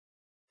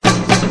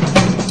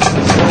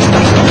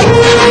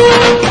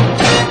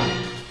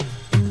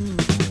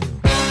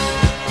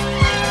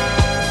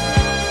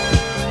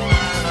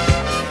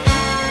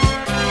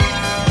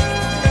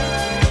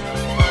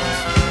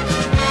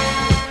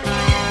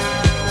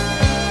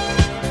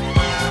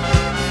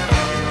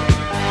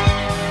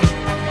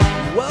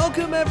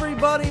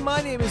everybody.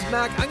 My name is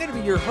Mac. I'm going to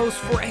be your host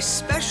for a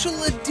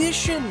special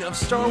edition of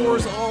Star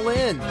Wars All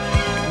In.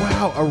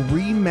 Wow, a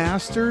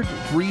remastered,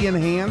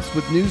 re-enhanced,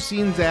 with new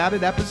scenes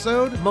added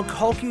episode?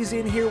 McCulkey's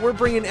in here. We're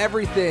bringing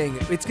everything.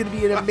 It's going to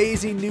be an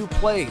amazing new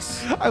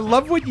place. I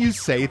love when you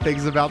say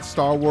things about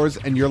Star Wars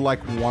and you're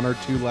like one or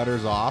two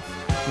letters off.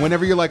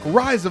 Whenever you're like,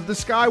 Rise of the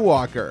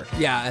Skywalker.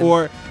 Yeah.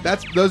 Or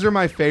those are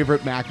my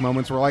favorite Mac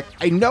moments where like,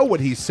 I know what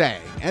he's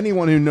saying.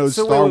 Anyone who knows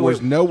Star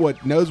Wars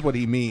knows what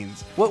he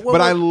means. But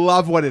I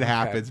love when it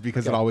happens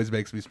because it always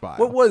makes me smile.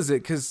 What was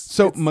it?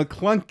 So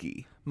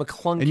McClunky.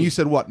 McClunky. And you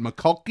said what?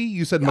 McCulkey?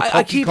 You said McCulkey.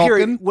 I keep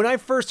hearing, when I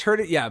first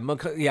heard it,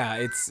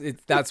 it's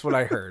that's what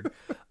I heard.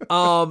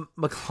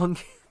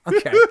 McClunky.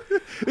 Okay.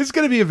 It's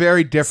going to be a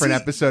very different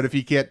episode if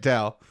you can't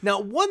tell. Now,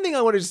 one thing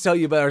I wanted to tell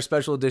you about our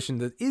special edition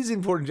that is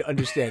important to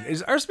understand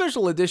is our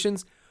special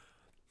editions,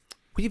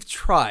 we've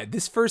tried,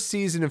 this first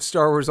season of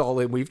Star Wars All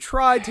In, we've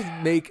tried to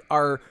make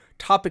our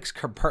topics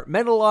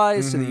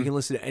compartmentalized so that you can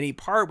listen to any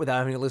part without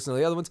having to listen to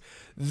the other ones.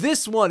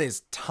 This one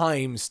is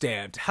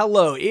time-stamped.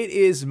 Hello, it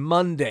is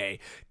Monday,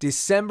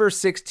 December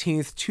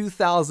 16th,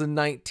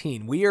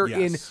 2019. We are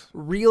in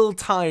real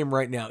time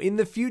right now. In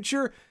the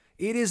future,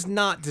 it is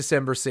not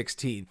December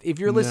 16th. If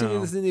you're listening to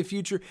this in the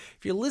future,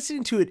 if you're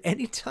listening to it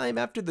any time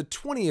after the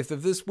 20th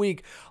of this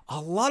week, a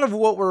lot of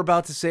what we're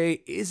about to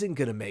say isn't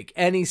going to make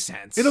any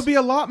sense. It'll be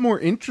a lot more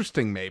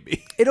interesting,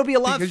 maybe. It'll be a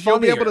lot because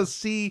funnier. You'll be able to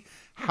see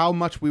how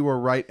much we were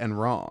right and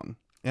wrong.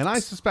 And I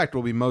suspect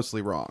we'll be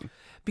mostly wrong.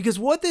 Because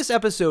what this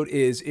episode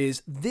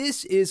is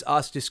this is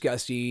us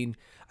discussing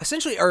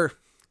essentially our,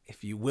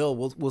 if you will,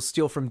 we'll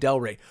steal from Del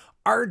Rey,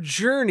 our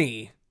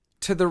journey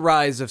to the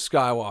Rise of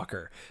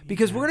Skywalker,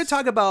 because we're going to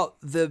talk about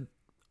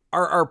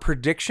our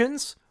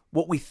predictions,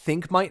 what we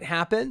think might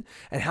happen,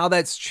 and how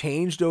that's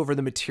changed over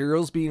the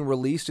materials being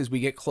released as we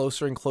get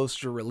closer and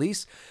closer to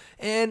release.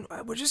 And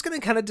we're just going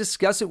to kind of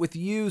discuss it with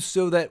you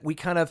so that we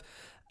kind of,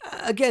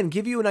 again,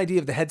 give you an idea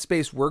of the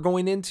headspace we're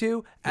going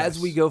into as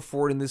we go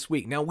forward in this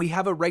week. Now, we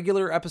have a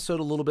regular episode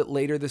a little bit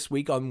later this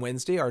week on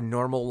Wednesday, our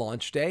normal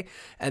launch day.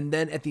 And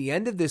then at the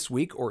end of this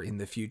week, or in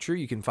the future,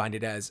 you can find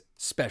it as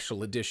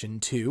Special Edition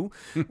 2,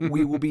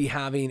 we will be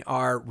having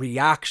our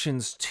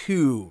reactions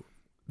to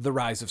The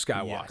Rise of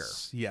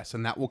Skywalker. Yes,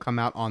 and that will come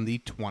out on the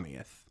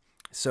 20th.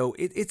 So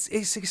it's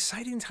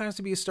exciting times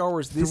to be a Star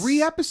Wars.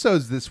 3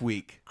 episodes this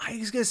week. I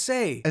was going to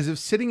say. As if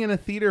sitting in a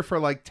theater for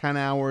like 10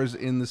 hours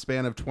in the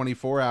span of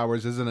 24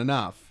 hours isn't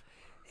enough.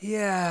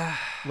 Yeah.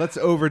 Let's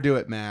overdo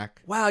it,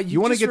 Mac. Wow. You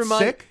want to get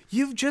sick?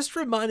 You've just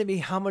reminded me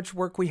how much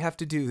work we have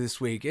to do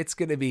this week. It's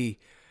going to be.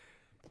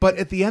 But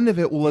at the end of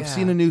it, we'll have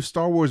seen a new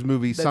Star Wars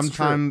movie That's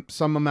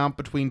some amount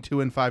between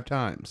 2 and 5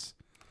 times.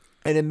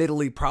 And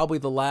admittedly, probably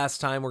the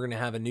last time we're going to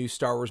have a new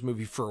Star Wars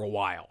movie for a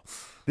while.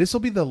 This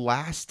will be the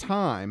last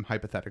time,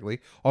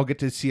 hypothetically, I'll get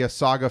to see a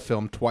saga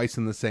film twice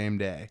in the same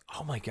day.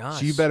 Oh my gosh.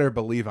 So you better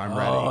believe I'm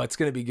ready. Oh, it's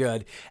going to be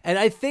good. And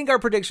I think our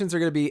predictions are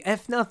going to be,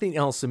 if nothing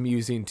else,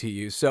 amusing to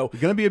you. So it's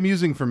going to be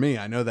amusing for me.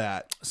 I know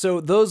that. So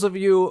those of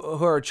you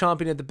who are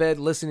chomping at the bed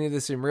listening to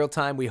this in real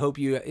time, we hope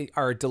you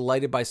are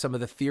delighted by some of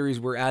the theories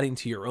we're adding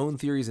to your own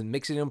theories and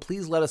mixing them.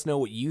 Please let us know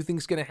what you think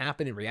is going to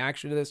happen in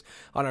reaction to this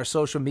on our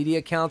social media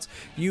accounts.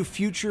 You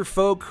future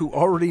folk who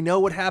already know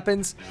what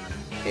happens,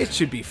 it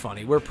should be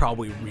funny. We're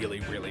probably really,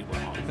 really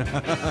wrong.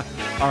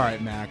 All right,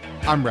 Mac,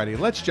 I'm ready.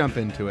 Let's jump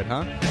into it,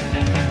 huh?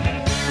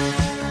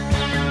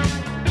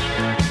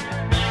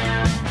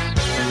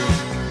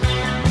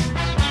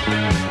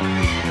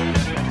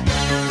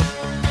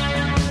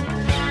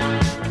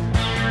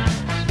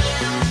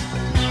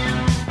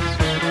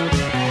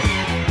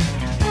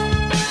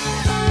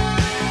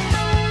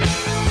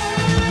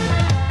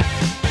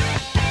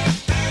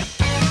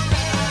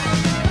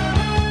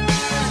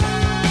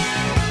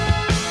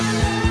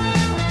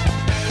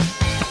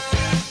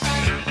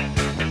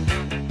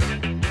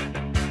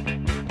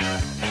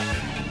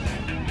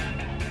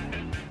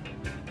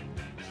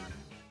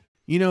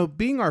 You know,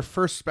 being our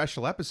first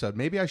special episode,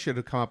 maybe I should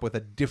have come up with a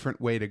different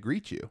way to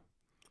greet you.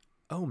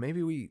 Oh,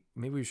 maybe we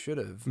should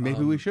have.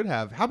 Maybe we should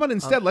have. How about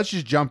instead, let's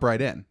just jump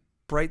right in.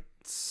 Bright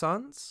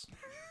suns?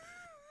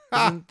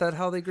 Isn't that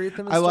how they greet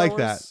them in I Star like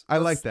Wars? that. I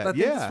like that. I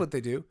think that's what they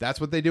do. That's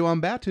what they do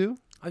on Batu.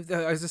 I was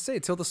going to say,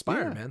 till the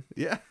spire, man.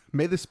 Yeah.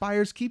 May the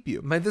spires keep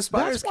you. May the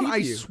spires keep you.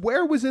 I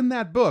swear was in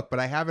that book, but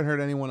I haven't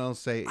heard anyone else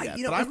say it yet.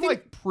 But I'm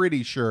like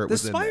pretty sure it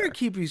was in there. The spire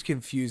keep you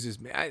confuses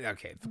me.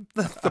 Okay,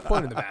 the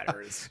point of the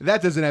matter is.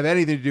 That doesn't have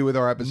anything to do with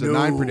our episode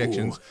 9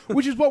 predictions,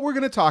 which is what we're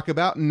going to talk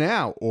about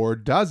now. Or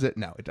does it?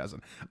 No, it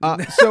doesn't.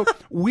 So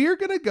we're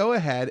going to go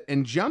ahead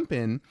and jump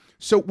in.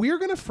 So we're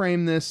going to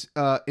frame this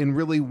in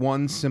really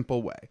one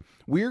simple way.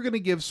 We're going to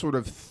give sort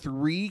of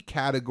 3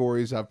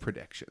 categories of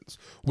predictions.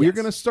 We're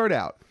going to start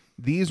out.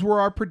 These were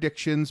our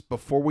predictions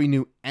before we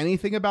knew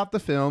anything about the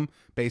film.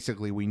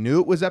 Basically, we knew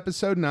it was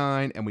episode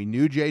 9, and we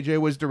knew JJ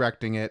was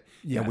directing it,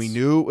 and we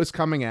knew it was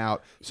coming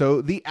out.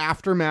 So the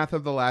aftermath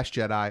of The Last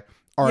Jedi,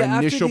 our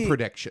initial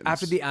predictions.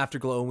 After the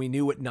afterglow, and we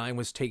knew what 9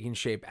 was taking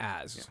shape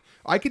as.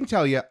 I can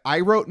tell you,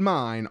 I wrote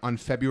mine on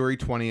February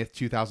 20th,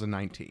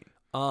 2019.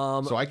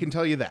 So I can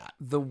tell you that.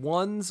 The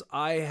ones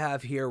I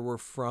have here were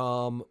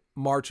from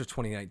March of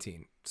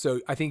 2019.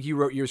 So I think you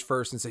wrote yours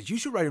first and said, you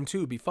should write them too.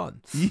 It'd be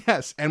fun.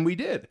 Yes, and we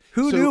did.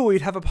 Who knew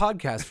we'd have a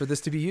podcast for this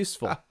to be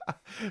useful?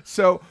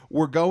 So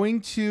we're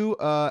going to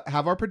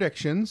have our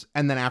predictions,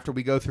 and then after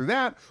we go through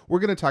that, we're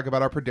going to talk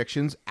about our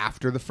predictions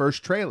after the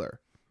first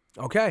trailer.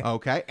 Okay.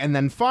 Okay, and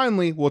then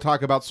finally, we'll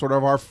talk about sort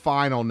of our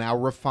final, now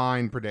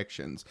refined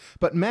predictions.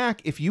 But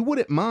Mac, if you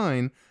wouldn't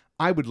mind,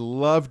 I would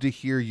love to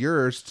hear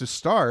yours to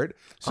start.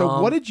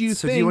 So what did you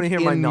think do you want to hear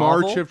my in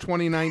novel? March of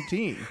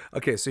 2019?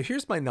 Okay, so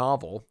here's my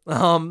novel.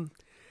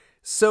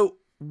 So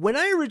when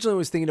I originally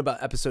was thinking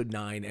about episode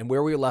 9 and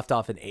where we left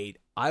off in 8,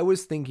 I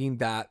was thinking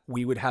that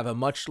we would have a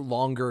much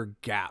longer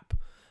gap.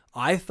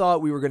 I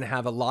thought we were going to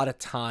have a lot of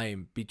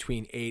time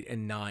between 8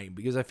 and 9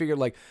 because I figured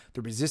like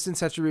the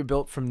Resistance has to be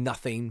rebuilt from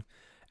nothing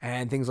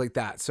and things like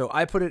that. So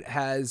I put it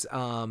as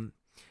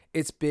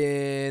it's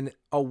been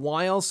a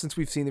while since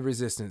we've seen the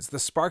Resistance. The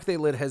spark they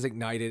lit has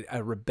ignited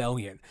a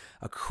rebellion.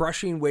 A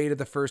crushing weight of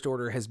the First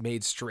Order has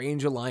made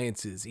strange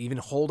alliances. Even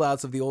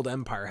holdouts of the old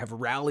Empire have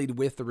rallied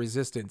with the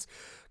Resistance.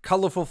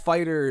 Colorful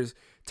fighters,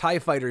 TIE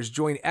fighters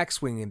join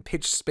X-Wing in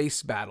pitched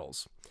space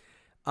battles.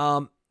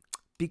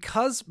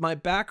 Because my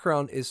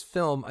background is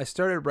film, I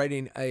started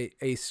writing a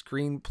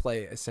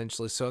screenplay,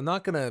 essentially. So I'm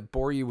not going to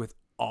bore you with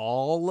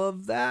all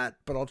of that,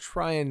 but I'll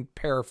try and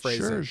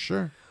paraphrase it.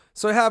 Sure.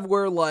 So I have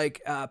where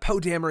like Poe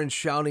Dameron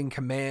shouting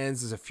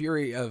commands as a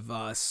fury of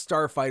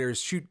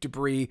starfighters shoot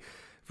debris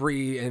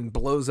and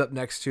blows up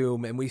next to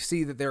him. And we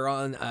see that they're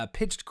on a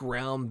pitched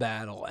ground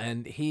battle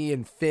and he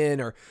and Finn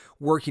are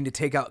working to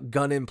take out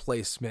gun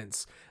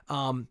emplacements.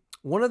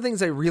 One of the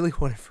things I really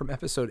wanted from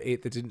episode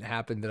 8 that didn't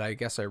happen that I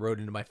guess I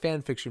wrote into my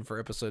fan fiction for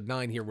episode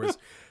 9 here was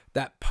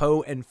that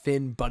Poe and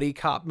Finn buddy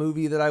cop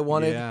movie that I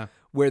wanted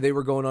where they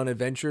were going on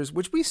adventures,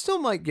 which we still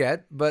might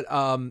get, but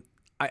I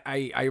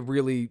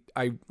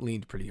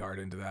leaned pretty hard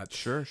into that.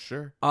 Sure.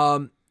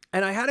 And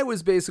I had it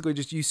was basically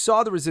just, you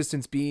saw the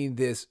Resistance being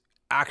this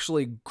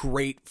actually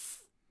great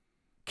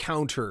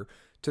counter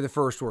to the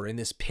First Order in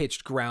this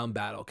pitched ground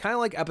battle, kind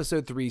of like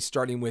episode 3,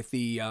 starting with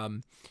the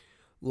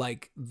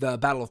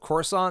Battle of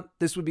Coruscant.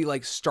 This would be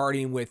like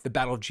starting with the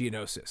Battle of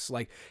Geonosis,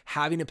 like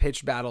having a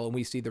pitched battle. And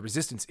we see the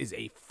Resistance is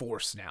a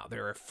force now.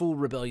 They're a full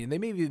rebellion. They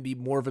may even be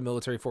more of a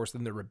military force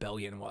than the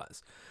rebellion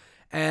was.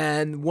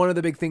 And one of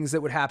the big things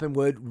that would happen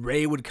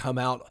Rey would come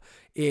out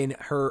in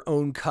her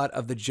own cut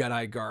of the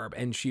Jedi garb,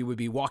 and she would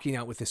be walking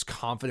out with this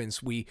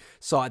confidence we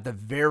saw at the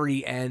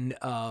very end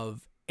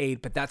of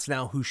 8, but that's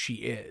now who she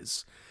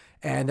is.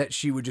 And that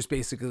she would just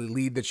basically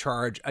lead the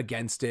charge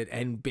against it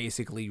and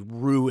basically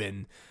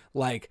ruin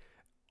like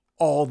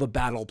all the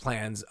battle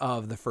plans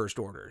of the First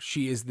Order.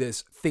 She is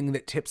this thing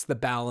that tips the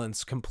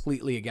balance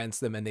completely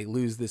against them and they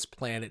lose this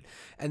planet.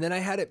 And then I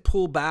had it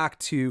pull back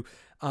to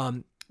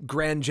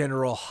Grand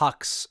General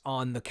Hux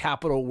on the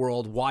Capital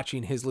World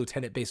watching his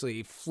lieutenant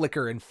basically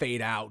flicker and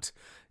fade out,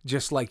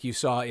 just like you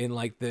saw in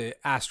like the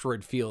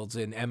asteroid fields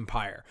in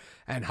Empire,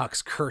 and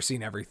Hux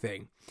cursing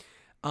everything.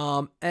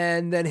 And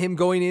then him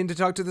going in to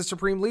talk to the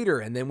Supreme Leader.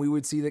 And then we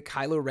would see that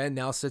Kylo Ren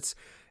now sits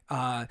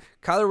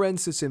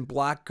in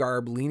black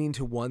garb, leaning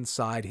to one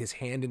side, his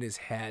hand in his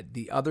head.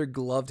 The other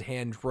gloved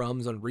hand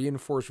drums on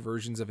reinforced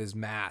versions of his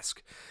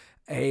mask.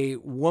 A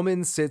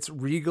woman sits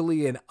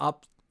regally and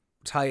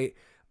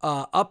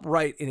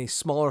upright in a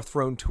smaller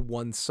throne to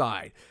one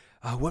side.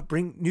 What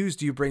news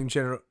do you bring,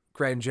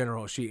 Grand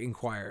General? She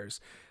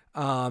inquires.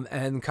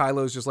 And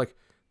Kylo's just like,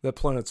 the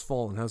planet's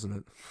fallen, hasn't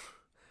it?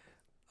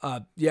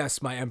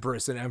 Yes, my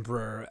Empress and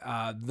Emperor,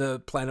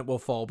 the planet will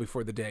fall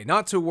before the day.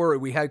 Not to worry,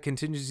 we had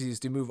contingencies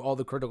to move all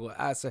the critical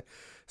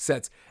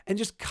assets. And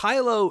just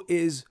Kylo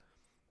is,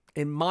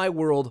 in my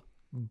world,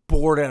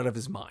 bored out of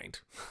his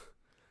mind.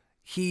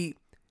 He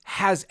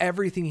has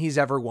everything he's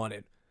ever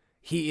wanted.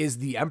 He is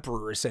the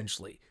Emperor,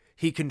 essentially.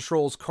 He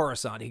controls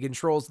Coruscant. He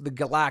controls the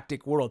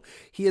galactic world.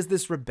 He has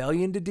this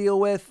rebellion to deal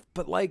with,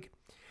 but like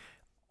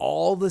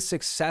all the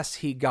success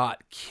he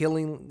got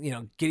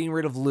getting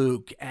rid of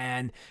Luke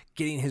and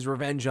getting his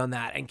revenge on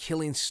that and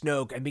killing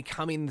Snoke and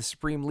becoming the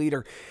Supreme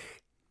Leader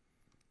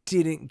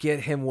didn't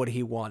get him what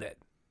he wanted.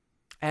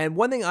 And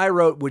one thing I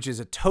wrote, which is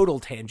a total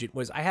tangent,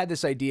 was I had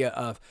this idea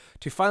of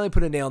to finally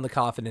put a nail in the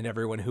coffin in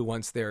everyone who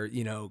wants their,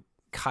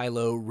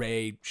 Kylo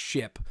Rey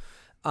ship,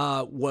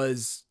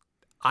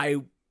 I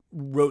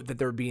wrote that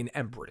there would be an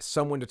Empress,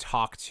 someone to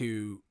talk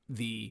to,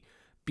 be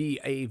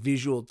a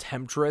visual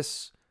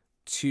temptress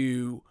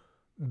to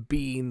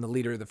being the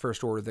leader of the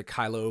First Order that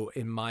Kylo,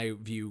 in my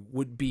view,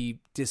 would be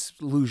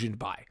disillusioned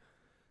by.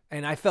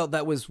 And I felt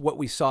that was what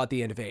we saw at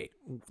the end of 8.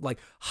 Like,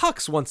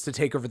 Hux wants to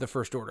take over the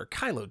First Order.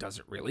 Kylo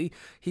doesn't really.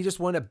 He just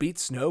wanted to beat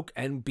Snoke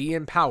and be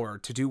in power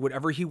to do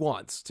whatever he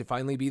wants, to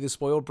finally be the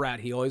spoiled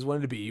brat he always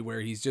wanted to be, where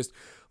he's just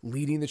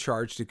leading the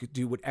charge to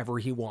do whatever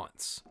he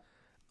wants.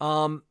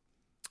 And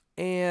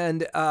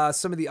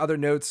some of the other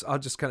notes I'll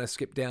just kind of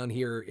skip down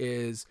here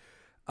is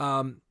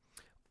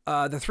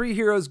The three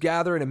heroes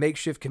gather in a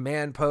makeshift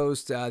command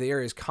post. The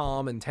area is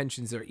calm and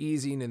tensions are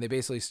easing, and they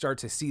basically start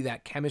to see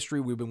that chemistry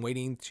we've been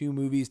waiting 2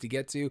 movies to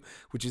get to,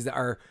 which is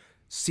our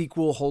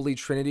sequel holy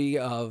trinity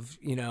of,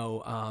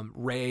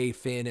 Rey,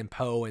 Finn, and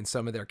Poe and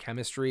some of their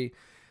chemistry.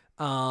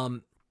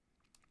 And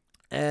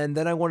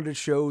then I wanted to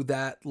show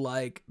that,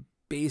 like,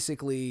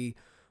 basically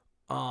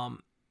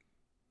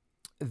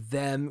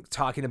them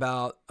talking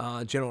about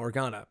General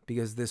Organa,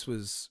 because this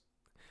was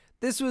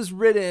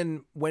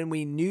written when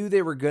we knew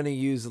they were going to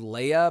use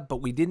Leia, but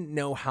we didn't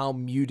know how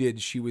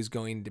muted she was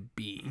going to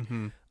be.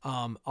 Mm-hmm.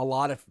 A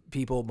lot of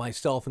people,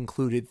 myself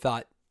included,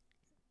 thought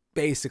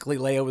basically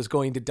Leia was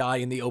going to die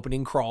in the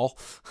opening crawl.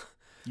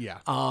 Yeah.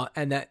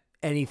 And that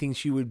anything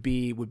she would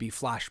be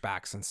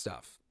flashbacks and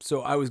stuff.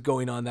 So I was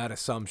going on that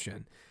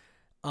assumption.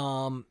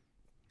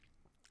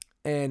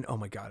 And oh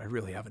my God, I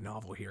really have a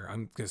novel here.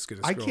 I'm just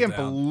going to scroll I can't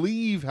down.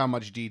 believe how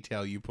much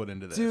detail you put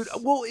into this. Dude,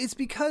 well, it's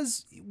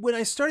because when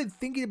I started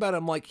thinking about it,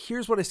 I'm like,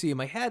 here's what I see in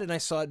my head. And I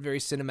saw it very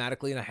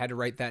cinematically and I had to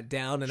write that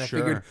down. And I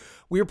figured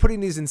we were putting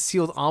these in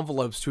sealed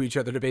envelopes to each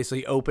other to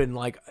basically open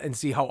and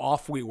see how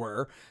off we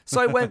were.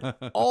 So I went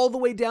all the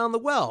way down the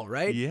well,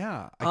 right?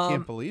 Yeah, I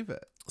can't believe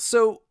it.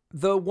 So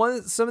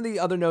some of the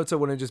other notes I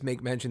want to just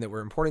make mention that were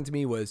important to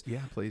me was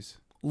Yeah, please.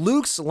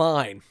 Luke's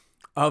line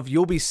of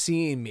 "You'll be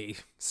seeing me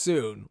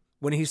soon."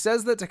 When he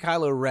says that to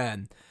Kylo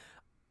Ren,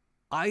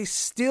 I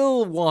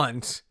still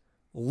want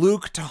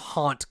Luke to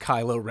haunt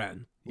Kylo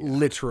Ren,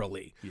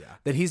 literally. Yeah.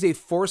 That he's a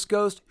Force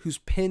ghost who's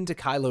pinned to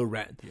Kylo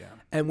Ren. Yeah.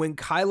 And when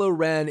Kylo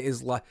Ren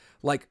is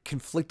like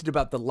conflicted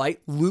about the light,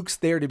 Luke's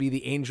there to be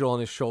the angel on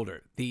his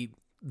shoulder, the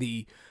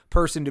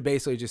person to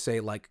basically just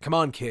say, like, come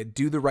on, kid,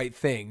 do the right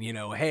thing.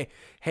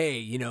 Hey,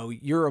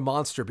 you're a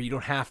monster, but you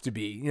don't have to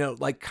be.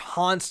 Like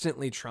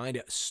constantly trying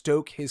to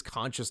stoke his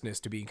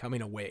consciousness to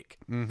becoming awake.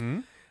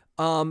 Mm-hmm.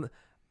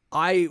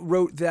 I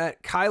wrote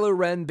that Kylo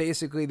Ren,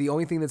 basically the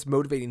only thing that's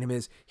motivating him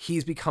is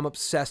he's become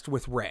obsessed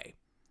with Rey.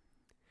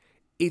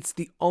 It's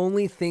the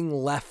only thing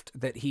left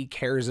that he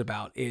cares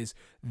about is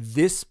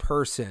this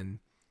person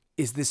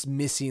is this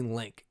missing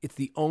link. It's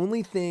the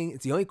only thing,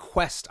 it's the only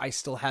quest I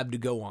still have to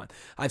go on.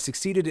 I've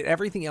succeeded at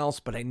everything else,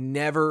 but I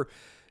never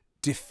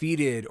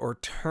defeated or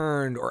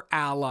turned or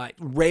allied.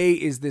 Rey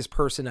is this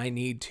person I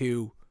need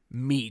to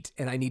meet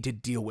and I need to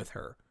deal with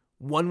her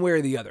one way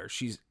or the other.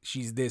 She's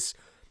this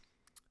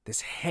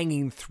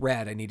hanging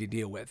thread I need to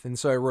deal with. And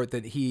so I wrote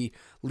that he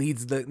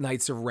leads the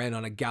Knights of Ren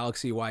on a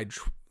galaxy-wide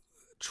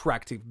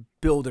trek to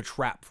build a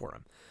trap for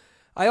him.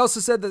 I also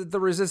said that the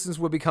Resistance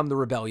would become the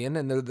Rebellion,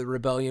 and the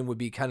Rebellion would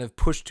be kind of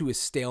pushed to a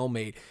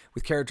stalemate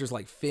with characters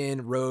like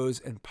Finn, Rose,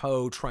 and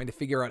Poe trying to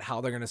figure out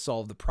how they're going to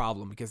solve the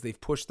problem because they've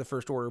pushed the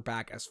First Order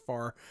back as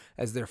far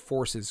as their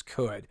forces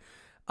could.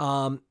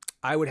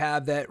 I would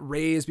have that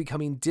Rey is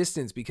becoming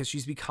distant because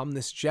she's become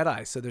this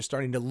Jedi, so they're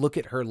starting to look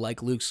at her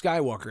like Luke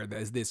Skywalker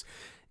as this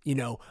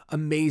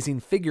amazing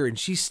figure, and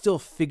she's still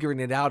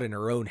figuring it out in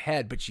her own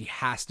head, but she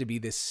has to be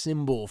this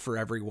symbol for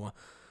everyone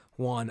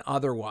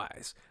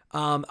otherwise.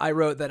 I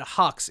wrote that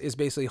Hux is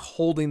basically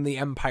holding the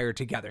Empire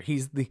together.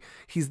 He's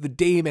the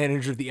day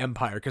manager of the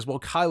Empire, because while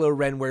Kylo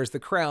Ren wears the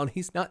crown,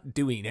 he's not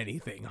doing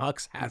anything.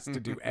 Hux has to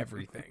do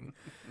everything.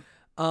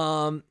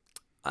 And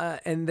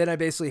then I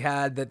basically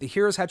had that the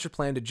heroes hatch a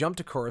plan to jump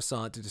to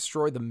Coruscant to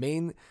destroy the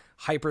main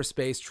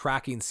hyperspace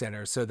tracking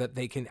center so that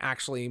they can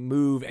actually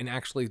move and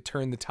actually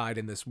turn the tide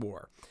in this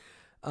war.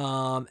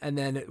 And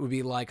then it would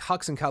be like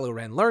Hux and Kylo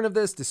Ren learn of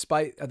this.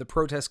 Despite the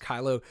protest,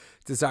 Kylo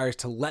desires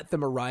to let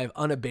them arrive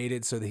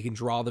unabated so that he can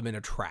draw them in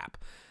a trap.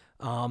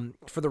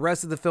 For the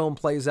rest of the film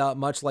plays out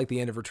much like the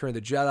end of Return of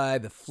the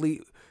Jedi. The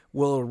fleet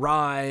will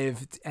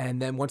arrive,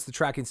 and then once the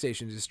tracking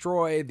station is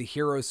destroyed, the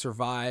heroes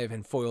survive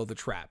and foil the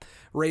trap.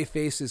 Rey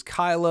faces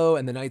Kylo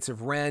and the Knights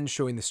of Ren,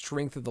 showing the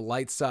strength of the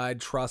light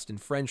side, trust,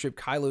 and friendship.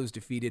 Kylo is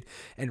defeated,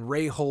 and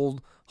Rey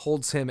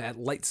holds him at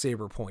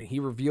lightsaber point. He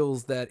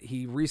reveals that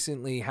he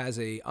recently has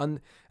a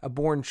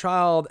born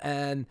child,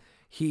 and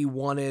he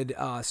wanted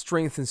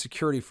strength and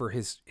security for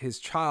his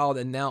child,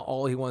 and now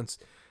all he wants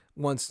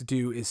to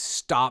do is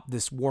stop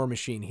this war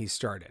machine he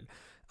started.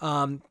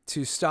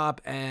 To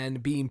stop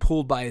and being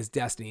pulled by his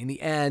destiny. In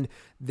the end,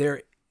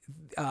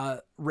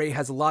 Rey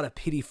has a lot of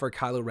pity for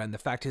Kylo Ren. The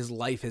fact his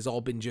life has all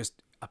been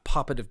just a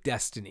puppet of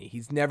destiny.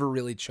 He's never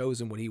really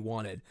chosen what he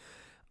wanted.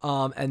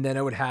 And then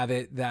I would have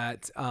it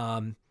that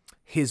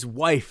his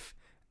wife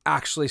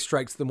actually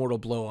strikes the mortal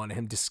blow on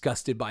him,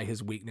 disgusted by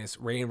his weakness.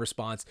 Rey, in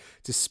response,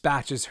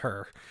 dispatches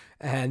her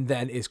and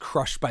then is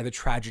crushed by the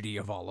tragedy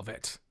of all of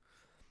it.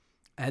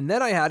 And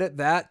then I had it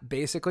that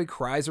basically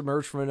cries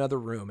emerge from another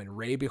room and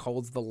Rey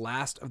beholds the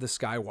last of the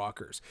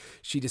Skywalkers.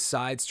 She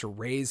decides to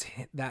raise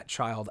that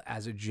child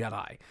as a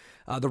Jedi.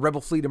 The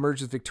Rebel fleet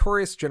emerges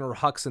victorious. General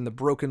Hux and the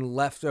broken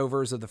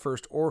leftovers of the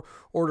First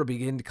Order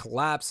begin to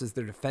collapse as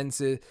their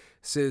defenses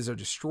are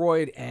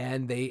destroyed,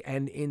 and they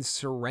end in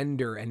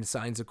surrender and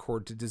signs a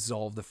accord to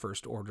dissolve the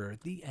First Order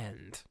at the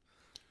end.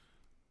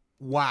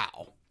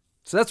 Wow.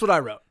 So that's what I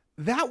wrote.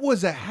 That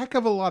was a heck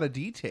of a lot of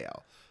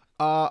detail.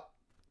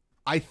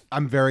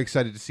 I'm very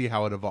excited to see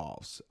how it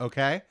evolves.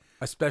 Okay.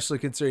 Especially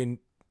considering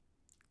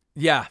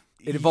Yeah,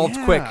 it evolved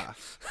quick.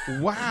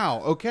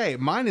 Wow. Okay,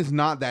 mine is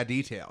not that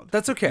detailed.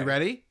 That's okay. You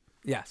ready?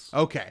 Yes.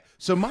 Okay,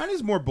 so mine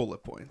is more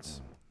bullet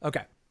points.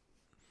 Okay.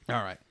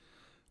 All right.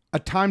 A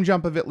time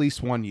jump of at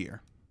least 1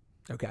 year.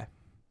 Okay.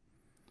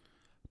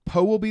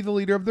 Poe will be the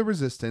leader of the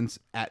Resistance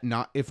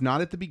if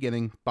not at the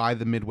beginning, by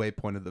the midway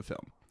point of the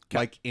film. Okay.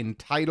 Like in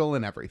title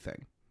and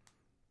everything.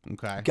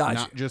 Okay. Gotcha.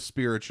 Not just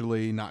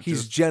spiritually,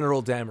 He's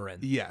General Dameron.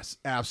 Yes,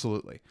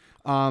 absolutely.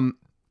 The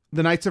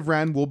Knights of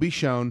Ren will be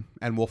shown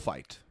and will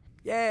fight.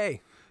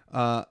 Yay.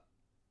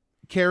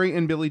 Carrie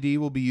and Billy D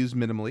will be used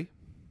minimally.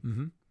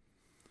 Mm-hmm.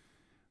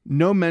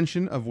 No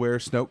mention of where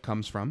Snoke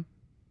comes from.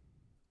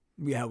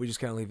 Yeah, we just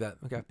kind of leave that.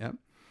 Okay.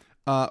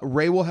 Yep.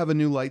 Rey will have a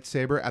new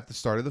lightsaber at the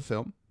start of the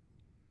film.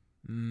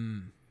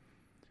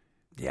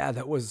 Yeah,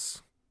 that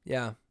was...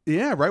 Yeah.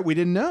 Yeah, right. We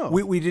didn't know.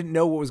 We didn't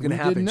know what was going to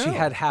happen. didn't She know.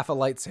 had half a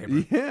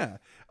lightsaber.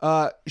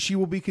 Yeah. She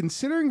will be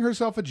considering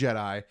herself a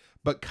Jedi,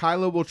 but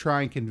Kylo will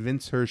try and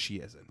convince her she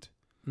isn't.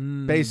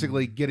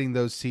 Basically getting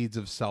those seeds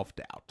of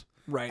self-doubt.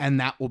 Right. And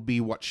that will be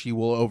what she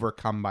will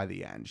overcome by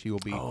the end. She will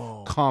be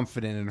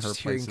confident in her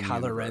Just place hearing in the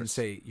Kylo universe. Ren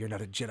say, "You're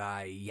not a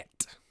Jedi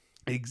yet."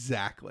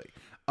 Exactly.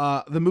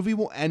 The movie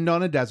will end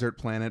on a desert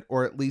planet,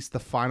 or at least the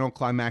final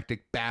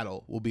climactic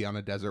battle will be on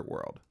a desert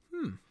world.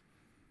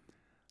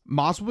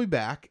 Maz will be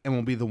back and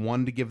will be the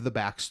one to give the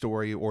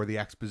backstory or the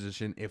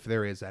exposition if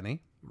there is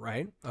any.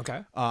 Right.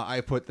 Okay.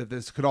 I put that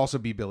this could also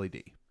be Billy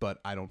D, but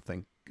I don't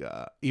think,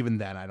 even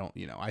then,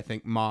 I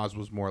think Maz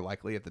was more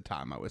likely at the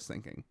time I was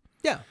thinking.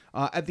 Yeah.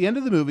 At the end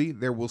of the movie,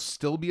 there will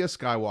still be a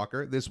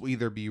Skywalker. This will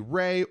either be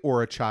Rey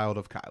or a child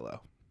of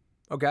Kylo.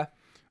 Okay.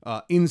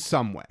 In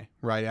some way,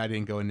 right? I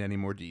didn't go into any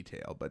more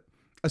detail, but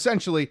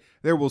essentially,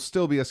 there will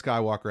still be a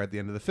Skywalker at the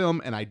end of the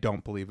film, and I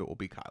don't believe it will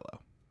be Kylo.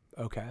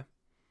 Okay.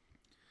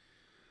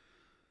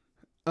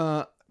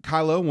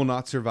 Kylo will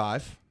not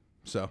survive,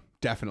 so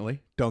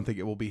definitely don't think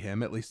it will be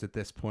him, at least at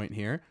this point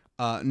here.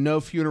 No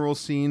funeral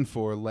scene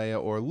for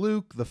Leia or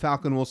Luke. The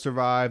Falcon will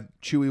survive.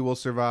 Chewie will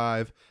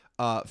survive.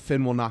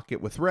 Finn will not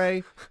get with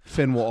Rey.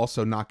 Finn will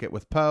also not get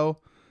with Poe.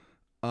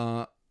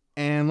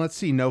 And let's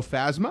see, no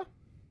Phasma.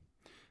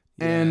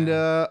 Yeah. And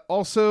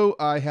also,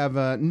 I have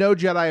no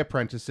Jedi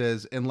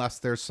apprentices unless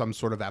there's some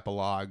sort of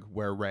epilogue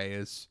where Rey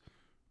is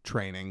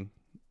training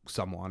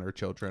someone or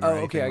children. Or Oh,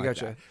 anything okay, I like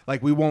gotcha. that.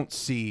 Like, we won't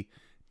see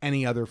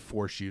any other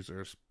Force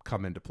users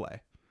come into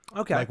play.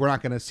 Okay. Like, we're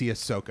not going to see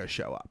Ahsoka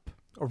show up.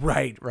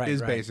 Right.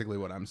 Is basically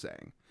what I'm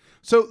saying.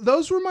 So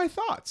those were my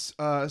thoughts,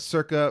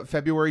 circa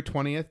February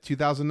 20th,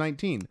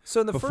 2019.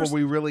 So before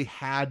we really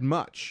had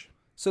much.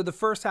 So the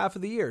first half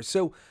of the year.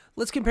 So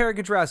let's compare and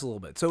contrast a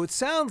little bit. So it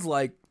sounds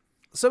like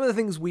some of the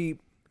things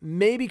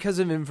maybe because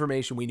of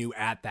information we knew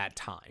at that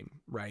time,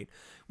 right?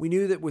 We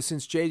knew that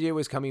since JJ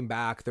was coming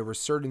back, there were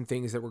certain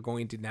things that were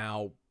going to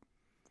now,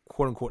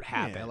 quote unquote,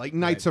 happen. Yeah, like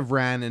Knights of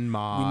Ren and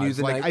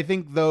Maz. I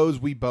think those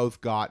we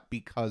both got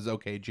because,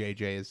 okay,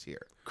 JJ is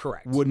here.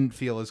 Correct. Wouldn't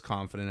feel as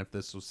confident if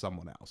this was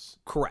someone else.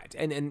 Correct.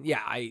 And yeah,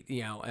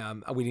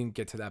 we didn't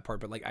get to that part,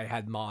 but like I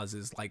had Maz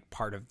as like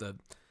part of the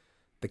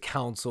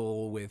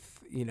council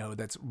with,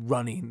 that's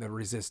running the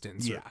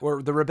resistance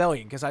or the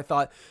rebellion. Cause I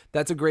thought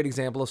that's a great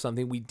example of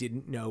something we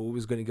didn't know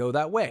was going to go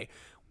that way.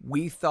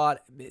 We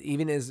thought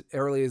even as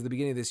early as the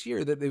beginning of this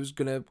year that it was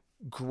going to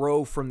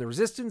grow from the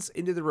resistance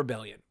into the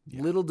rebellion.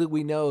 Yeah. Little did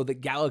we know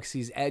that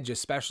Galaxy's Edge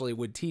especially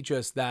would teach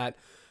us that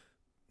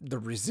the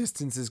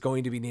resistance is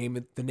going to be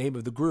the name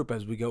of the group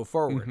as we go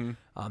forward.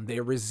 Mm-hmm.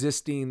 They're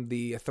resisting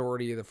the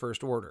authority of the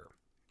First Order.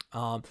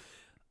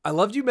 I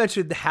loved you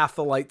mentioned half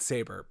the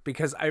lightsaber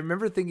because I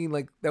remember thinking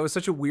like that was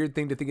such a weird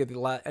thing to think at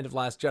the end of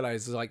Last Jedi.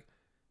 Is like,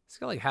 she's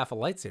got like half a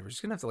lightsaber. She's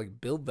gonna have to like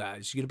build that.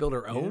 Is she gonna build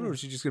her own, or is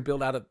she just gonna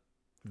build out of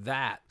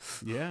that?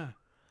 Yeah.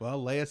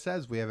 Well, Leia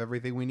says we have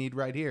everything we need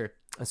right here.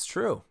 That's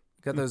true.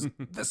 Got those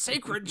the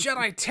sacred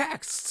Jedi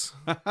texts.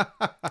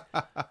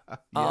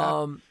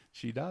 Yeah,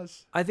 she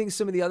does. I think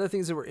some of the other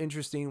things that were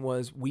interesting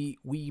was we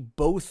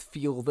both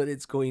feel that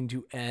it's going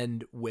to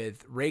end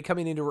with Rey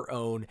coming into her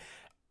own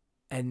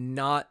and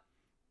not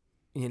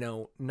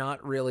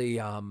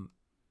really.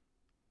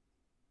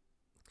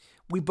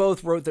 We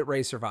both wrote that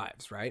Rey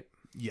survives, right?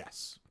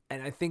 Yes.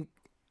 And I think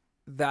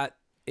that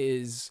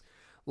is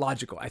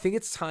logical. I think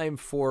it's time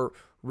for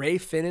Rey,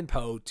 Finn, and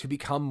Poe to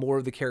become more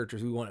of the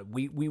characters we wanted.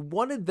 We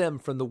wanted them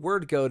from the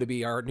word go to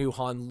be our new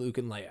Han, Luke,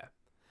 and Leia.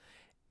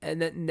 And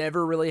that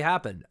never really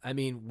happened. I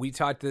mean, we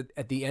talked that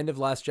at the end of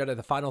Last Jedi,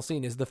 the final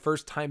scene is the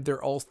first time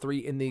they're all three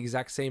in the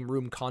exact same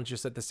room,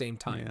 conscious at the same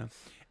time. Yeah.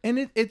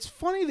 And it's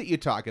funny that you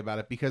talk about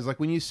it because,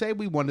 like, when you say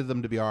we wanted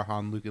them to be our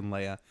Han, Luke, and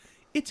Leia,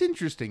 it's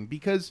interesting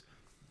because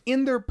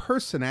in their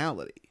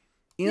personality,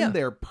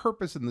 their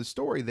purpose in the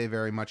story, they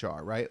very much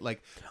are, right?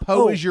 Like,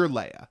 Poe is your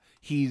Leia.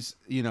 He's,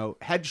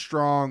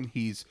 headstrong.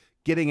 He's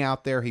getting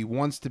out there. He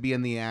wants to be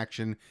in the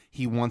action.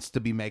 He wants to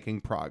be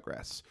making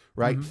progress,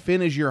 right? Mm-hmm.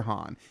 Finn is your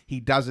Han. He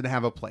doesn't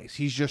have a place.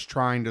 He's just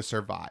trying to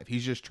survive.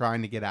 He's just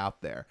trying to get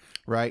out there,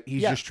 right?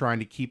 He's just trying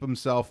to keep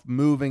himself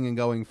moving and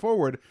going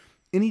forward.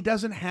 and he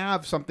doesn't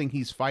have something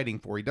he's fighting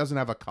for. He doesn't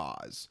have a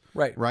cause.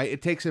 Right. Right?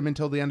 It takes him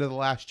until the end of The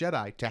Last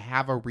Jedi to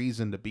have a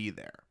reason to be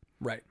there.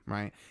 Right.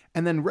 Right.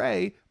 And then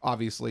Rey,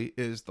 obviously,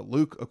 is the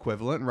Luke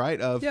equivalent,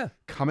 right? Of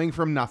coming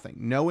from nothing,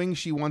 knowing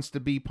she wants to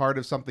be part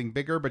of something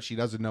bigger, but she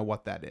doesn't know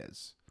what that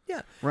is.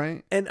 Yeah.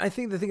 Right. And I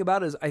think the thing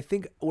about it is, I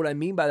think what I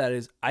mean by that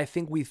is, I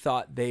think we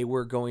thought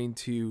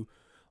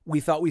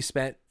we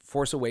spent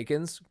Force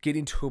Awakens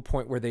getting to a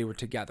point where they were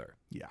together.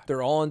 Yeah.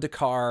 They're all in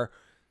Dakar,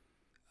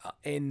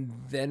 and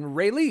then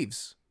Rey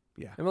leaves.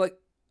 Yeah. And we're like,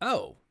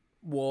 oh,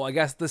 well, I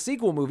guess the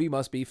sequel movie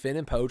must be Finn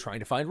and Poe trying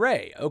to find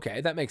Rey. Okay,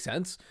 that makes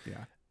sense.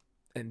 Yeah.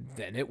 And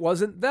then it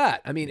wasn't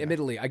that. I mean,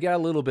 admittedly, I got a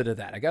little bit of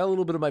that. I got a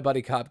little bit of my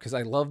buddy cop because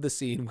I love the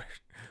scene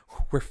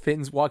where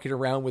Finn's walking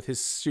around with his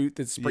suit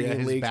that's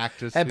springing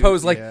leaks, and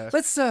Poe's like,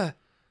 "Let's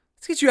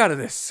get you out of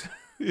this."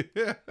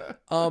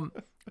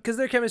 Because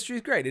their chemistry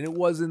is great, and it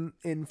was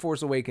in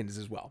Force Awakens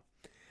as well.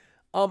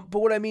 But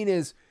what I mean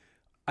is,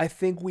 I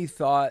think we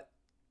thought,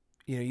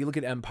 you look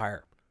at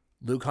Empire,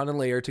 Luke, Han, and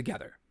Leia are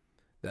together.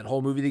 That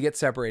whole movie, they get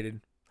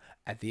separated.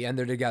 At the end,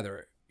 they're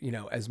together.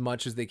 As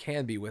much as they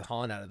can be with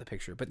Han out of the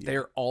picture, but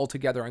they're all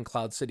together on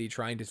Cloud City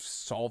trying to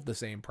solve the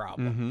same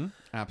problem. Mm-hmm.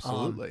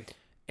 Absolutely.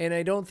 And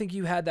I don't think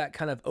you had that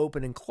kind of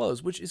open and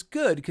close, which is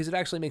good because it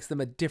actually makes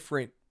them a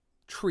different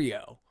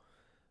trio.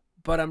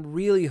 But I'm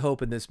really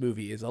hoping this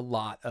movie is a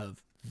lot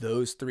of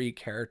those three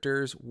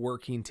characters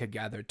working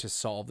together to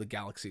solve the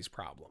galaxy's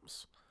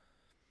problems.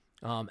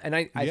 And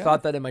I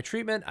thought that in my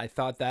treatment. I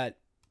thought that,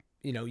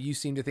 you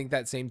seem to think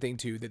that same thing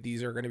too, that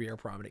these are going to be our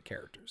prominent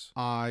characters.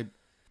 I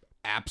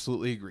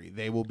absolutely agree.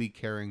 They will be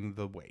carrying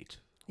the weight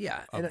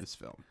of this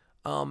film.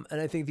 And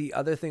I think the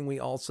other thing we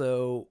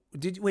also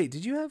did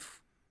you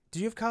have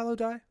Kylo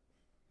die?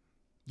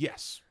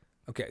 Yes.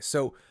 Okay,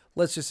 so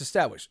let's just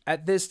establish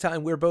at this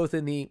time we're both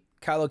in the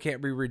Kylo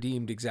can't be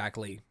redeemed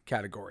exactly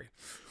category.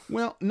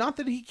 Well, not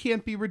that he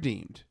can't be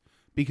redeemed,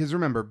 because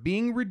remember,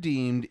 being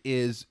redeemed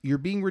is you're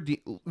being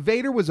redeemed.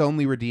 Vader was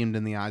only redeemed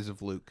in the eyes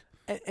of Luke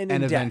and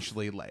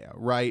eventually Leia,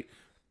 right?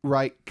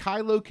 Right.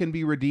 Kylo can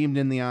be redeemed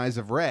in the eyes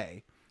of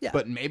Rey. Yeah.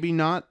 But maybe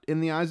not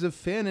in the eyes of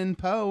Finn and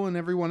Poe and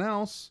everyone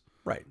else.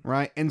 Right.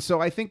 Right. And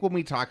so I think when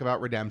we talk about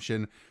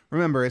redemption,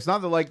 remember, it's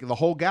not that the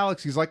whole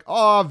galaxy's like,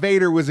 oh,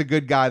 Vader was a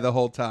good guy the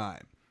whole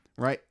time.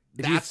 Right.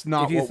 That's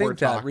not what we're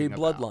talking read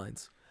about.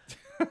 Bloodlines.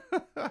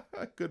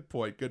 Good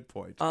point. Good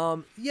point.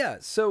 Yeah.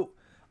 So,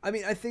 I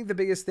mean, I think the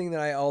biggest thing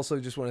that I also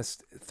just want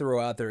to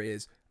throw out there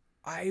is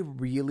I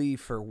really,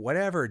 for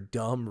whatever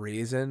dumb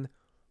reason,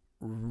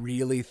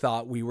 really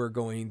thought we were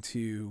going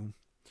to,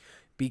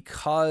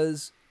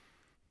 because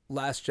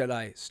Last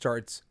Jedi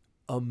starts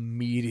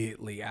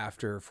immediately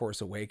after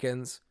Force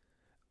Awakens,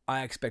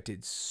 I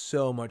expected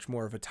so much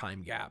more of a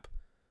time gap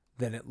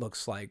than it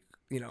looks like,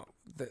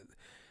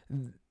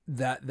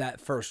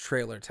 that first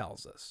trailer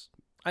tells us.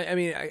 I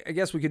mean, I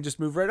guess we can just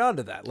move right on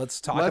to that.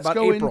 Let's talk about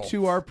April. Let's go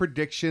into our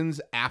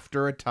predictions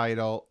after a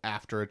title,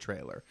 after a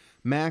trailer.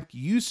 Mac,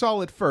 you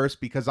saw it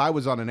first because I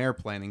was on an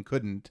airplane and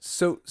couldn't.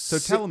 So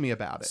tell me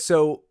about it.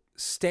 So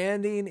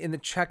standing in the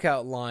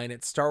checkout line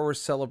at Star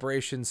Wars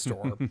Celebration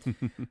store,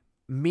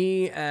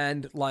 me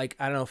and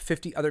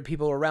 50 other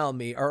people around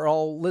me are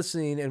all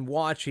listening and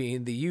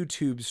watching the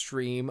YouTube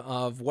stream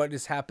of what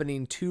is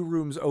happening 2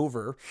 rooms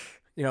over,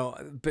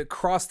 but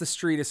across the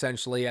street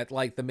essentially at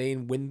the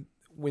main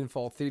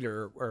Windfall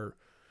Theater or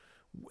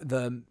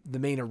the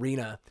main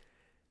arena.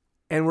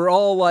 And we're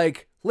all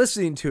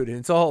listening to it, and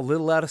it's all a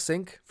little out of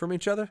sync from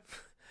each other.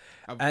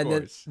 Of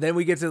course. Then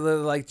we get to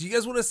the do you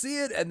guys want to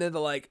see it? And then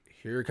they're like,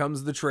 here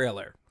comes the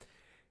trailer.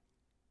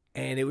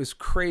 And it was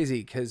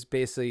crazy because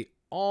basically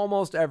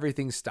almost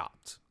everything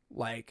stopped.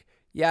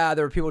 There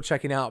were people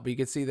checking out, but you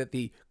could see that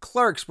the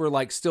clerks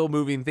were still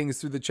moving things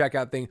through the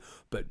checkout thing,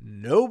 but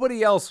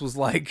nobody else was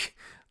like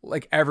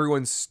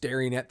everyone's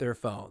staring at their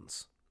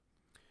phones.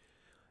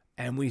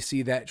 And we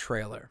see that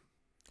trailer.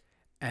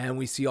 And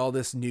we see all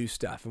this new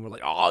stuff. And we're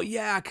like, oh,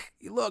 yeah,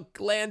 look,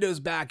 Lando's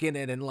back in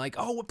it. And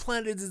oh, what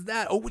planet is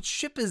that? Oh, what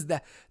ship is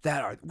that?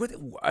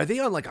 Are they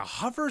on a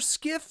hover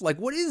skiff?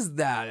 What is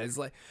that? It's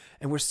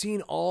and we're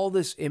seeing all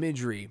this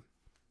imagery.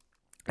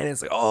 And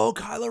it's oh,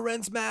 Kylo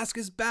Ren's mask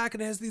is back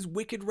and it has these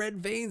wicked red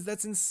veins.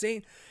 That's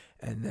insane.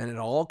 And then it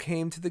all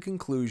came to the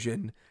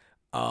conclusion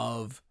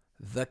of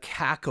the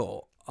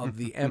cackle of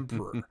the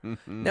Emperor.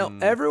 Now,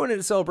 everyone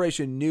at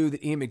Celebration knew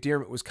that Ian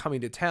McDiarmid was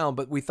coming to town,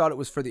 but we thought it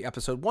was for the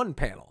Episode 1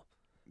 panel.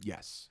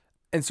 Yes.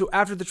 And so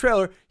after the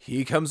trailer,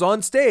 he comes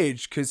on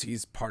stage because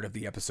he's part of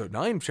the Episode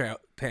 9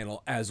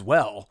 panel as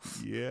well.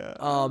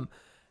 Yeah.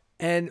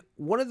 And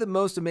one of the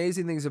most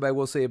amazing things that I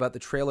will say about the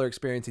trailer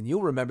experience, and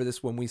you'll remember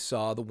this when we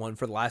saw the one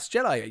for The Last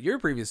Jedi at your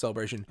previous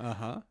Celebration,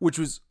 which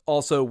was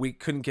also, we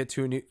couldn't get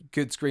to a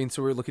good screen,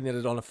 so we were looking at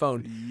it on a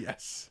phone.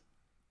 Yes.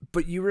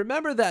 But you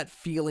remember that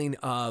feeling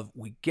of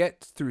we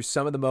get through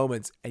some of the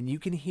moments and you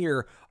can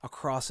hear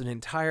across an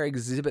entire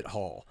exhibit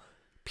hall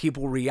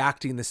people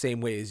reacting the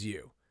same way as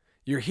you.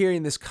 You're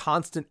hearing this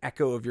constant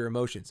echo of your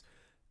emotions.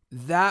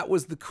 that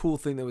was the cool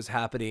thing that was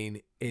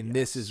happening in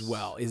this as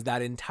well, is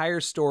that entire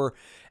store.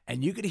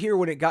 And you could hear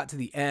when it got to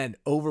the end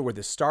over where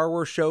the Star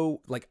Wars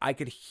show, like I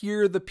could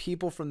hear the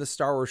people from the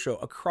Star Wars show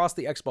across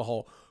the expo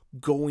hall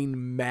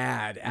going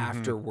mad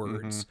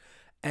afterwards.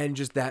 And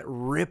just that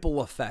ripple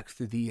effect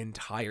through the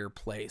entire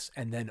place.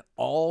 And then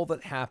all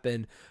that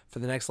happened for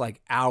the next like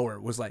hour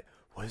was like,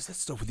 what does that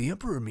stuff with the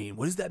Emperor mean?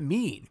 What does that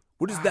mean?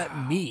 What does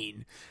that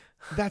mean?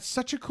 That's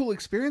such a cool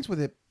experience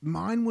with it.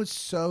 Mine was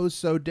so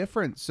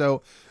different.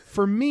 So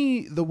for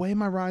me, the way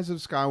my Rise of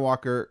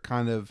Skywalker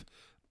kind of,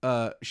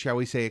 shall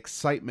we say,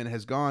 excitement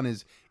has gone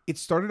is it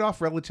started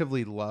off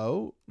relatively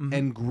low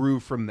and grew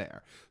from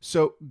there.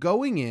 So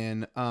going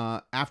in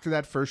after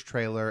that first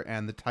trailer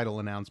and the title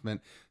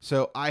announcement,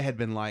 so I had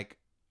been like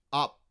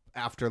up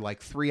after like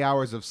 3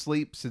 hours of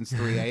sleep since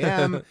 3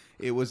 a.m.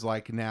 It was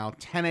like now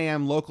 10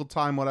 a.m. local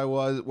time where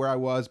I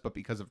was, but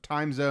because of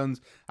time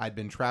zones, I'd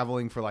been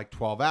traveling for like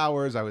 12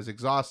 hours. I was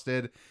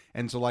exhausted.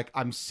 And so like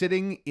I'm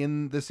sitting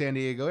in the San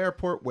Diego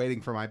airport waiting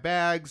for my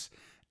bags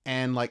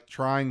and like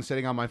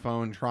sitting on my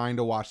phone, trying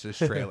to watch this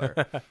trailer.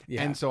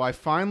 And so I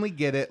finally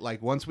get it.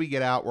 Like once we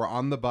get out, we're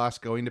on the bus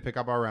going to pick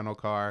up our rental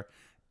car.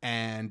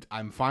 And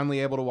I'm finally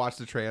able to watch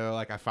the trailer.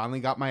 Like I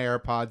finally got my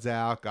AirPods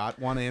out, got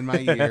one in my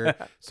ear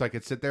so I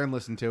could sit there and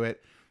listen to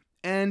it.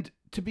 And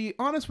to be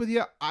honest with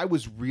you, I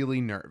was really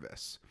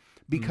nervous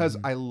because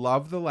I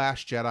love The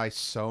Last Jedi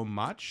so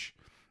much.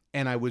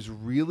 And I was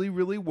really,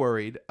 really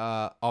worried,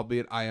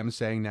 albeit I am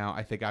saying now,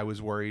 I think I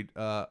was worried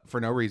for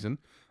no reason.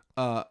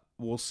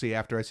 We'll see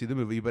after I see the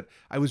movie. But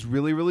I was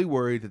really, really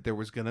worried that there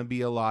was going to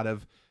be a lot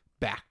of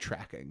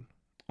backtracking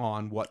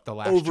on what The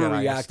Last Jedi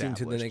overreacting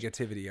to the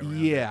negativity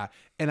around it.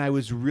 And I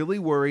was really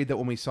worried that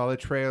when we saw the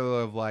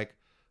trailer of like,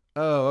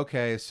 oh,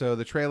 okay, so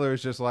the trailer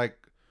is just like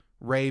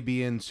Rey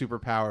being super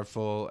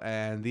powerful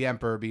and the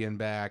Emperor being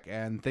back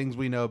and things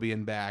we know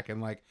being back,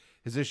 and like,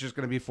 is this just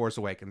going to be Force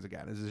Awakens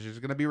again? Is this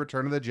just going to be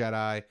Return of the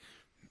Jedi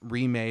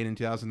remade in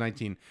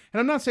 2019? And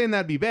I'm not saying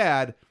that'd be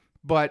bad,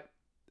 but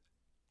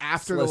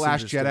after The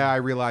Last Jedi, I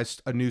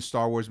realized a new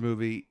Star Wars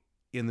movie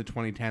in the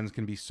 2010s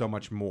can be so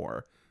much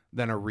more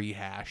than a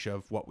rehash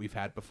of what we've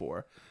had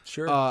before.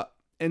 Sure.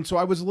 And so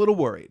I was a little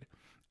worried.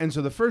 And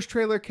so the first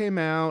trailer came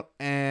out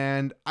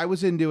and I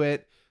was into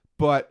it,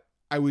 but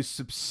I was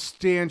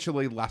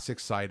substantially less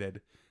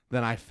excited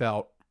than I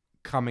felt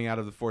coming out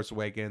of The Force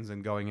Awakens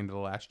and going into The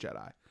Last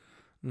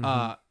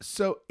Jedi.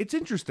 So it's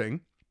interesting.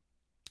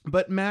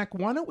 But Mac,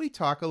 why don't we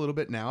talk a little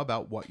bit now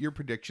about what your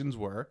predictions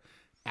were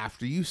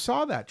after you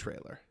saw that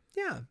trailer?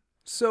 Yeah.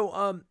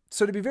 So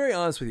to be very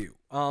honest with you,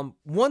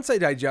 once I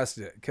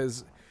digested it,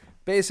 because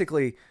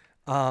basically,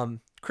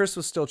 Chris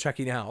was still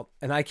checking out,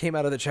 and I came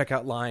out of the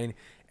checkout line,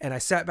 and I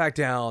sat back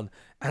down,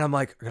 and I'm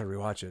like, I gotta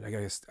rewatch it.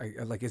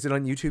 I like, is it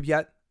on YouTube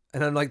yet?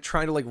 And I'm like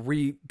trying to like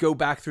go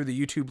back through the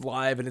YouTube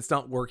live, and it's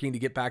not working to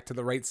get back to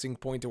the right sync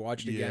point to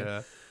watch it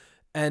again.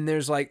 And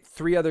there's like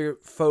 3 other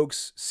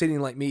folks sitting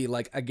like me,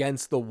 like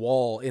against the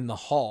wall in the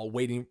hall,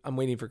 waiting. I'm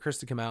waiting for Chris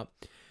to come out,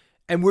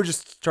 and we're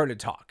just starting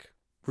to talk.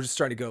 We're just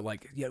starting to go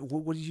like, yeah,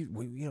 what do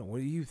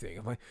you think?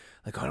 I'm like,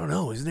 I don't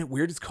know. Isn't it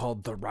weird? It's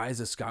called The Rise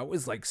of Skywalker.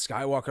 Is like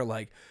Skywalker,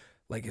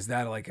 like, is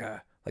that like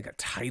a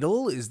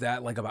title? Is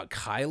that like about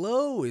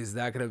Kylo?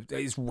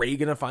 Is Rey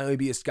gonna finally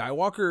be a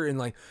Skywalker? And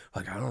like,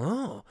 I don't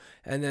know.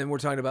 And then we're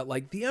talking about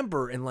like the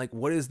Emperor and like,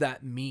 what does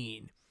that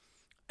mean?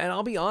 And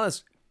I'll be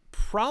honest,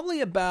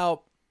 probably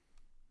about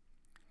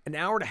an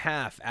hour and a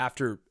half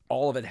after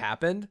all of it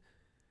happened,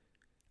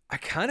 I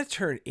kind of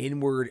turned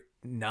inward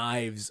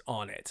knives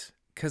on it.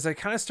 Because I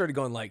kind of started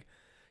going like,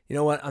 you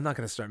know what? I'm not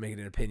going to start making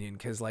an opinion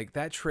because like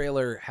that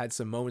trailer had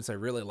some moments I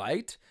really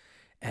liked.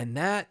 And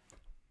that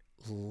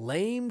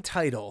lame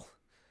title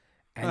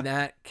and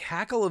that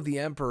cackle of the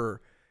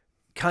Emperor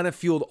kind of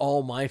fueled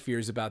all my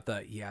fears about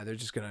they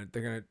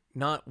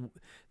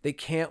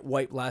can't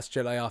wipe Last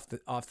Jedi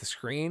off the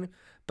screen.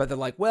 But they're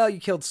like, well, you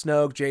killed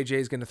Snoke.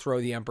 JJ's going to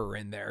throw the Emperor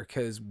in there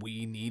because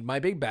we need my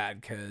big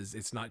bad because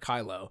it's not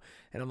Kylo.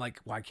 And I'm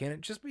like, why can't it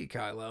just be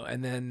Kylo?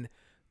 And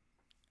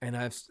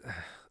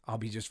I'll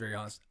be just very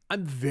honest.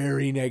 I'm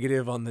very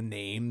negative on the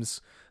names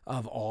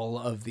of all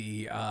of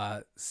the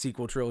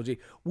sequel trilogy.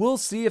 We'll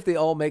see if they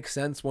all make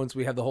sense once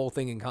we have the whole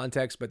thing in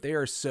context, but they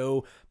are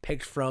so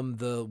picked from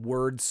the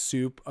word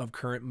soup of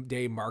current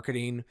day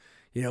marketing.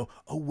 You know,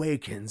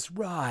 Awakens,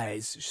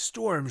 Rise,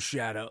 Storm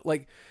Shadow.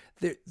 Like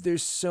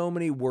there's so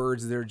many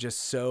words that are just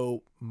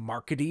so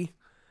markety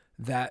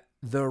that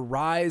the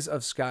Rise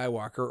of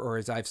Skywalker, or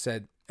as I've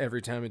said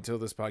every time until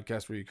this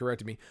podcast where you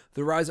corrected me,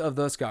 the Rise of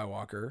the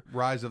Skywalker.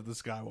 Rise of the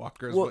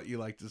Skywalker is what you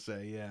like to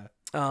say,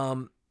 yeah.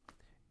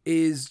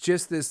 Is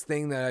just this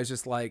thing that I was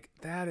just like,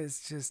 that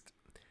is just...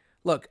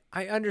 Look,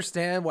 I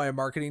understand why a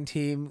marketing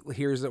team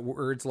hears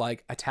words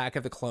like Attack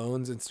of the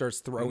Clones and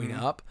starts throwing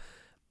up,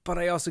 but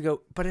I also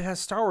go, but it has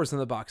Star Wars in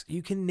the box.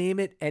 You can name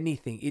it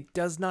anything. It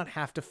does not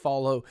have to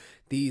follow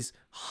these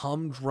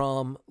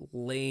humdrum,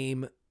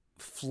 lame,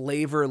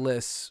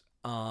 flavorless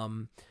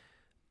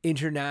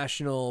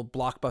international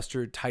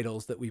blockbuster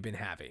titles that we've been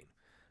having.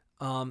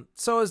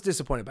 So I was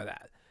disappointed by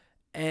that.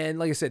 And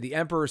like I said, the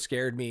Emperor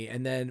scared me.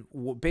 And then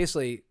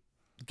basically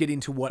getting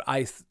to what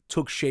I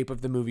took shape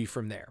of the movie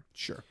from there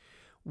Sure.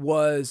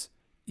 was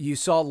you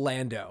saw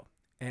Lando.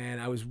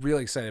 And I was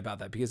really excited about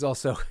that because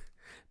also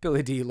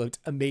Billy D looked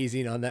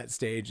amazing on that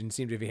stage and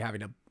seemed to be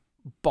having a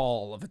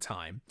ball of a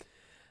time.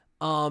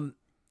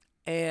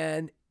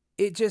 And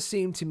it just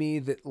seemed to me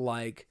that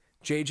like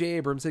J.J.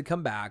 Abrams had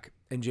come back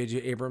and J.J.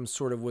 Abrams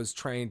sort of was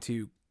trying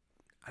to,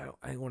 I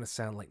don't want to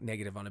sound like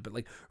negative on it, but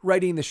like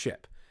righting the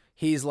ship.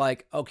 He's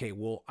like, okay,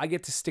 well, I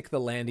get to stick the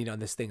landing on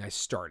this thing I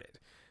started.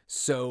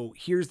 So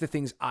here's the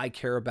things I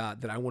care about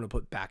that I want to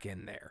put back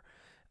in there.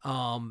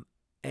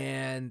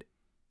 And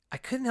I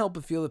couldn't help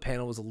but feel the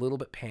panel was a little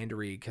bit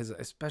pandery because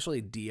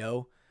especially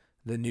Dio,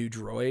 the new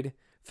droid,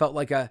 felt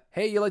like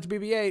hey, you like the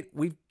BB-8?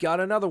 We've got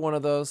another one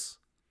of those.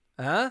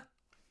 Huh?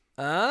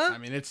 I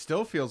mean, it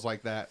still feels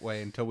like that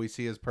way until we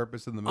see his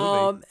purpose in the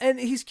movie. And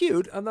he's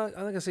cute. I'm not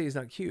gonna say he's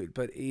not cute,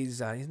 but he's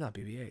not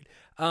BB-8.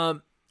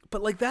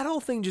 But like that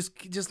whole thing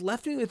just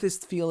left me with this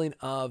feeling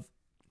of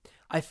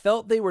I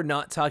felt they were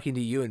not talking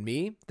to you and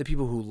me, the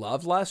people who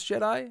love Last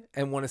Jedi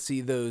and want to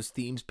see those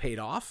themes paid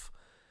off.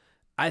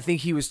 I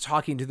think he was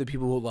talking to the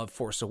people who love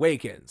Force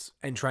Awakens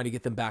and trying to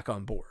get them back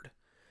on board.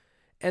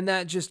 And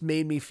that just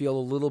made me feel a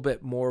little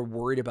bit more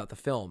worried about the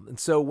film. And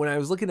so when I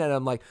was looking at it,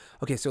 I'm like,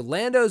 okay, so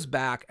Lando's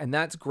back, and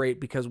that's great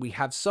because we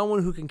have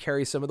someone who can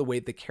carry some of the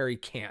weight that Carrie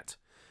can't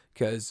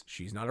because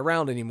she's not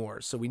around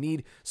anymore. So we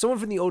need someone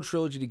from the old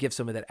trilogy to give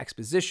some of that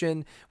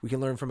exposition. We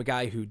can learn from a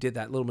guy who did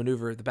that little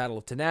maneuver at the Battle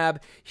of Tanab.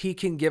 He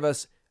can give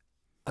us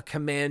a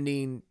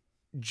commanding,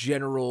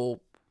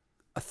 general,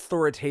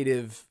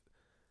 authoritative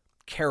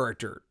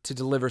character to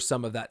deliver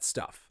some of that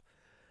stuff.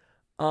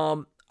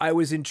 I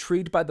was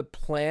intrigued by the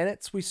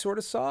planets we sort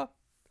of saw.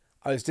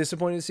 I was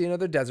disappointed to see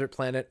another desert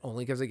planet,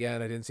 only because,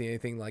 again, I didn't see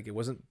anything like it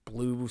wasn't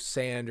blue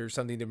sand or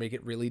something to make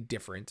it really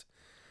different.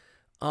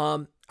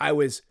 I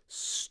was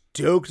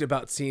stoked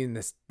about seeing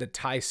the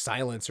TIE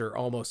silencer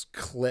almost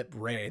clip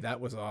Rey. That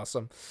was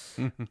awesome.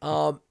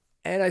 And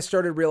I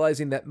started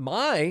realizing that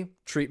my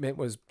treatment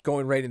was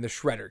going right in the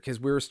shredder because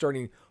we were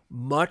starting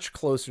much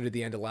closer to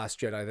the end of Last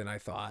Jedi than I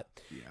thought.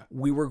 Yeah.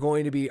 We were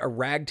going to be a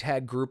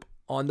ragtag group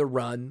on the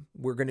run.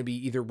 We're going to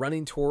be either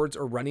running towards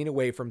or running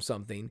away from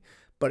something,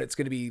 but it's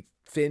going to be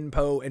Finn,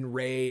 Poe, and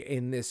Rey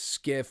in this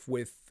skiff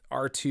with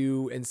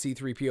R2 and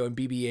C-3PO and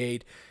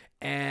BB-8.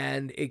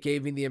 And it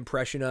gave me the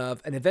impression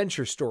of an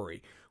adventure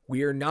story.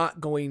 We are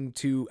not going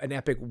to an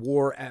epic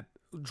war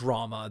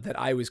drama that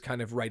I was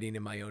kind of writing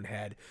in my own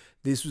head.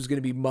 This was going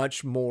to be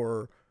much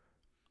more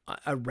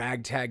a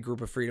ragtag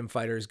group of freedom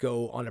fighters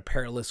go on a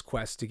perilous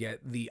quest to get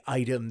the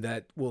item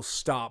that will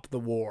stop the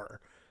war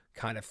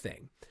kind of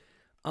thing.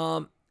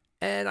 And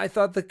I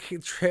thought the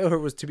trailer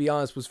was, to be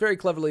honest, was very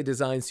cleverly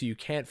designed so you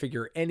can't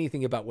figure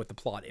anything about what the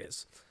plot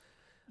is.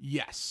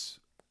 Yes,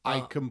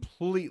 I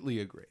completely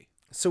agree.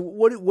 So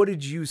what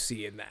did you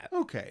see in that?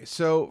 Okay,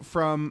 so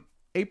from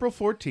April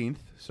 14th,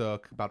 so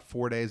about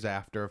 4 days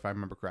after, if I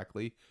remember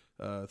correctly,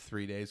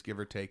 3 days, give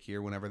or take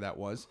here, whenever that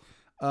was.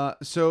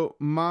 So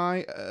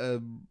my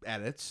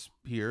edits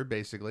here,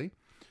 basically.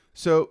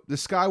 So the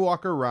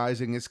Skywalker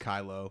Rising is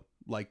Kylo,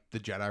 like the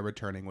Jedi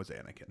Returning was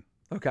Anakin.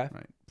 Okay.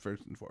 Right,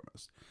 first and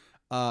foremost.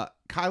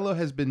 Kylo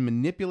has been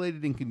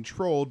manipulated and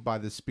controlled by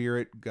the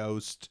spirit,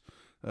 ghost,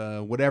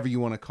 whatever you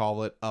want to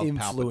call it, of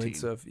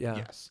Influence Palpatine. of, yeah.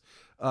 Yes.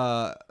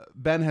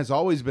 Ben has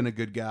always been a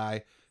good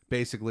guy,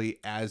 basically,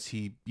 as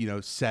he,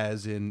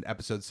 says in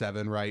episode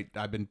 7, right?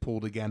 I've been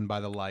pulled again by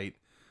the light,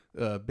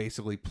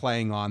 basically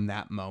playing on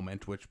that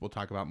moment, which we'll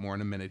talk about more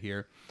in a minute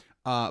here.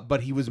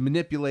 But he was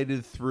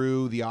manipulated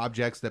through the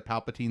objects that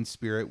Palpatine's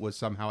spirit was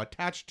somehow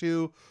attached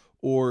to,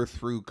 or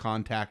through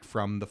contact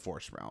from the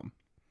Force realm.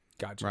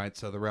 Gotcha. Right?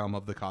 So the realm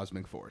of the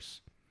cosmic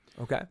force.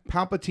 Okay.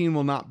 Palpatine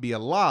will not be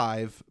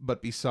alive,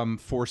 but be some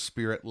Force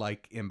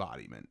spirit-like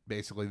embodiment.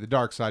 Basically, the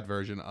dark side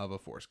version of a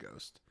Force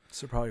ghost.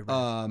 So probably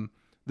right.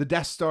 The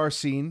Death Star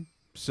scene.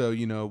 So,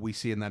 we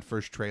see in that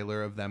first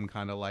trailer of them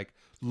kind of like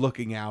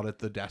looking out at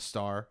the Death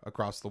Star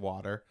across the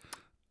water.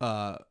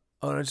 And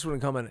I just want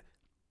to comment.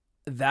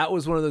 That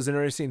was one of those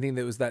interesting things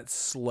that was that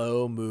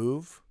slow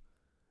move.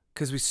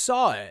 Because we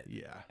saw it,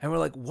 yeah, and we're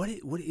like, "What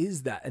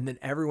is that?" And then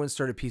everyone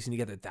started piecing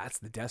together. That's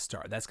the Death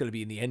Star. That's going to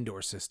be in the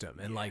Endor system,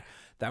 and like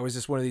that was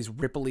just one of these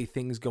ripply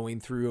things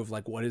going through of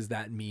like, what does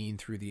that mean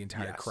through the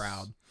entire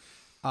crowd?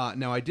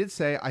 Now, I did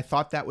say I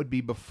thought that would be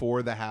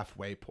before the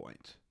halfway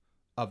point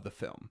of the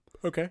film.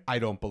 Okay, I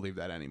don't believe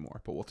that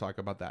anymore, but we'll talk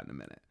about that in a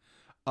minute.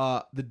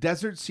 The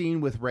desert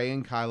scene with Rey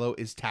and Kylo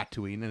is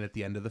Tatooine, and at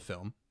the end of the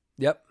film.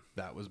 Yep,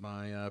 that was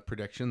my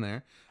prediction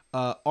there.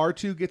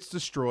 R2 gets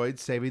destroyed,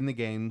 saving the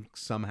game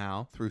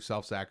somehow through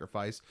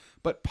self-sacrifice,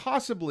 but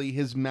possibly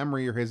his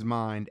memory or his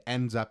mind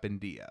ends up in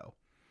Dio.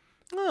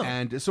 Oh.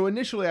 And so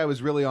initially I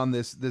was really on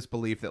this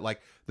belief that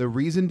like the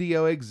reason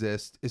Dio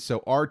exists is so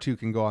R2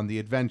 can go on the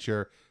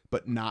adventure,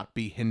 but not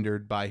be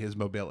hindered by his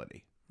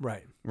mobility.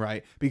 Right.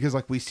 Right? Because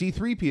like we see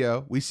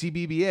 3PO, we see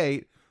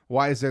BB-8,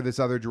 why is there this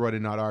other droid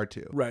and not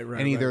R2? Right.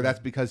 And either that's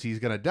because he's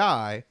going to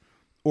die,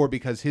 or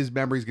because his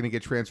memory is going to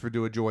get transferred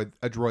to a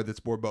droid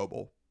that's more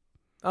mobile.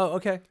 Oh,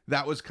 okay.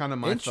 That was kind of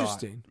my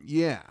Interesting. thought.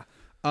 Yeah.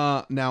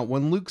 Now,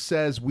 when Luke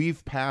says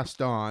we've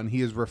passed on,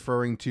 he is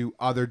referring to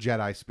other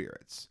Jedi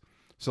spirits.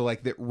 So,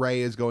 like that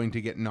Rey is going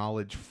to get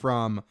knowledge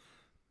from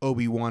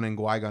Obi-Wan and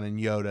Qui-Gon and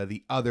Yoda,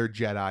 the other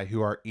Jedi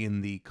who are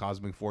in the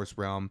Cosmic Force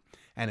realm,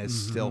 and has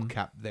still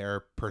kept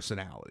their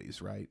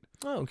personalities, right?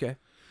 Oh, okay.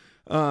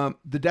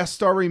 The Death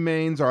Star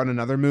remains are on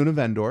another moon of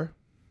Endor,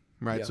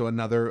 right? Yep. So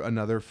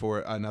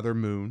another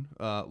moon,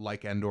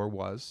 like Endor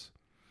was.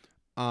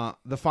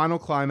 The final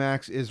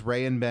climax is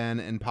Rey and Ben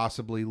and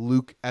possibly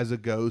Luke as a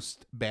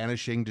ghost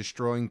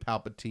destroying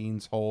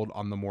Palpatine's hold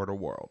on the mortal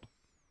world.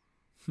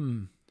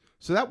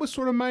 So that was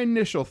sort of my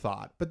initial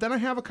thought. But then I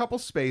have a couple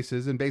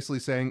spaces and basically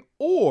saying,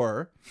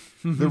 or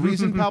the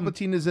reason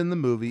Palpatine is in the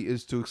movie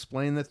is to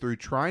explain that through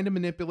trying to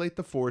manipulate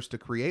the Force to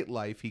create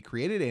life, he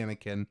created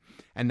Anakin,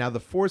 and now the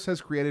Force has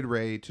created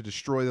Rey to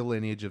destroy the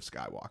lineage of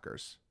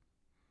Skywalkers.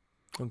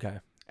 Okay.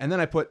 And then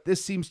I put,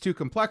 this seems too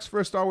complex for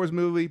a Star Wars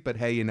movie, but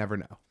hey, you never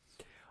know.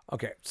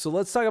 Okay, so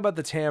let's talk about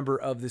the timbre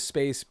of the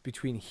space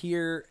between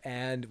here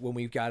and when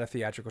we've got a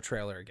theatrical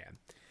trailer again.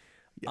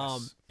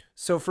 Yes.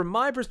 So from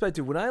my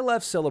perspective, when I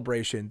left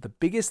Celebration, the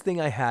biggest thing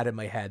I had in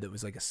my head that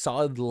was like a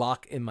solid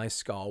lock in my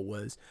skull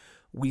was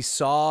we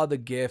saw the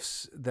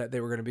gifts that they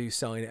were going to be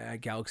selling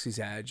at Galaxy's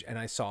Edge, and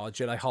I saw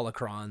Jedi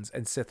holocrons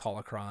and Sith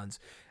holocrons,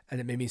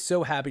 and it made me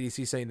so happy to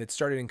see something that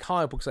started in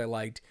comic books I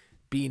liked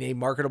being a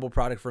marketable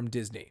product from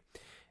Disney.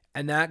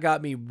 And that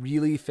got me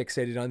really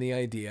fixated on the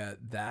idea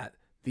that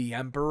the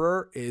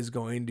Emperor is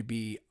going to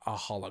be a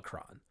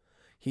holocron.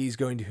 He's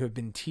going to have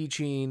been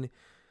teaching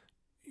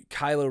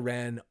Kylo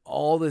Ren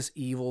all this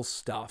evil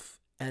stuff,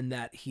 and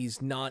that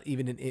he's not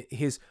even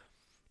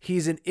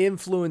he's an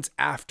influence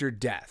after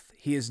death.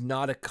 He is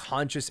not a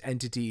conscious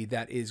entity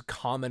that is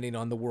commenting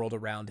on the world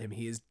around him.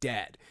 He is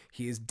dead.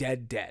 He is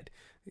dead.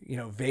 You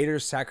know,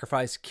 Vader's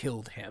sacrifice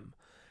killed him.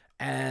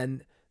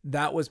 And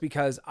that was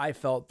because I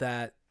felt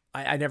that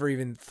I never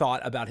even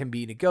thought about him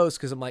being a ghost,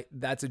 because I'm like,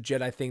 that's a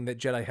Jedi thing that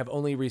Jedi have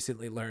only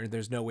recently learned.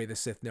 There's no way the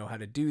Sith know how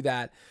to do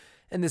that.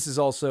 And this is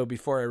also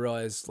before I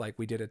realized, like,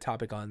 we did a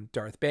topic on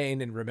Darth Bane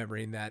and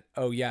remembering that,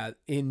 oh yeah,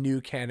 in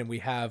new canon, we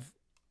have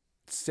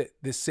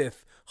the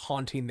Sith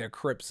haunting their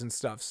crypts and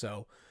stuff.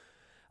 So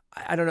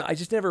I don't know. I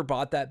just never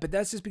bought that, but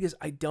that's just because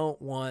I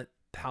didn't want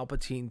the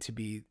Palpatine to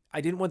be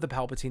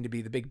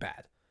the big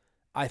bad.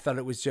 I thought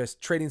it was just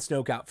trading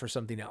Snoke out for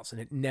something else,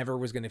 and it never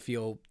was going to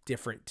feel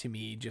different to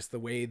me, just the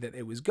way that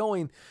it was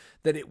going,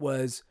 that it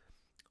was,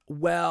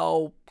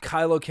 well,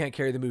 Kylo can't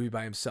carry the movie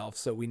by himself,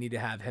 so we need to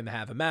have him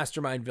have a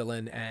mastermind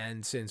villain,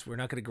 and since we're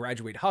not going to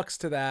graduate Hux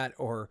to that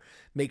or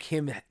make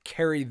him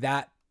carry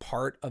that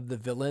part of the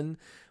villain,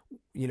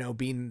 you know,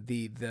 being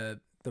the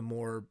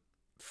more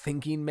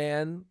thinking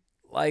man,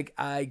 like,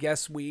 I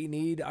guess we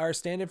need our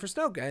stand-in for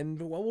Snoke,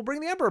 and well, we'll bring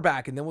the Emperor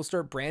back, and then we'll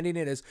start branding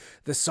it as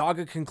the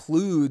saga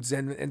concludes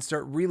and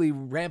start really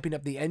ramping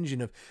up the engine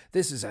of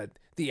this is at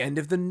the end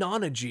of the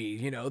nonology,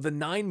 you know, the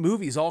 9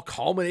 movies all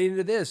culminating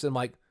into this. And I'm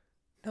like,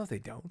 no, they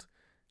don't.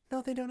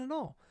 No, they don't at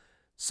all.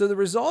 So the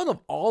result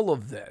of all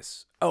of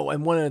this, oh,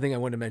 and one other thing I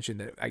wanted to mention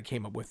that I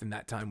came up with in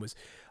that time was,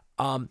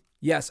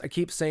 yes, I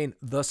keep saying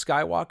the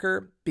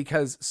Skywalker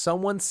because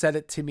someone said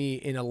it to me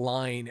in a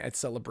line at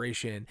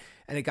Celebration,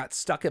 and it got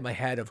stuck in my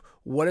head of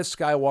what if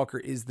Skywalker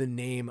is the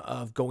name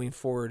of going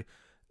forward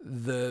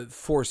the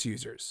Force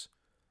users.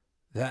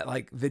 That,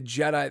 like, the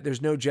Jedi,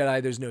 there's no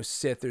Jedi, there's no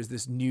Sith, there's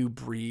this new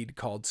breed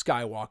called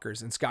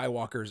Skywalkers, and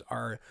Skywalkers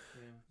are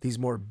these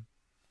more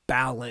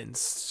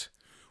balanced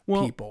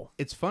people.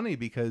 It's funny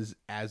because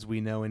as we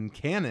know in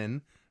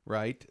canon,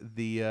 right,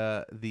 the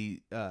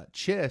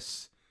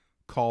Chiss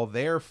call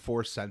their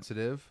Force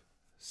sensitive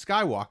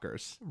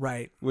Skywalkers,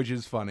 right? Which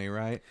is funny,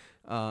 right?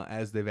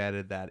 As they've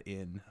added that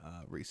in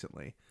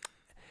recently.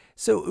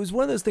 So it was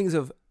one of those things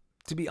of,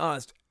 to be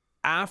honest,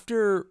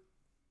 after,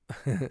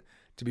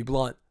 to be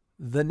blunt,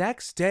 the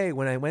next day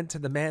when I went to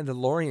the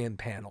Mandalorian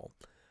panel,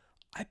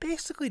 I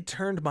basically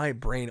turned my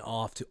brain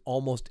off to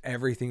almost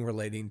everything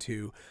relating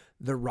to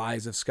the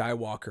rise of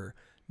Skywalker.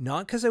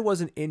 Not because I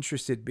wasn't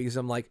interested, because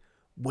I'm like,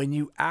 when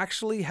you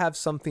actually have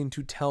something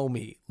to tell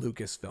me,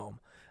 Lucasfilm,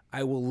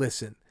 I will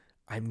listen.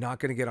 I'm not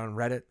going to get on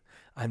Reddit.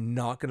 I'm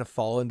not going to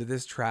fall into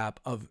this trap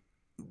of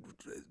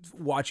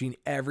watching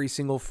every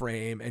single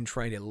frame and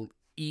trying to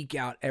eke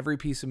out every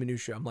piece of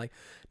minutia. I'm like,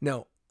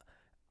 no,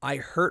 I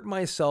hurt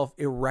myself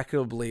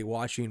irreparably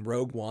watching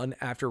Rogue One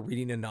after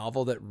reading a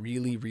novel that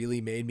really,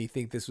 really made me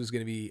think this was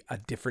going to be a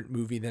different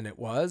movie than it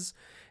was.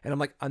 And I'm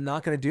like, I'm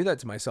not going to do that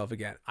to myself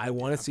again. I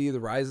want to see The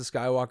Rise of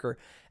Skywalker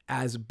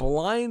as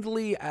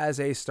blindly as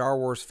a Star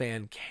Wars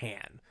fan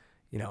can.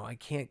 You know, I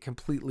can't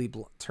completely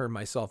turn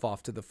myself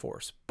off to the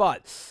Force,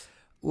 but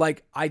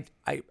like I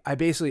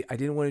basically, I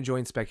didn't want to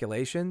join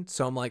speculation.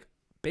 So I'm like,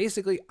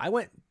 basically I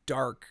went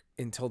dark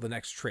until the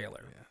next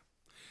trailer.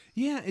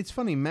 Yeah, it's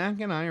funny. Mac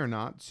and I are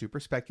not super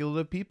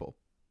speculative people.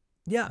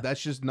 Yeah.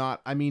 That's just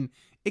not, I mean,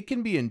 it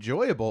can be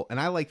enjoyable and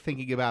I like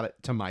thinking about it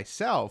to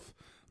myself,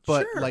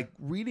 but like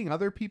reading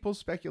other people's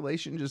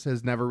speculation just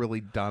has never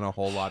really done a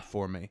whole lot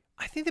for me.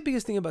 I think the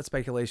biggest thing about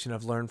speculation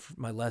I've learned from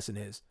my lesson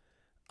is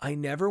I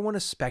never want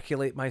to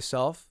speculate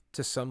myself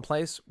to some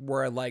place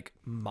where I like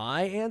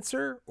my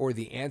answer or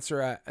the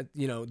answer,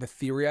 the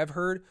theory I've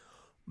heard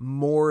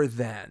more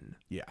than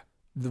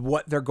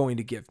what they're going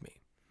to give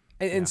me.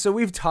 And so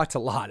we've talked a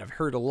lot. I've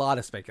heard a lot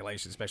of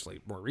speculation,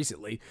 especially more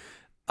recently,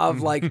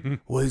 of like,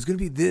 well, it's going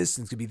to be this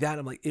and it's going to be that.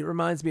 I'm like, it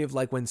reminds me of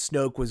like when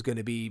Snoke was going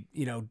to be,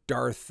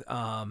 Darth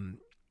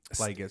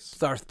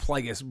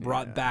Plagueis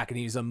brought back, and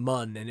he's a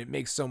Mun, and it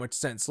makes so much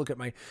sense. Look at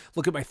my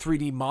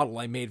 3D model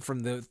I made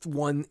from the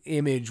one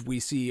image we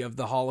see of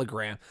the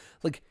hologram.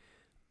 Like,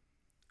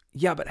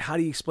 yeah, but how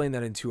do you explain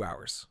that in 2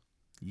 hours?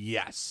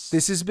 Yes.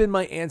 This has been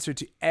my answer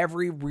to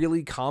every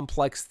really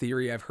complex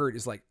theory I've heard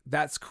is like,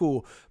 that's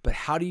cool, but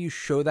how do you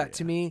show that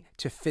to me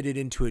to fit it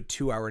into a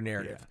 2-hour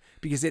narrative?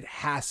 Because it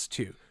has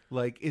to.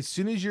 Like, as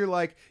soon as you're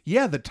like,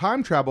 yeah, the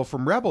time travel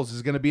from Rebels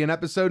is going to be in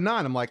episode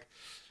 9. I'm like,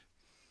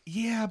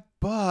 yeah,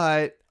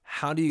 but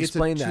how do you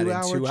explain that in 2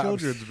 hours? It's a 2-hour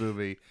children's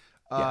movie.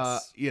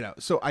 Yes.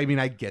 So I mean,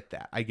 I get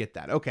that.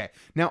 Okay.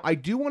 Now, I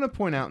do want to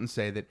point out and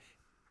say that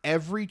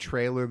every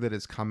trailer that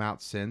has come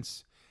out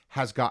since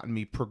has gotten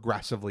me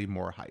progressively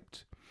more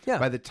hyped. Yeah.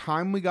 By the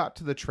time we got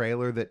to the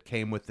trailer that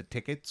came with the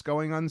tickets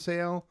going on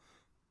sale,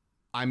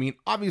 I mean,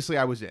 obviously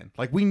I was in.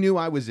 Like, we knew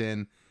I was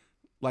in.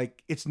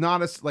 Like, it's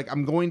not like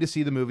I'm going to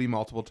see the movie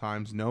multiple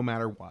times no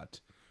matter what.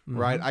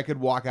 Right? I could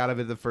walk out of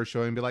it the first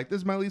showing and be like, this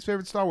is my least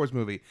favorite Star Wars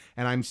movie.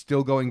 And I'm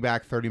still going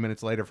back 30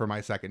 minutes later for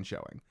my second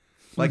showing.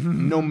 Like,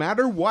 no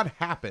matter what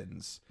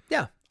happens,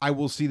 I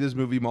will see this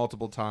movie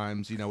multiple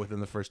times, within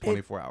the first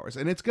 24 hours.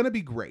 And it's going to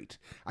be great.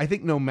 I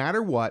think no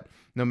matter what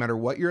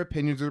your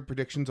opinions or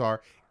predictions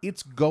are,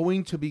 it's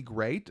going to be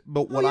great.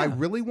 But what I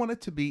really want it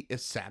to be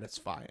is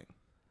satisfying.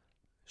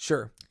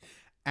 Sure.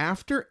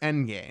 After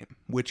Endgame,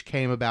 which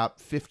came about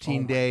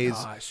 15 days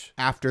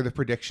after the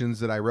predictions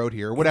that I wrote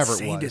here, or whatever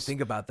it was. To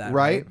think about that,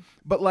 right?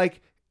 But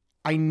like,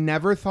 I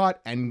never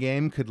thought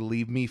Endgame could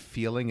leave me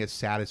feeling as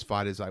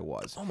satisfied as I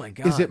was. Oh my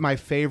God. Is it my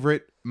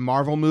favorite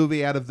Marvel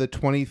movie out of the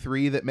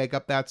 23 that make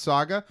up that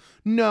saga?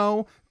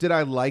 No. Did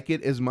I like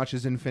it as much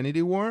as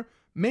Infinity War?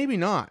 Maybe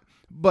not.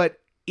 But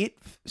it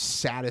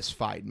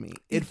satisfied me.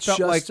 It felt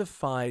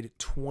justified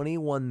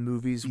 21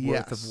 movies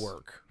worth of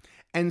work.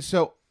 And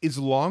so as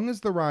long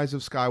as The Rise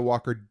of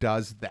Skywalker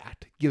does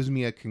that, gives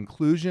me a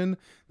conclusion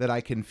that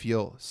I can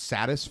feel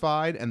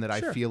satisfied and that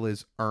I feel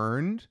is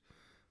earned,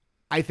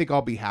 I think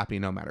I'll be happy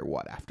no matter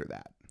what after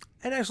that.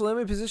 And actually, let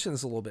me position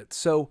this a little bit.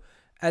 So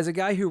as a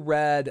guy who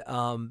read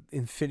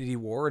Infinity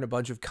War and a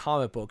bunch of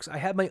comic books, I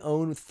had my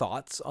own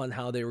thoughts on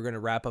how they were going to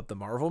wrap up the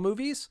Marvel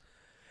movies.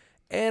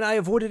 And I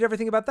avoided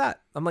everything about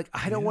that. I'm like,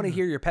 I don't want to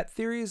hear your pet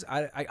theories.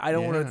 I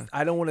don't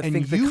want to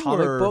think the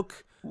comic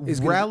book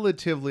is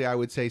relatively, I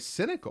would say,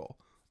 cynical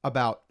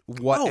about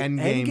what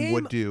Endgame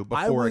would do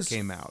before it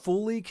came out. I was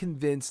fully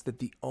convinced that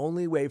the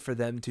only way for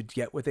them to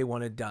get what they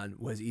wanted done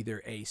was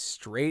either a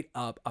straight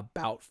up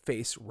about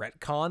face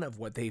retcon of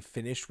what they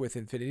finished with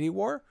Infinity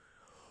War,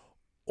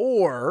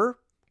 or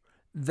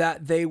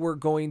that they were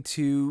going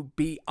to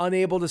be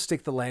unable to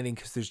stick the landing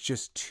because there's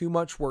just too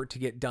much work to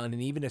get done,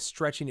 and even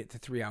stretching it to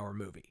 3-hour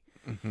movie.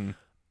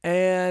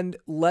 And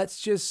let's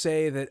just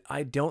say that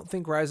I don't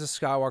think Rise of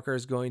Skywalker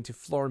is going to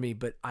floor me,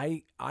 but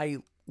I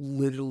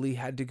literally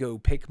had to go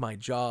pick my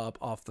job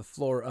off the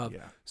floor of,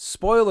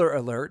 spoiler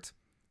alert,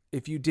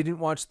 if you didn't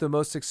watch the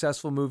most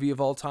successful movie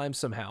of all time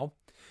somehow,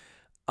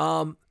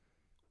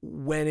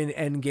 when in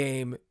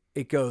Endgame,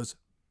 it goes,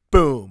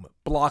 boom,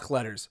 block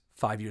letters,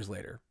 5 years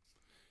later.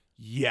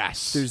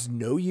 Yes. There's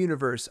no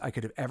universe I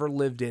could have ever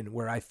lived in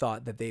where I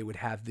thought that they would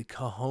have the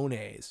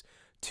cojones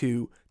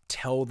to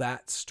tell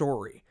that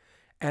story.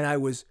 And I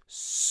was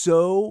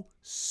so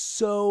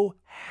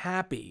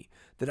happy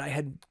that I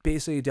had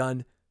basically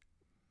done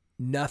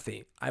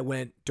nothing. I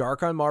went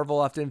dark on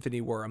Marvel after Infinity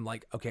War. I'm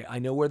like, okay, I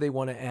know where they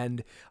want to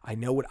end. I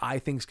know what I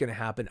think is going to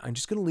happen. I'm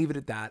just going to leave it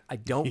at that. I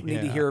don't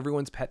need to hear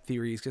everyone's pet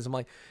theories, because I'm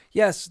like,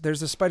 yes,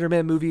 there's a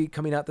Spider-Man movie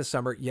coming out this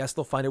summer. Yes,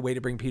 they'll find a way to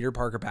bring Peter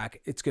Parker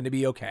back. It's going to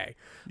be okay.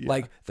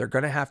 Like, they're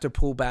going to have to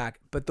pull back.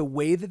 But the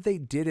way that they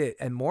did it,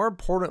 and more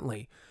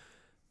importantly,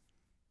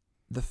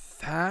 the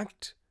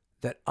fact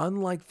that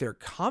unlike their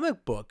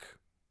comic book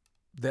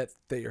that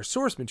they are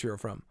source material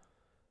from,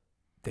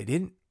 they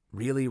didn't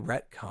really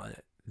retcon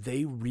it.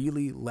 They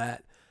really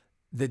let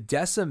the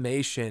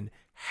decimation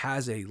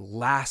has a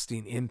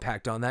lasting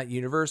impact on that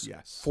universe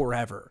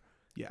forever.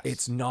 Yes.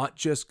 It's not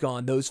just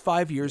gone. Those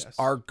 5 years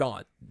are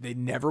gone. They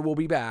never will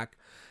be back.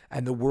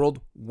 And the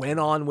world went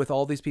on with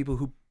all these people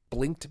who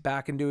blipped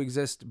back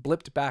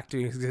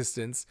to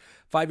existence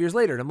 5 years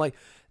later. And I'm like,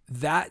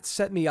 that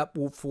set me up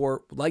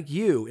for, like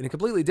you, in a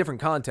completely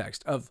different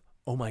context of,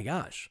 oh my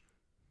gosh,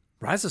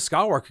 Rise of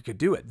Skywalker could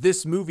do it.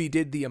 This movie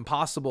did the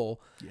impossible.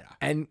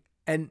 And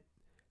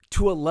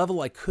to a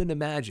level I couldn't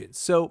imagine.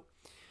 So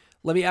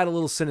let me add a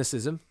little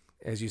cynicism.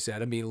 As you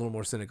said, I'm being a little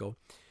more cynical.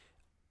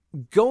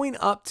 Going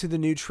up to the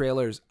new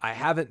trailers, I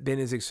haven't been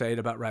as excited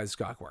about Rise of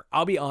Skywalker.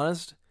 I'll be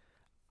honest,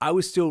 I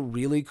was still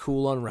really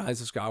cool on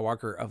Rise of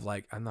Skywalker of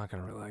like, I'm not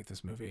going to really like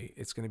this movie.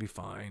 It's going to be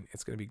fine.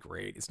 It's going to be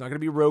great. It's not going to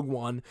be Rogue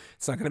One.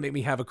 It's not going to make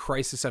me have a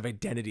crisis of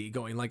identity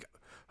going like,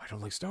 I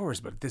don't like Star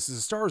Wars, but this is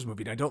a Star Wars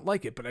movie and I don't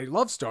like it, but I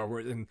love Star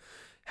Wars. And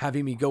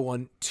having me go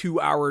on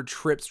 2-hour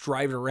trips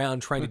driving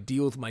around trying to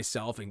deal with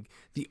myself. And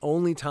the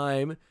only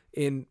time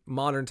in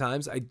modern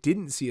times I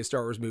didn't see a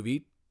Star Wars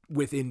movie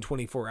within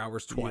 24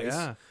 hours twice.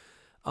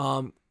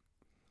 Yeah.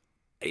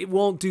 It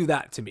won't do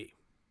that to me,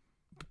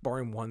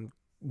 barring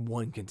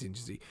one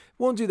contingency. It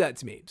won't do that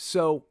to me.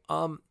 So,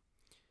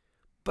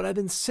 but I've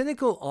been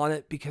cynical on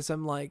it because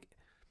I'm like,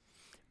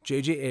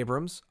 J.J.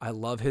 Abrams, I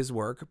love his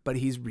work, but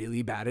he's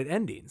really bad at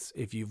endings.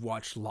 If you've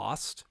watched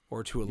Lost,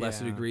 or to a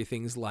lesser degree,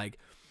 things like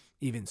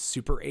even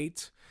Super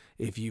 8,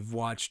 if you've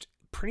watched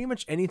pretty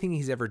much anything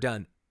he's ever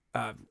done,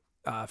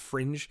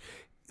 Fringe,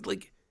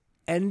 like,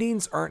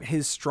 endings aren't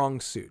his strong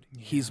suit.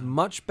 Yeah. He's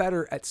much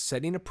better at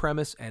setting a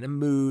premise and a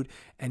mood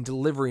and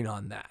delivering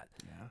on that.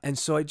 Yeah. And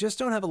so I just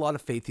don't have a lot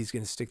of faith he's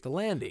going to stick the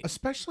landing.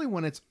 Especially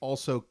when it's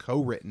also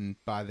co-written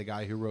by the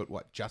guy who wrote,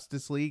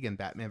 Justice League and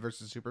Batman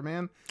vs.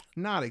 Superman?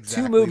 Not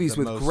exactly 2 movies the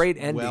with most great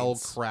endings.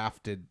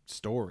 well-crafted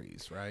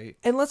stories, right?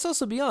 And let's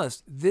also be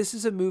honest, this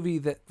is a movie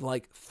that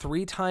like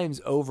 3 times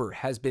over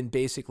has been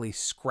basically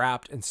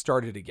scrapped and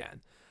started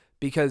again.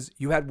 Because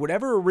you had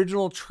whatever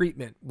original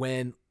treatment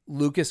when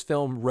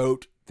Lucasfilm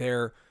wrote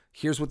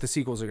here's what the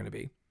sequels are going to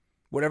be.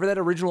 Whatever that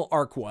original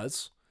arc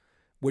was,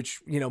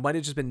 which, might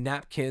have just been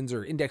napkins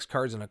or index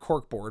cards on a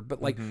corkboard,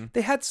 but like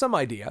they had some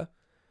idea.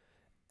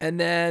 And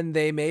then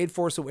they made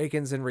Force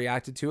Awakens and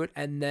reacted to it.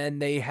 And then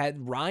they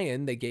had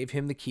Ryan, they gave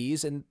him the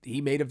keys and he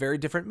made a very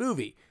different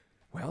movie.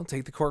 Well,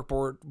 take the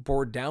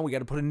corkboard down. We got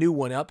to put a new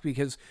one up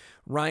because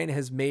Ryan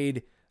has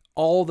made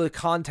all the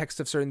context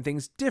of certain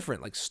things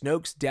different, like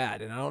Snoke's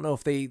dad. And I don't know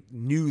if they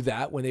knew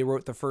that when they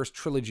wrote the first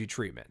trilogy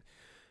treatment.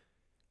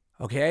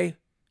 Okay,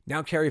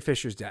 now Carrie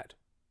Fisher's dead.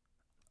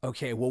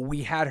 Okay, well,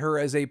 we had her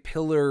as a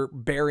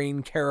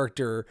pillar-bearing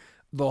character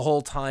the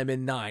whole time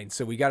in 9,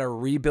 so we got to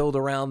rebuild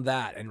around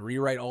that and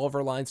rewrite all of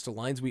our lines to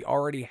lines we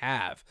already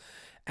have.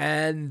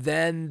 And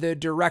then the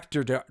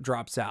director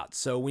drops out,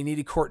 so we need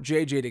to court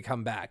JJ to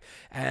come back.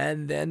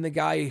 And then the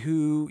guy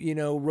who,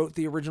 wrote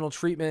the original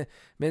treatments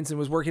and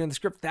was working on the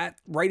script, that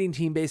writing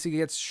team basically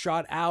gets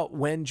shot out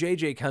when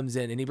JJ comes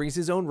in, and he brings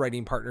his own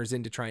writing partners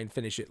in to try and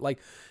finish it. Like,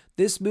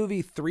 this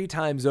movie 3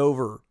 times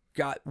over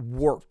got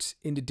warped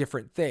into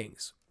different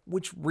things,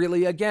 which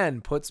really, again,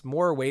 puts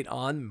more weight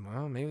on,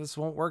 well, maybe this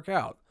won't work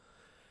out.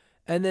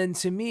 And then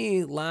to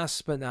me,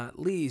 last but not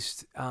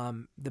least,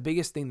 the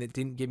biggest thing that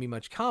didn't give me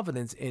much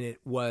confidence in it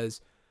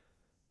was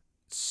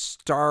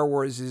Star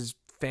Wars'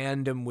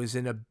 fandom was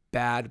in a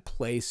bad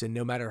place, and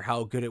no matter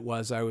how good it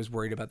was, I was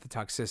worried about the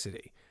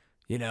toxicity.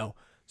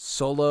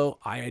 Solo,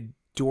 I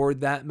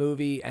adored that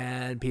movie,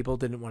 and people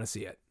didn't want to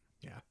see it.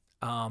 Yeah.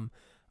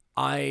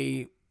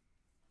 I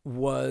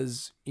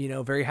was,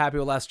 very happy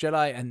with Last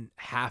Jedi, and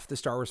half the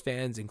Star Wars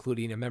fans,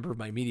 including a member of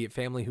my immediate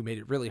family who made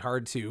it really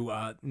hard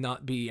to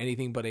not be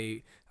anything but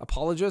a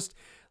apologist,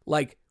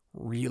 like,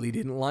 really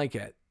didn't like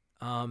it.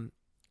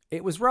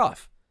 It was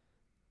rough.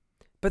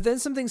 But then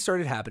some things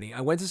started happening. I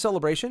went to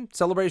Celebration.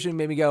 Celebration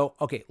made me go,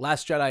 okay,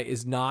 Last Jedi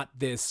is not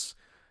this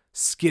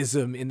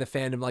schism in the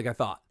fandom like I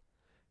thought.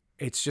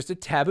 It's just a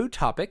taboo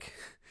topic.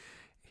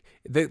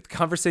 The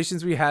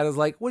conversations we had is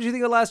like, what do you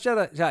think of Last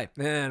Jedi? I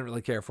don't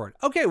really care for it.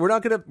 Okay, we're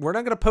not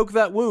gonna poke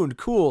that wound.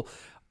 Cool.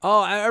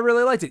 Oh, I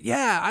really liked it.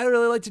 Yeah, I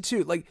really liked it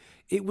too. Like,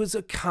 it was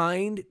a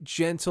kind,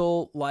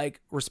 gentle,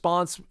 like,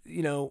 responsible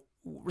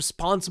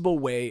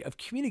way of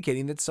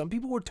communicating that some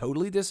people were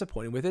totally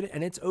disappointed with it,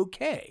 and it's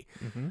okay.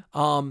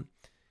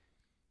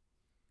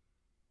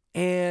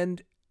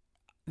 And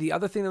the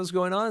other thing that was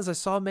going on is I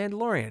saw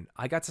Mandalorian.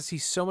 I got to see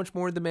so much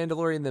more of The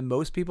Mandalorian than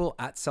most people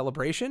at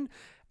Celebration.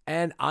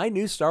 And I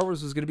knew Star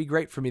Wars was going to be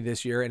great for me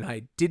this year, and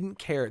I didn't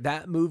care.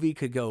 That movie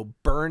could go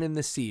burn in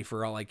the sea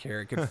for all I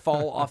care. It could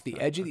fall off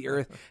the edge of the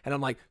earth, and I'm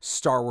like,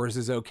 Star Wars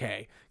is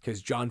okay,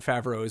 because Jon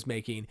Favreau is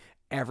making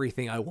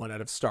everything I want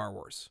out of Star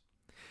Wars.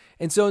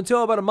 And so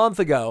until about a month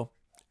ago,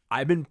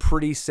 I've been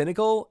pretty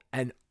cynical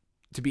and,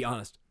 to be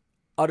honest,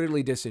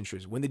 utterly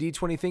disinterested. When the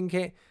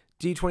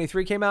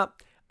D23 came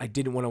out, I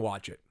didn't want to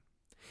watch it.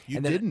 You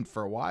didn't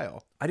for a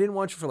while. I didn't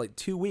watch it for like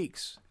 2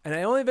 weeks. And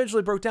I only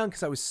eventually broke down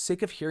because I was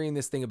sick of hearing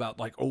this thing about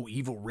like, oh,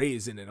 Evil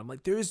Rey's in it. I'm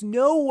like, there's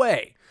no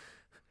way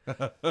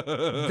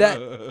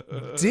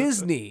that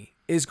Disney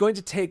is going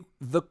to take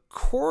the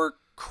core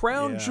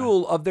crown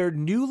jewel of their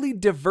newly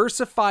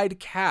diversified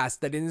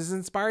cast that is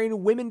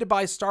inspiring women to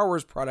buy Star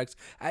Wars products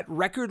at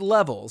record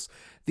levels.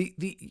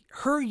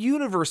 Her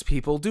universe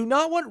people do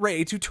not want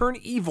Rey to turn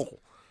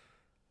evil.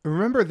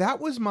 Remember,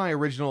 that was my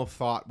original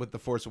thought with The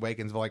Force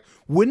Awakens. Like,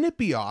 wouldn't it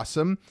be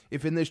awesome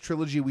if in this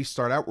trilogy we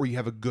start out where you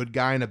have a good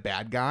guy and a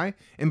bad guy,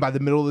 and by the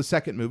middle of the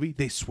second movie,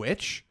 they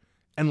switch?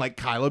 And, like,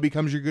 Kylo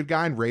becomes your good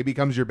guy and Rey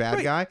becomes your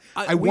bad guy?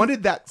 I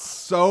wanted that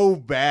so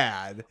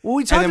bad. Well,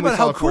 we talked about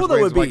how cool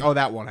that would be. Like, oh,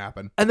 that won't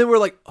happen. And then we're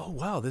like, oh,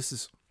 wow, this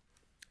is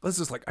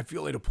like, I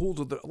feel like a pull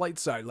to the light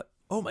side. Like,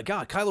 oh my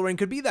God, Kylo Ren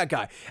could be that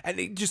guy. And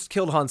he just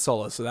killed Han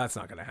Solo, so that's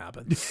not going to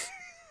happen.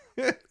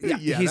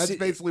 Yeah, that's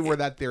basically where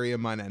that theory of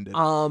mine ended.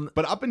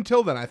 But up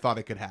until then, I thought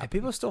it could happen. And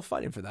people are still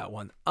fighting for that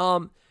one.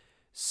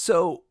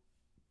 So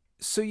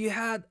you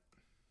had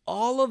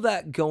all of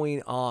that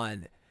going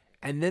on,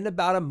 and then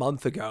about a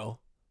month ago,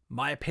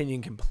 my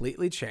opinion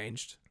completely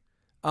changed.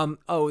 And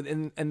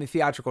the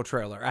theatrical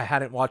trailer, I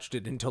hadn't watched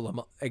it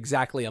until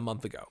exactly a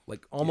month ago,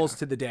 like almost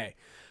to the day.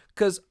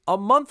 Because a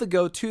month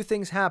ago, two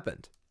things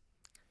happened.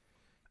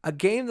 A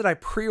game that I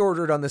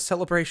pre-ordered on the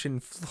Celebration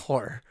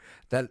floor,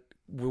 that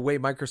the way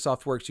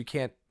Microsoft works, you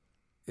can't,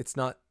 it's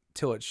not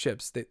till it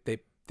ships.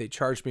 They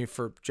charged me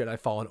for Jedi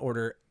Fallen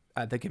Order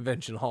at the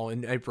convention hall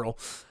in April.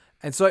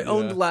 And so I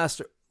owned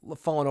last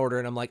Fallen Order,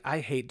 and I'm like, I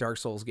hate Dark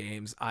Souls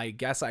games. I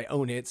guess I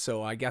own it,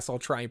 so I guess I'll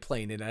try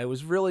playing it. I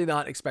was really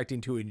not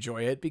expecting to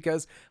enjoy it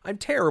because I'm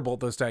terrible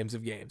at those types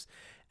of games.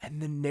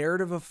 And the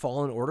narrative of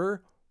Fallen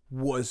Order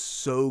was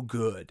so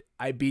good.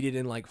 I beat it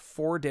in like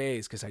 4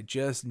 days because I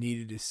just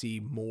needed to see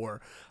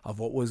more of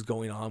what was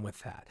going on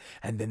with that.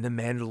 And then The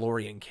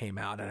Mandalorian came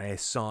out, and I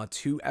saw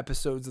 2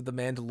 episodes of The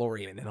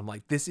Mandalorian, and I'm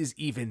like, this is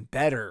even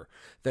better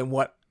than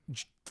what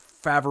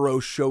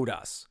Favreau showed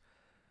us.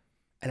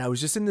 And I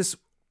was just in this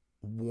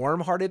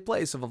warm-hearted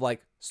place of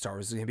like, Star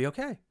Wars is going to be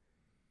okay.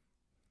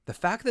 The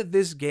fact that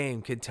this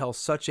game can tell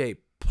such a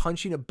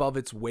punching above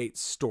its weight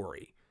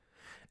story,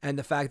 and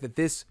the fact that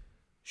this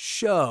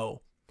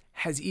show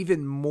has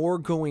even more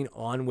going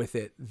on with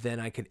it than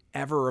I could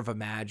ever have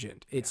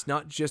imagined. It's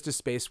not just a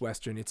space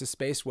western. It's a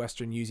space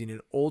western using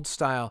an old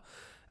style,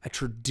 a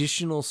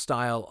traditional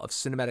style of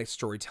cinematic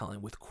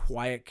storytelling with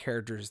quiet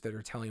characters that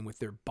are telling with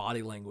their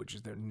body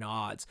languages, their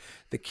nods,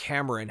 the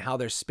camera and how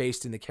they're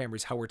spaced in the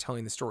cameras, how we're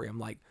telling the story. I'm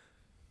like,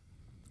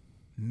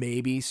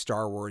 maybe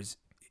Star Wars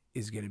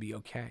is going to be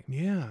okay.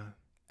 Yeah.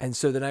 And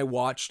so then I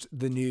watched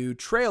the new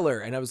trailer,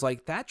 and I was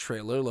like, that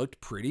trailer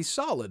looked pretty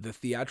solid. The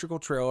theatrical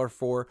trailer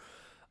for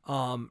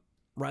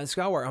Rise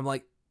of Skywalker. I'm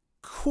like,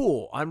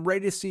 cool. I'm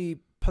ready to see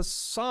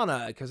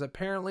Pasaana, because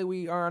apparently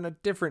we are on a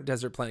different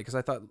desert planet, because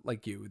I thought,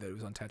 like you, that it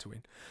was on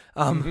Tatooine.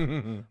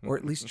 Or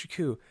at least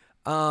Jakku.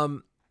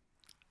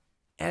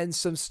 And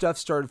some stuff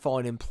started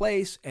falling in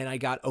place, and I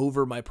got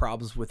over my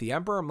problems with the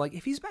Emperor. I'm like,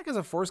 if he's back as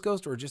a Force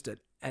ghost or just an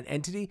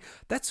entity,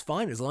 that's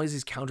fine, as long as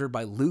he's countered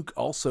by Luke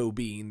also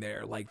being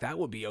there. Like, that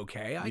would be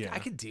okay. I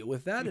could deal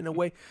with that in a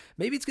way.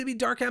 Maybe it's going to be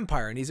Dark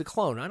Empire, and he's a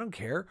clone. I don't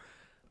care.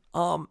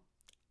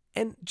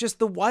 And just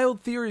the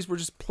wild theories were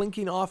just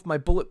plinking off my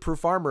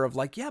bulletproof armor of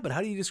like, yeah, but how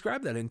do you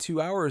describe that in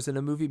 2 hours in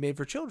a movie made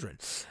for children?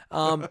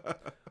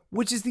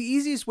 Which is the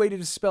easiest way to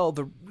dispel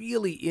the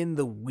really in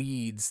the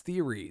weeds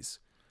theories.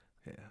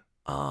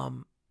 Yeah.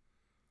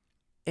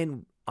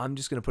 And I'm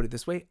just going to put it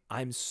this way.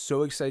 I'm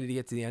so excited to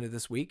get to the end of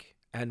this week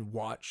and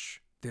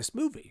watch this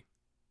movie.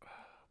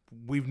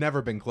 We've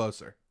never been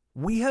closer.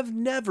 We have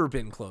never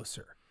been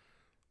closer.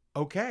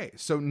 Okay.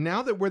 So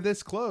now that we're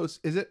this close,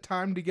 is it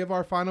time to give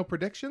our final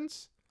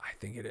predictions? I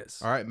think it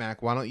is. All right,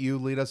 Mac, why don't you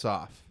lead us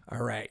off?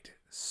 All right.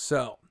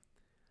 So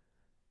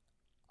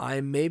I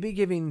may be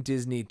giving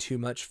Disney too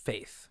much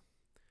faith,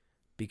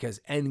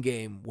 because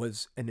Endgame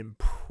was an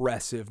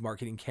impressive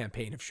marketing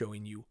campaign of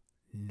showing you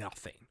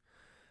nothing.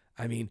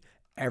 I mean,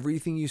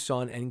 everything you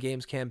saw in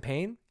Endgame's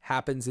campaign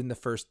happens in the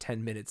first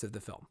 10 minutes of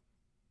the film.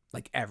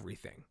 Like,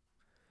 everything.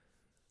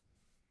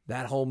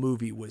 That whole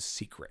movie was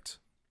secret.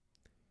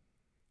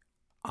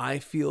 I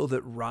feel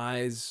that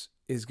Rise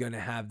is going to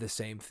have the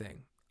same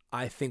thing.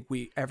 I think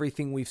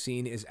everything we've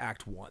seen is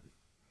Act 1.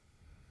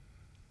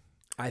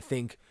 I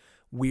think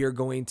we are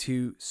going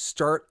to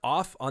start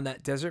off on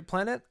that desert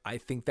planet. I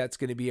think that's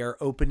going to be our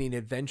opening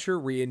adventure,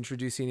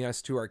 reintroducing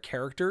us to our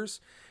characters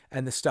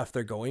and the stuff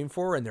they're going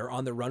for. And they're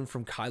on the run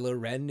from Kylo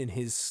Ren and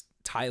his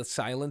TIE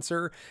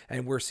silencer.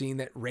 And we're seeing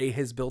that Rey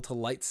has built a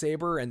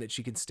lightsaber and that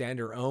she can stand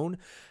her own.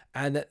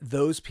 And that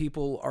those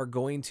people are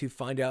going to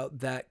find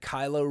out that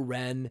Kylo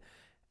Ren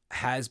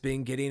has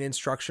been getting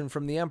instruction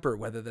from the Emperor,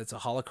 whether that's a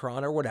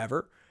holocron or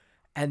whatever.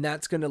 And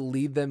that's going to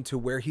lead them to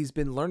where he's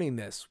been learning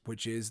this,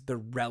 which is the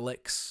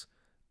relics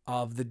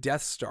of the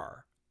Death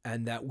Star.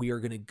 And that we are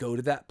going to go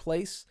to that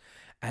place.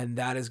 And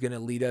that is going to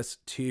lead us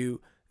to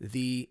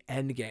the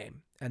end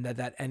game. And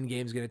that end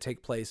game is going to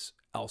take place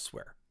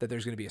elsewhere. That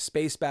there's going to be a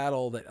space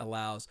battle that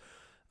allows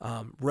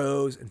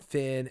Rose and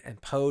Finn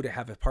and Poe to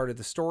have a part of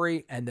the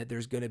story. And that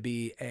there's going to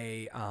be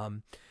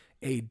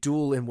a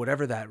duel in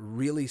whatever that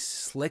really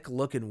slick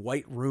looking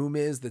white room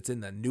is that's in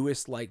the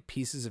newest like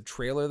pieces of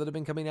trailer that have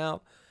been coming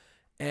out.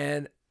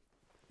 And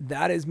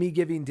that is me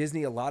giving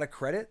Disney a lot of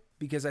credit,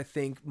 because I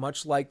think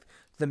much like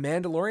The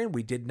Mandalorian,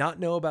 we did not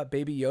know about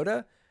Baby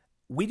Yoda.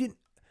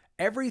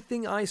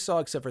 Everything I saw,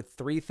 except for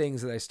 3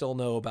 things that I still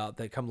know about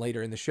that come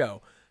later in the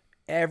show,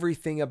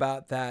 everything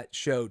about that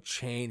show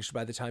changed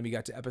by the time you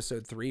got to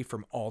episode 3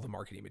 from all the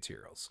marketing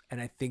materials.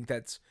 And I think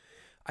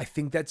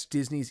that's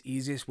Disney's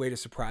easiest way to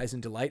surprise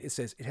and delight. It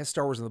says it has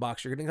Star Wars in the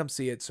box. You're going to come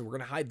see it. So we're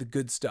going to hide the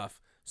good stuff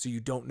so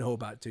you don't know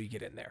about it till you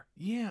get in there.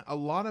 Yeah. A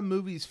lot of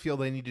movies feel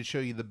they need to show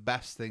you the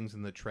best things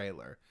in the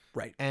trailer.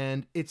 Right.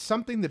 And it's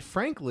something that,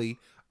 frankly,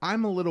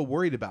 I'm a little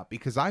worried about,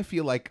 because I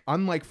feel like,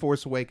 unlike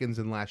Force Awakens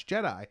and Last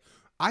Jedi,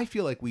 I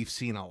feel like we've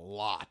seen a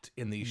lot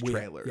in these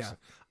trailers. Yeah.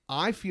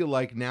 I feel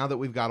like now that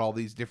we've got all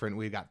these different,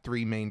 we've got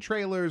 3 main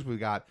trailers, we've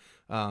got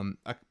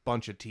a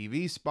bunch of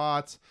TV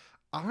spots.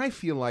 I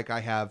feel like I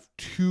have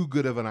too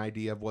good of an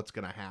idea of what's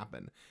going to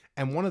happen.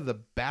 And one of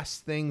the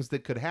best things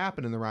that could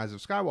happen in The Rise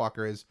of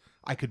Skywalker is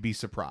I could be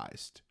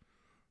surprised.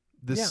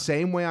 The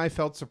same way I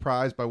felt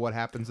surprised by what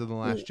happens in The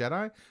Last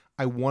Jedi,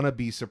 I want to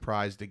be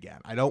surprised again.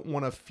 I don't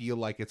want to feel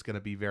like it's going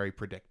to be very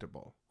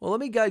predictable. Well, let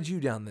me guide you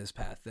down this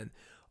path then.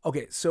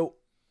 Okay, so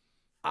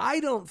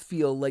I don't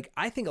feel like,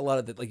 I think a lot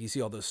of that, like you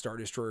see all those Star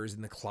Destroyers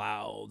in the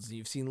clouds, and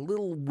you've seen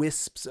little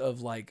wisps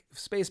of like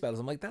space battles.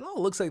 I'm like, that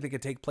all looks like they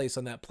could take place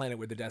on that planet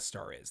where the Death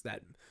Star is,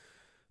 that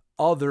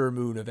other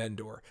moon of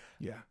Endor.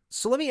 Yeah.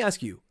 So let me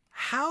ask you,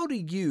 how do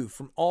you,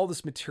 from all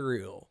this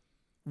material,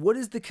 what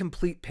is the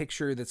complete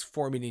picture that's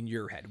forming in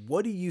your head?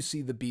 What do you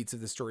see the beats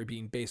of the story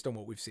being based on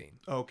what we've seen?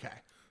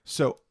 Okay.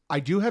 So I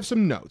do have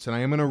some notes, and I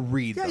am going to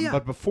read them. Yeah.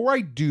 But before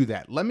I do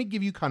that, let me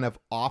give you kind of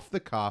off the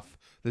cuff,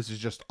 this is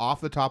just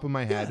off the top of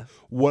my head,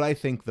 what I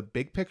think the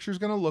big picture is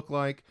going to look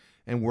like,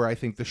 and where I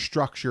think the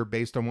structure,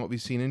 based on what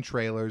we've seen in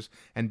trailers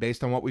and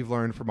based on what we've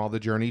learned from all the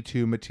Journey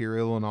 2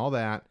 material and all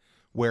that,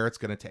 where it's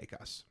going to take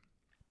us.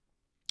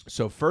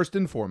 So first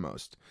and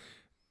foremost,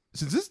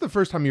 since this is the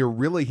first time you're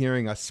really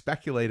hearing us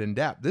speculate in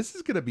depth, this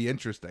is going to be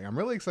interesting. I'm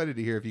really excited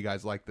to hear if you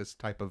guys like this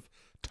type of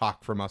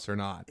talk from us or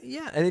not.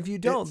 Yeah, and if you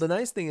don't, the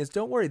nice thing is,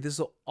 don't worry, this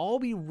will all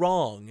be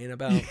wrong in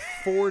about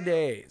 4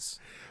 days.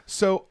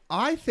 So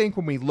I think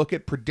when we look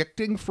at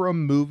predicting for a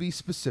movie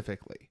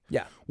specifically,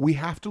 we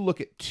have to look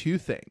at 2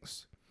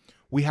 things.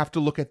 We have to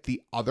look at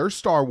the other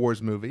Star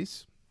Wars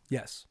movies.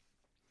 Yes.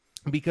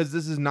 Because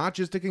this is not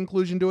just a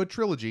conclusion to a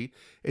trilogy,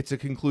 it's a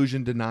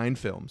conclusion to 9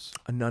 films.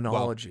 A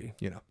nonology. Well,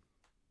 you know.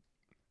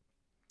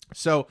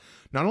 So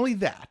not only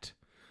that,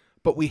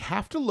 but we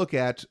have to look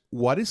at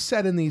what is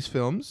said in these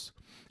films,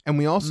 and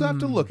we also have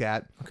to look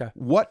at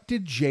what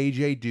did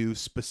JJ do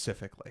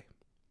specifically.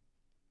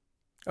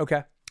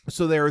 Okay.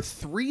 So there are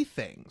 3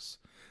 things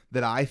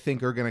that I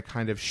think are going to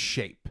kind of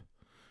shape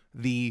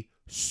the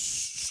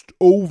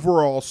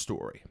overall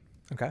story.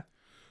 Okay.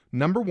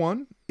 Number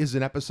 1 is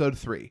in episode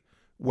 3,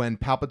 when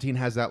Palpatine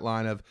has that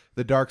line of,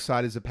 the dark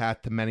side is a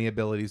path to many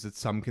abilities that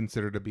some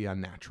consider to be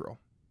unnatural.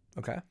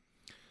 Okay.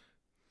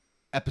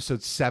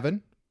 Episode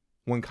 7,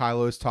 when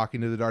Kylo is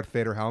talking to the Darth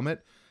Vader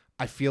helmet,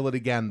 I feel it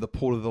again, the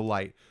pull to the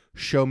light.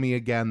 Show me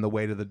again the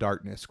way to the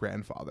darkness,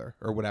 grandfather,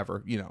 or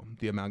whatever, you know,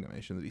 the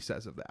amalgamation that he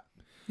says of that.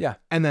 Yeah.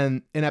 And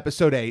then in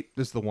episode 8,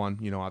 this is the one,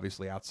 you know,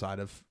 obviously outside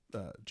of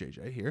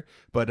JJ here,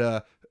 but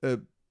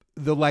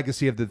the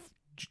legacy of the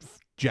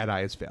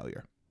Jedi is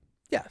failure.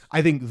 Yeah.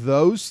 I think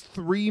those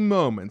 3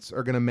 moments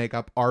are going to make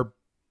up our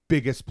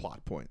biggest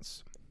plot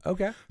points.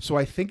 Okay. So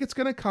I think it's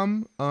going to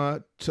come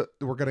we're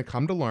going to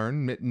come to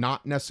learn,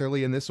 not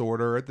necessarily in this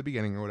order or at the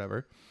beginning or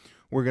whatever.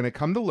 We're going to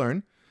come to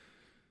learn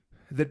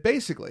that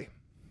basically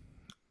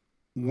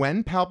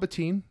when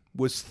Palpatine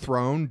was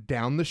thrown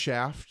down the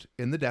shaft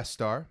in the Death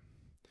Star,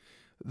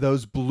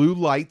 those blue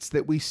lights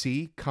that we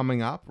see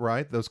coming up,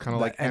 right? Those kind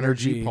of like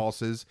energy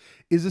pulses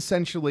is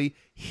essentially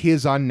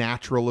his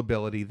unnatural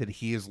ability that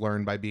he has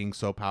learned by being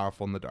so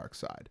powerful in the dark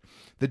side.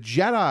 The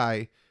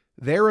Jedi,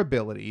 their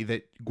ability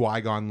that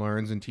Qui-Gon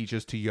learns and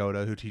teaches to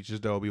Yoda, who teaches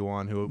to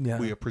Obi-Wan, who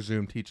we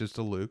presume teaches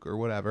to Luke or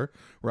whatever,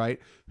 right?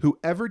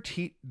 Whoever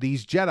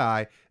these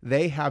Jedi,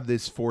 they have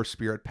this Force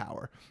spirit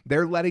power.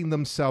 They're letting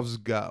themselves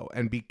go.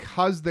 And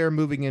because they're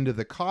moving into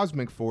the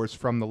cosmic force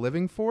from the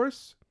living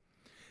force,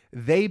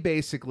 they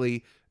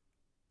basically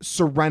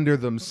surrender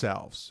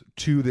themselves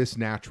to this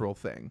natural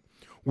thing.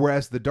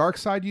 Whereas the dark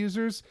side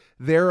users,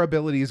 their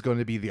ability is going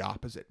to be the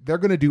opposite. They're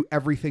going to do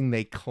everything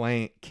they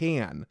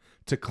can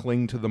to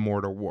cling to the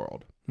mortal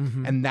world.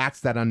 Mm-hmm. And that's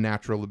that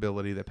unnatural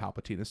ability that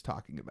Palpatine is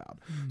talking about.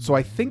 Mm-hmm. So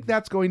I think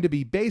that's going to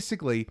be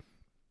basically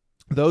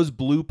those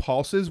blue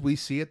pulses we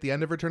see at the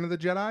end of Return of the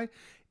Jedi,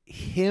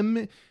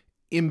 him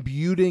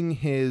imbuing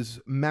his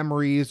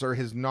memories or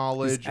his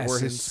knowledge or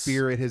his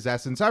spirit, his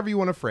essence, however you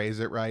want to phrase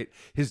it, right?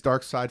 His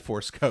dark side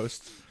force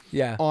ghost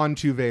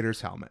onto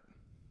Vader's helmet.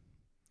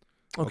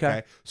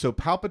 Okay. So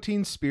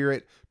Palpatine's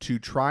spirit, to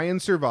try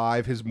and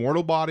survive, his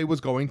mortal body was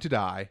going to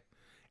die.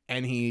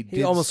 And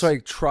he almost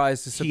like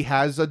tries to... He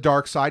has a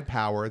dark side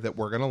power that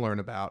we're going to learn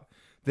about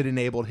that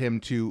enabled him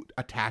to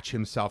attach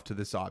himself to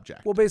this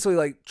object. Well, basically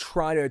like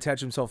try to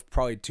attach himself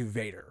probably to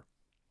Vader.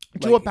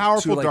 To a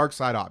powerful dark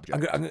side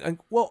object.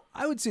 Well,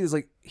 I would see it as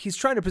like he's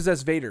trying to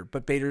possess Vader,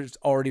 but Vader's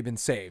already been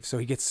saved, so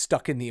he gets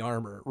stuck in the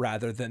armor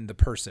rather than the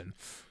person.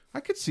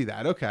 I could see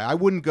that. Okay, I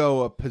wouldn't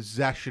go a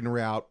possession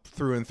route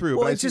through and through.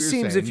 Well, but it just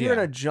seems if you're in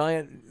a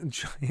giant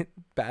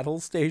battle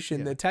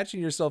station,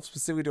 attaching yourself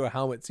specifically to a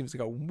helmet seems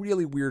like a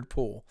really weird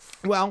pull.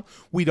 Well,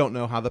 we don't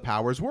know how the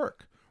powers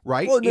work,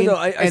 right? Well,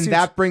 and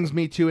that brings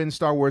me to, in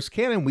Star Wars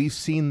canon, we've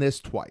seen this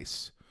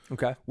twice.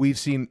 Okay, we've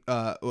seen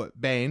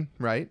Bane,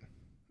 right?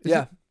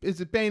 Is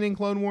it Bane in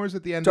Clone Wars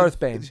at the end Darth of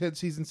Bane.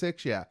 Season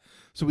 6? Yeah.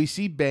 So we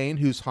see Bane,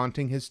 who's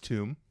haunting his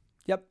tomb.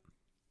 Yep.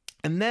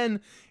 And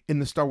then in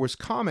the Star Wars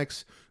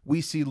comics,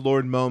 we see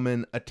Lord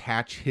Momin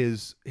attach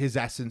his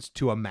essence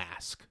to a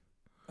mask.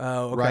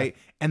 Oh, okay. Right?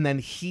 And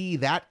then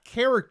that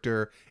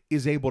character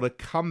is able to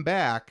come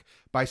back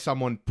by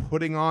someone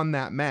putting on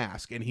that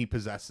mask, and he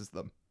possesses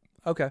them.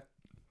 Okay.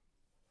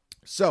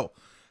 So,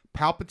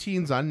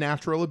 Palpatine's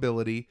unnatural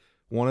ability,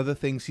 one of the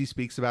things he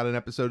speaks about in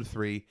episode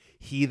 3,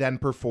 he then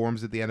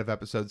performs at the end of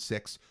episode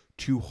 6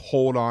 to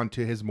hold on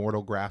to his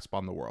mortal grasp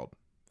on the world.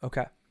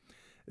 Okay.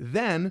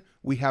 Then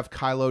we have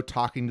Kylo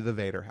talking to the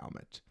Vader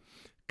helmet.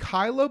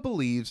 Kylo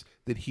believes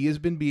that he has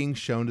been being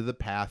shown to the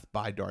path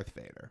by Darth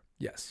Vader.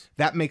 Yes.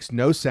 That makes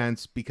no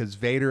sense because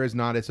Vader is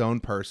not his own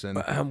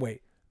person.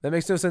 Wait. That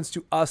makes no sense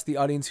to us, the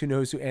audience who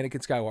knows who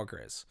Anakin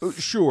Skywalker is.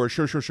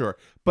 Sure.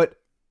 But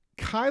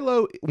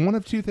Kylo, one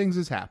of two things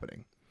is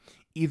happening.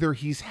 Either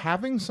he's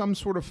having some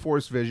sort of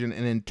Force vision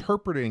and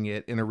interpreting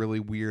it in a really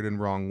weird and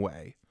wrong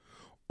way,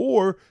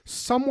 or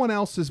someone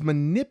else is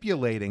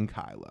manipulating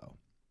Kylo.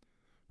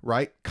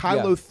 Right?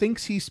 Kylo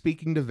thinks he's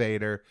speaking to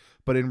Vader,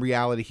 but in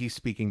reality, he's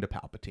speaking to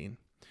Palpatine.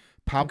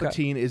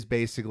 Palpatine is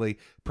basically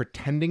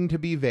pretending to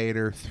be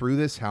Vader through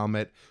this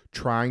helmet,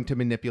 trying to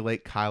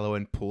manipulate Kylo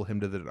and pull him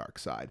to the dark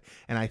side.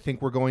 And I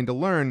think we're going to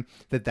learn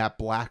that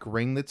black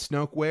ring that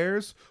Snoke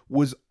wears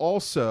was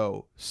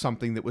also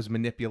something that was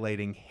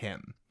manipulating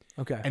him.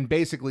 Okay. And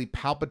basically,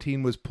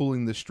 Palpatine was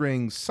pulling the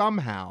strings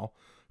somehow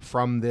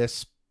from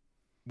this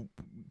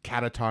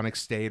catatonic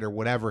state or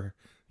whatever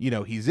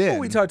he's in. Well,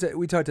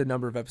 we talked a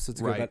number of episodes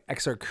ago Right. about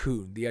Exar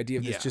Kun, the idea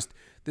of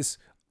this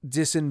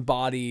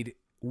disembodied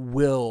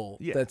will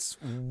that's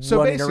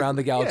running around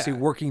the galaxy,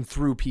 working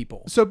through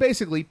people. So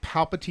basically,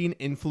 Palpatine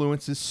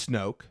influences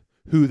Snoke,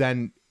 who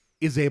then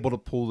is able to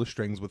pull the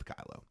strings with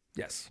Kylo.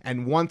 Yes.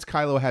 And once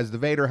Kylo has the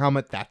Vader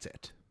helmet, that's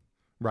it.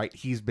 Right?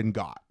 He's been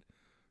got.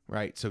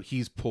 Right? So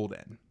he's pulled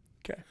in.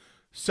 Okay.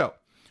 So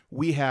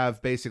we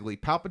have basically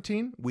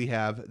Palpatine. We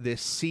have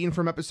this scene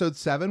from episode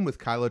 7 with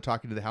Kylo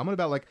talking to the helmet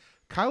about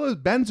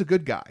Ben's a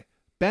good guy.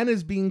 Ben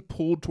is being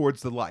pulled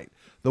towards the light.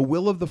 The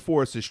will of the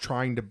Force is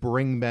trying to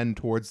bring Ben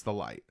towards the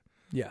light.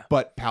 Yeah.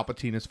 But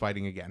Palpatine is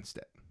fighting against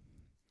it.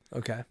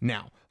 Okay.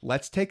 Now,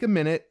 let's take a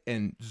minute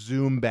and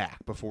zoom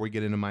back before we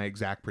get into my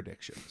exact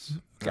predictions.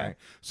 Okay.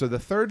 So the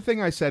third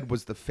thing I said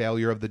was the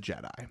failure of the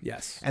Jedi.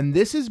 Yes. And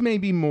this is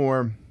maybe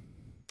more...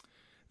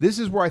 This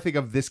is where I think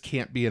of this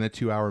can't be in a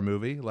 2-hour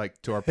movie,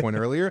 like to our point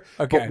earlier.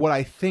 Okay. But what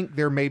I think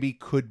there maybe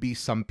could be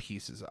some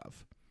pieces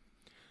of.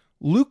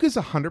 Luke is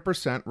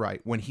 100%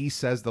 right when he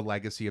says the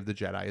legacy of the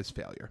Jedi is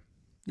failure.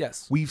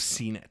 Yes. We've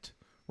seen it,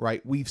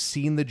 right? We've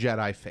seen the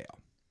Jedi fail.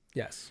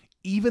 Yes.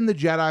 Even the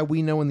Jedi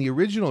we know in the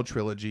original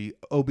trilogy,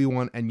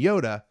 Obi-Wan and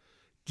Yoda,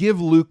 give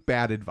Luke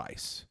bad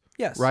advice.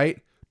 Yes.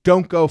 Right?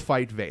 Don't go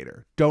fight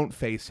Vader. Don't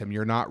face him.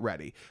 You're not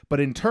ready. But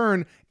in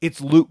turn, it's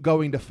Luke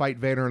going to fight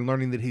Vader and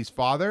learning that he's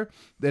father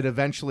that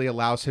eventually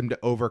allows him to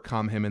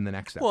overcome him in the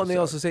next episode. Well, and they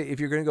also say if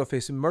you're going to go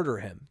face him, murder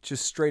him.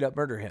 Just straight up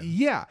murder him.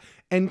 Yeah.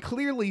 And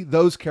clearly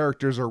those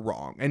characters are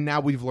wrong. And now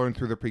we've learned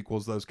through the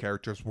prequels those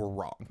characters were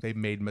wrong. They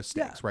made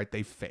mistakes, right?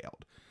 They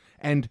failed.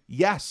 And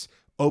yes,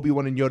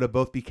 Obi-Wan and Yoda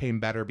both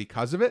became better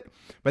because of it,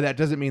 but that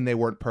doesn't mean they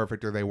weren't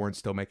perfect or they weren't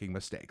still making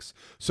mistakes.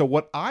 So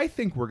what I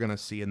think we're going to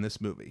see in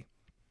this movie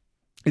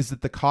is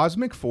that the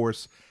cosmic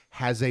force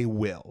has a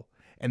will.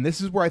 And this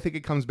is where I think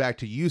it comes back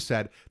to you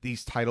said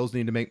these titles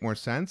need to make more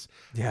sense.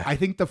 Yeah. I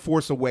think The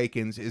Force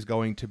Awakens is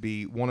going to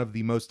be one of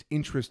the most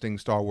interesting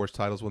Star Wars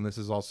titles when this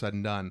is all said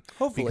and done.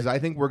 Hopefully. Because I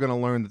think we're going to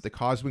learn that the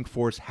cosmic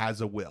force has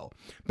a will.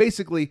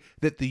 Basically,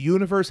 that the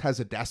universe has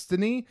a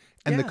destiny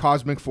and the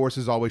cosmic force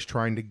is always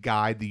trying to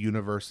guide the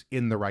universe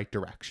in the right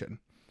direction.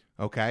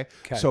 Okay?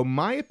 So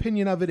my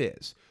opinion of it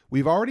is,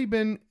 we've already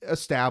been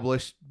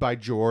established by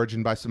George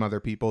and by some other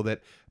people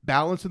that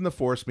balance in the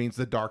Force means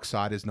the dark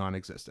side is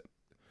non-existent.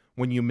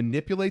 When you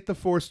manipulate the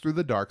Force through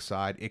the dark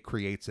side, it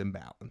creates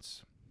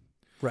imbalance.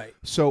 Right.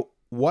 So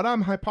what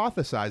I'm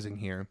hypothesizing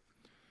here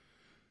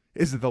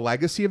is that the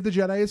legacy of the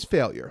Jedi is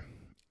failure.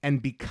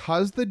 And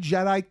because the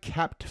Jedi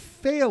kept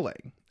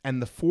failing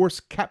and the Force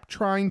kept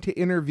trying to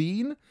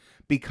intervene,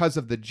 because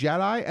of the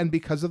Jedi and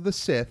because of the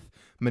Sith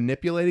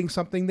manipulating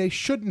something they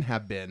shouldn't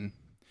have been,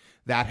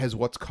 that has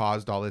what's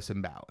caused all this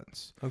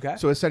imbalance. Okay.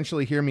 So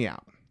essentially, hear me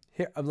out.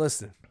 Here, I'm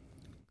listening.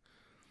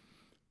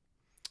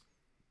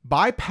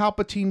 By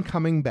Palpatine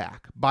coming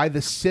back, by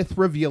the Sith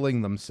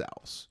revealing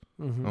themselves,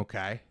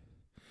 okay,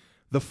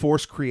 the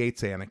Force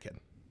creates Anakin.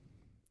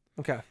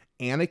 Okay.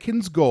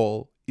 Anakin's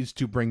goal is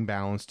to bring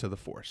balance to the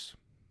Force.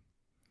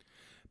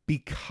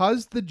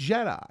 Because the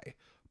Jedi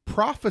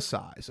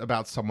prophesize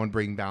about someone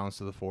bringing balance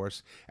to the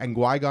Force, and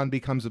Qui-Gon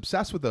becomes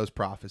obsessed with those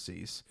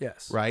prophecies,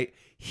 Yes. right?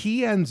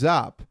 He ends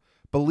up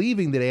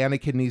believing that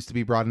Anakin needs to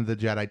be brought into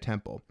the Jedi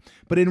Temple.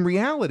 But in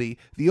reality,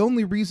 the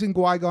only reason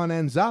Qui-Gon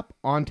ends up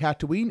on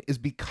Tatooine is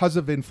because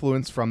of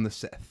influence from the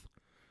Sith.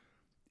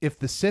 If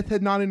the Sith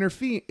had not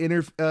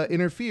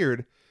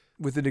interfered,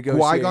 with the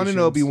negotiations. Qui-Gon and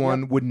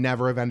Obi-Wan would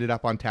never have ended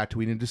up on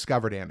Tatooine and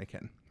discovered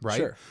Anakin, right?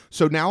 Sure.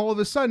 So now all of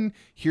a sudden,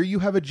 here you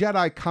have a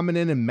Jedi coming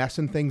in and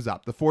messing things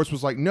up. The Force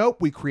was like, nope,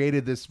 we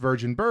created this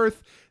virgin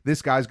birth.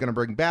 This guy's going to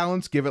bring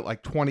balance. Give it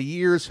like 20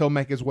 years. He'll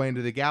make his way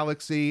into the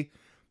galaxy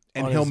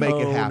and he'll make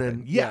it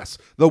happen. Yes,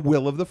 the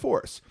will of the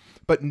Force.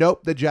 But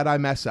nope, the Jedi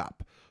mess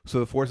up. So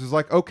the Force is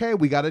like, okay,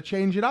 we got to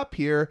change it up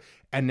here.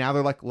 And now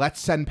they're like, let's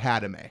send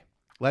Padme.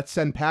 Let's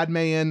send Padme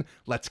in.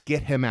 Let's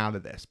get him out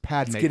of this.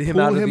 Padme, get him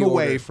pull out of him the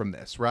away order. from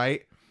this,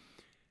 right?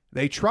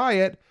 They try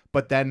it,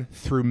 but then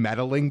through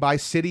meddling by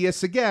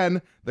Sidious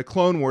again, the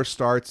Clone Wars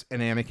starts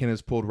and Anakin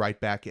is pulled right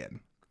back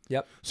in.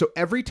 Yep. So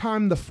every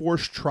time the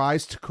Force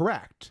tries to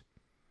correct,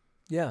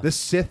 Yeah. the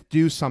Sith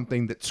do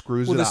something that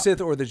screws Well, it the up.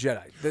 Sith or the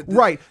Jedi.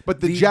 Right,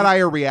 but the Jedi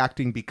are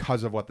reacting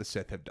because of what the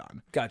Sith have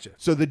done. Gotcha.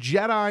 So the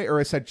Jedi are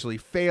essentially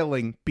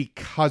failing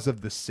because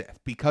of the Sith.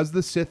 Because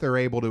the Sith are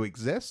able to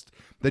exist,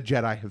 the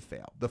Jedi have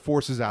failed. The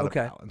Force is out of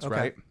balance,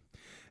 right?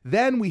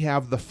 Then we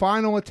have the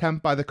final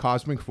attempt by the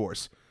Cosmic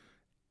Force.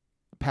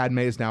 Padme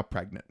is now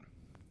pregnant.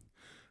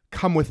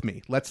 Come with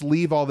me. Let's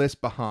leave all this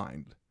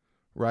behind,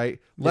 right?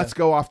 Let's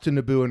go off to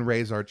Naboo and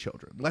raise our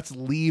children. Let's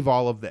leave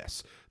all of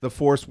this. The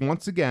Force,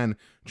 once again,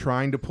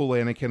 trying to pull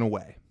Anakin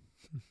away.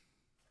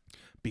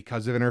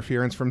 Because of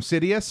interference from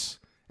Sidious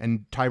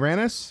and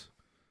Tyrannus,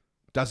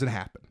 doesn't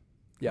happen,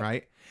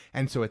 right?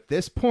 And so at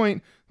this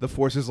point, the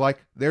Force is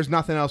like, there's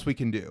nothing else we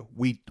can do.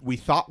 We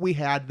thought we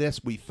had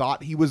this. We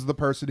thought he was the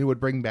person who would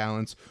bring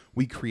balance.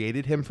 We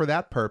created him for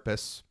that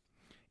purpose.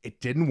 It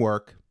didn't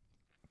work.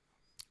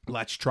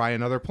 Let's try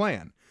another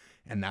plan.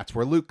 And that's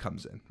where Luke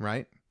comes in,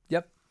 right?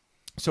 Yep.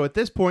 So at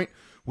this point,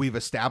 we've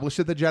established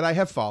that the Jedi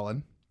have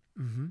fallen.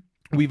 Mm-hmm.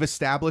 We've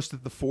established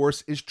that the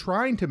Force is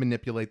trying to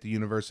manipulate the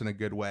universe in a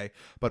good way,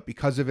 but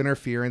because of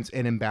interference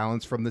and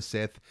imbalance from the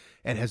Sith,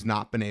 it has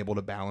not been able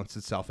to balance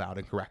itself out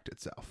and correct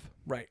itself.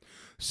 Right.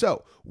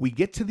 So we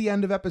get to the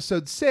end of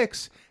episode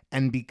 6,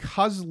 and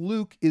because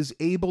Luke is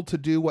able to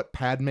do what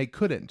Padme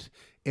couldn't,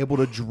 able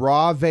to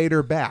draw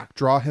Vader back,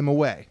 draw him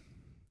away,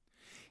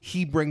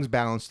 he brings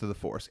balance to the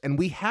Force. And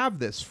we have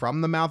this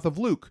from the mouth of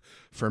Luke.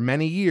 For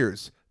many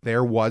years,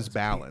 there was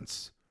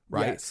balance,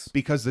 right? Yes.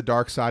 Because the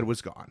dark side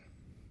was gone.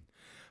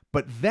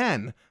 But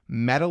then,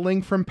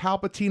 meddling from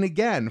Palpatine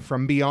again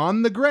from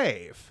beyond the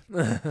grave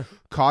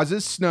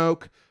causes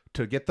Snoke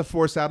to get the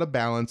Force out of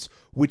balance,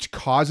 which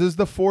causes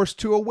the Force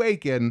to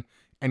awaken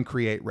and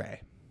create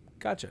Rey.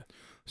 Gotcha.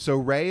 So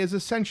Rey is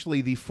essentially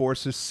the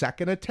Force's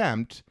second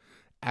attempt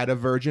at a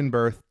virgin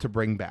birth to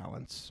bring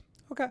balance.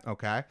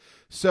 Okay.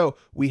 So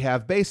we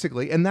have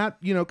basically, and that,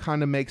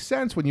 kind of makes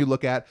sense when you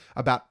look at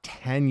about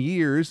 10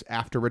 years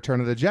after Return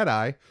of the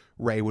Jedi,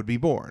 Rey would be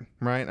born,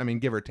 right? I mean,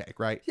 give or take,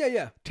 right?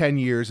 Yeah. 10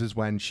 years is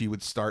when she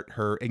would start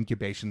her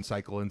incubation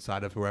cycle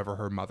inside of whoever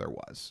her mother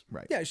was,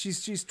 right? Yeah,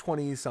 she's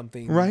 20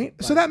 something. Right?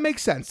 So that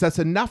makes sense. That's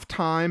enough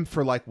time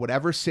for like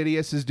whatever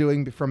Sidious is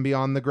doing from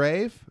beyond the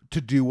grave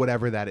to do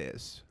whatever that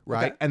is,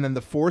 right? Okay. And then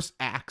the Force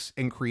acts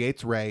and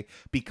creates Rey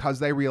because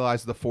they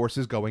realize the Force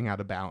is going out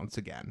of balance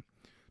again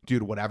due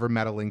to whatever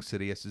meddling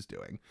Sidious is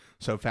doing.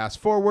 So fast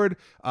forward,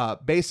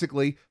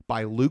 basically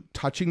by Luke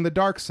touching the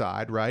dark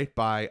side, right?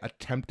 By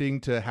attempting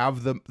to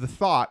have the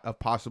thought of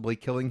possibly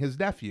killing his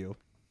nephew.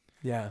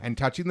 Yeah. And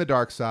touching the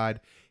dark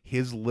side,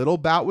 his little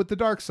bout with the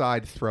dark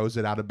side throws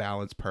it out of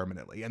balance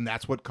permanently. And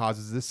that's what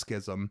causes this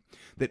schism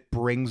that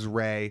brings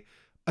Rey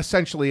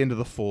essentially into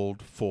the full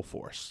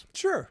Force.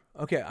 Sure.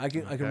 Okay, I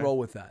can roll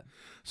with that.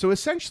 So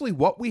essentially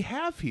what we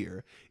have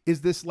here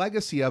is this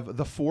legacy of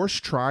the Force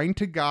trying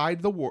to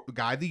guide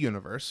the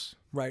universe.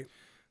 Right.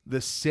 The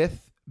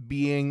Sith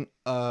being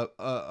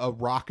a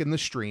rock in the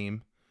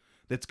stream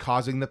that's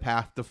causing the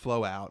path to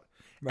flow out.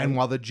 Right. And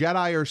while the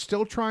Jedi are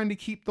still trying to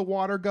keep the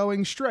water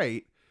going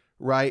straight,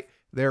 right,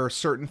 there are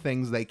certain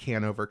things they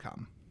can't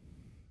overcome.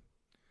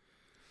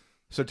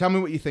 So tell me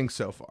what you think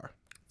so far.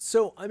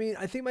 So, I mean,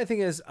 I think my thing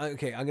is, I'm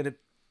going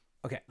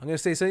to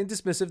say something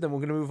dismissive, then we're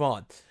going to move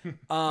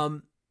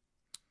on.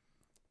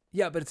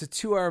 Yeah, but it's a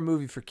 2-hour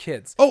movie for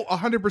kids. Oh,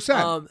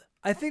 100%.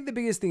 I think the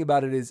biggest thing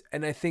about it is,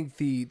 and I think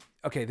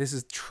this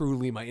is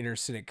truly my inner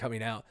cynic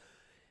coming out.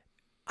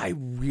 I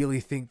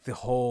really think the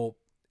whole,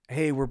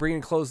 hey, we're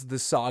bringing close to the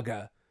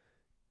saga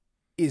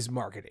is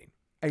marketing.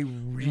 I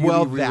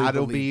really,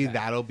 that'll believe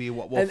be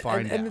what we'll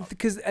find out.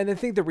 And I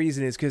think the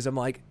reason is because I'm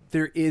like,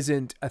 there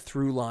isn't a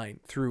through line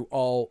through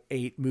all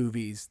 8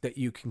 movies that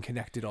you can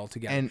connect it all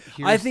together. And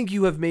I think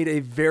you have made a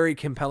very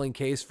compelling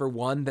case for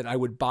one that I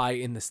would buy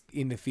in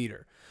the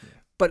theater. Yeah.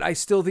 But I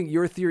still think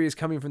your theory is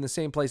coming from the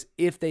same place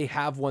if they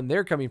have one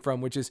they're coming from,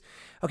 which is,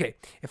 okay,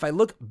 if I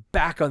look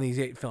back on these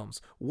 8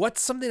 films,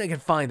 what's something I can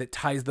find that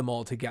ties them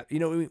all together?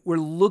 We're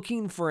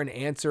looking for an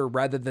answer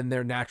rather than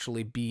there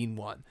naturally being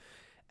one.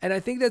 And I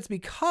think that's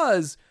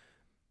because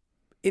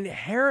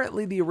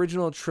inherently the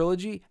original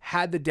trilogy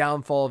had the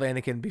downfall of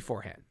Anakin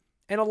beforehand.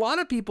 And a lot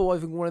of people, I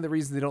think one of the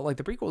reasons they don't like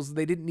the prequels is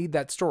they didn't need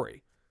that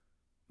story.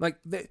 Like,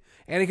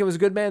 Anakin was a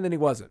good man, then he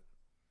wasn't.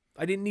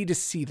 I didn't need to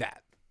see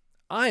that.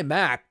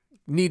 Mac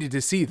needed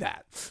to see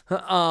that.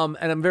 And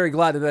I'm very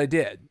glad that I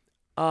did.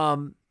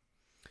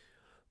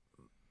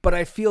 But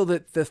I feel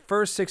that the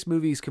first 6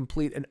 movies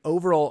complete an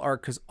overall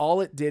arc because all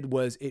it did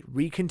was it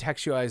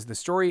recontextualized the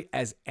story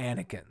as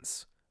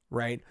Anakin's,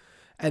 right?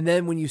 And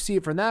then when you see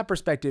it from that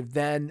perspective,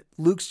 then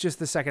Luke's just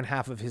the second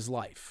half of his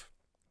life.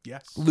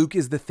 Yes. Luke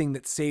is the thing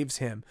that saves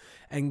him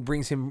and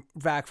brings him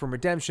back from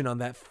redemption on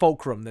that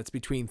fulcrum that's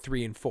between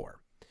 3 and 4.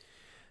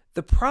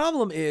 The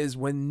problem is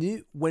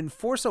when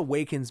Force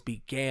Awakens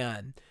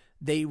began,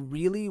 they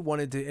really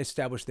wanted to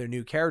establish their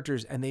new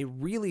characters, and they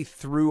really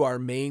threw our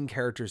main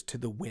characters to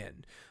the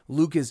wind.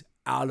 Luke is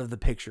out of the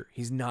picture.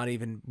 He's not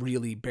even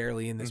really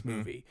barely in this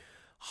movie.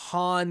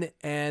 Han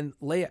and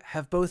Leia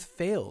have both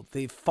failed.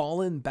 They've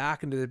fallen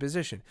back into their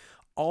position.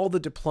 All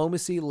the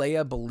diplomacy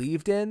Leia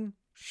believed in,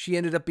 she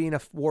ended up being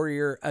a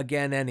warrior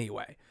again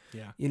anyway.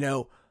 Yeah. You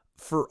know,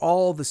 for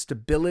all the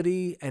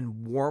stability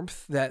and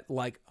warmth that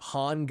like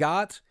Han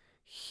got,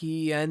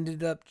 he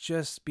ended up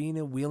just being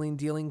a wheeling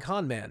dealing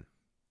con man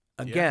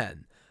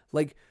again.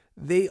 Like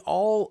they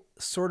all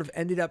sort of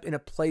ended up in a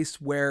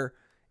place where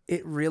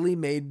it really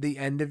made the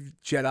end of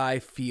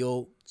Jedi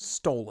feel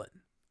stolen.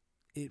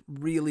 It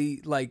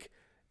really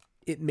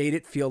it made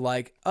it feel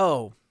like,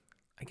 oh,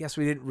 I guess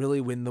we didn't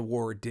really win the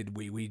war, did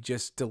we? We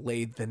just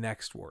delayed the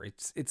next war.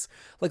 It's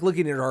like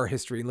looking at our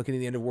history and looking at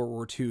the end of World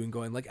War II and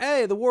going like,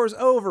 hey, the war's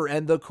over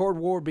and the Cold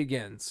War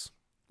begins.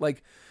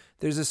 Like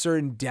there's a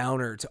certain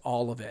downer to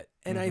all of it.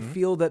 And I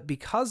feel that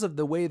because of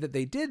the way that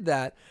they did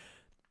that,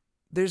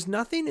 there's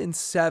nothing in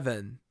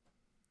 7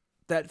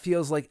 that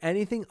feels like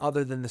anything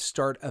other than the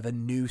start of a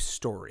new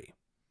story.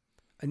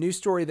 A new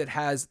story that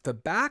has the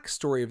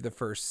backstory of the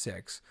first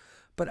 6.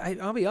 But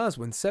I'll be honest,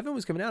 when 7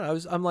 was coming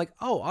out, I'm like,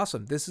 oh,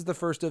 awesome. This is the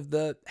first of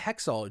the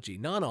hexology,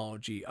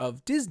 nonology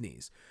of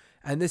Disney's.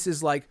 And this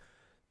is like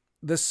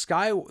the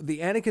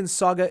Anakin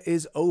saga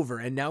is over.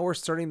 And now we're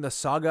starting the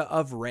saga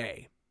of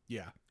Rey.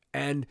 Yeah.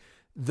 And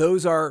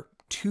those are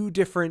 2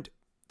 different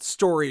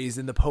stories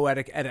in the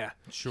poetic Edda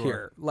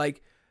here.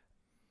 Like,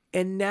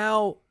 and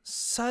now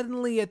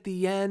suddenly at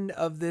the end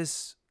of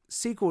this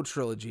sequel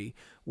trilogy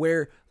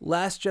where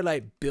Last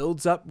Jedi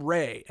builds up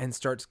Rey and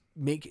starts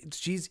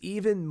she's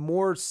even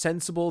more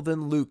sensible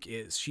than Luke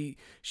is. She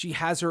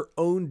has her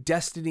own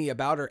destiny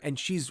about her and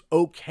she's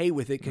okay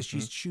with it because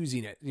she's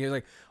choosing it. And you're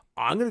like,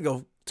 I'm going to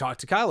go talk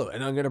to Kylo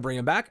and I'm going to bring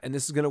him back and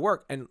this is going to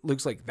work. And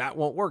Luke's like, that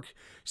won't work.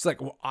 She's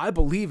like, well, I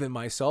believe in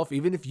myself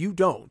even if you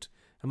don't.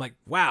 I'm like,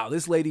 wow,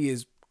 this lady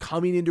is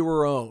coming into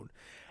her own.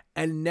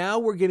 And now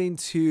we're getting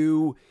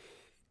to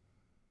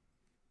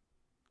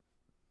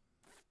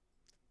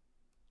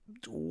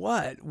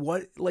what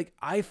like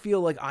I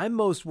feel like I'm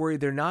most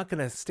worried they're not going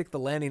to stick the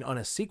landing on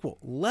a sequel,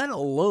 let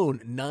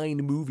alone 9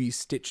 movies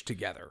stitched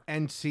together.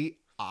 And see,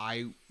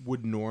 I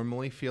would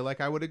normally feel like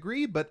I would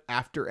agree, but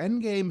after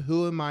Endgame,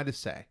 who am I to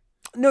say?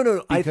 No.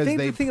 Because I think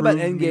they the thing about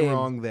proved me Endgame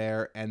wrong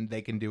there, and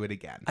they can do it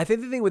again. I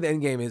think the thing with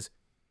Endgame is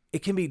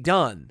it can be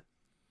done.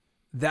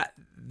 That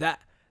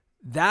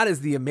is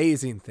the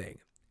amazing thing.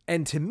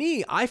 And to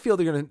me, I feel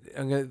I'm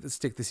gonna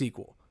stick the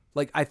sequel.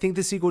 Like I think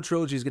the sequel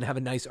trilogy is gonna have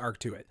a nice arc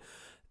to it.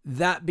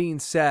 That being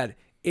said,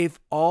 if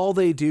all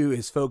they do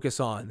is focus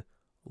on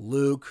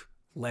Luke,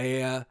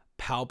 Leia,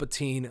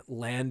 Palpatine,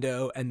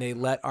 Lando, and they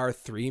let our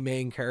 3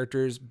 main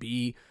characters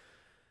be,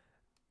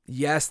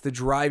 yes, the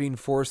driving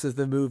force of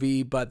the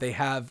movie, but they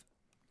have,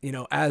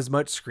 as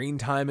much screen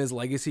time as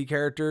legacy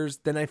characters,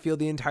 then I feel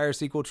the entire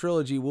sequel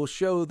trilogy will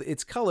show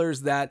its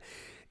colors that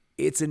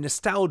it's a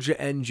nostalgia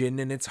engine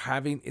and it's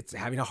having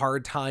a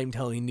hard time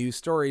telling new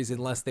stories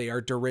unless they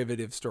are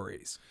derivative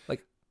stories.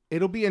 Like,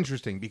 it'll be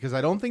interesting because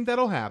I don't think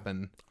that'll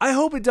happen. I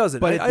hope it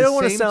doesn't. But I don't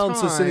want to same sound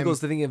so time, cynical as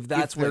to think if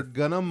that's they're what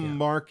gonna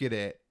market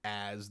it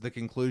as the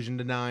conclusion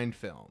to 9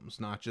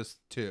 films, not just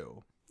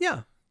 2.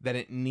 Yeah, then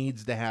it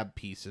needs to have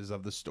pieces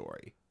of the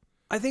story.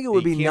 I think it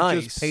would be you can't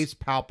nice. just paste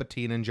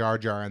Palpatine and Jar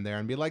Jar in there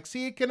and be like,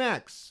 see, it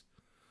connects.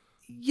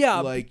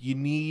 Yeah, like you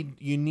need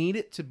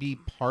it to be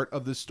part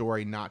of the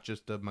story, not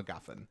just a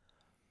MacGuffin.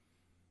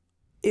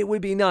 It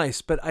would be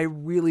nice, but I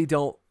really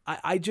don't.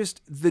 I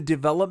just, the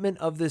development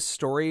of this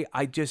story,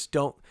 I just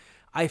don't.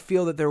 I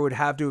feel that there would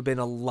have to have been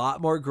a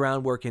lot more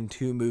groundwork in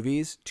 2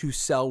 movies to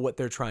sell what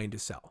they're trying to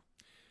sell.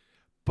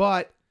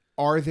 But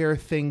are there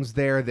things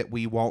there that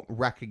we won't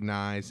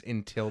recognize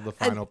until the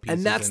final piece?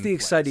 And that's the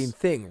exciting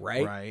thing,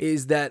 right? Right?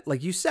 Is that,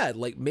 like you said,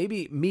 like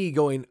maybe me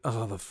going,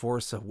 oh, The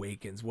Force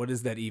Awakens, what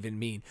does that even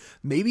mean?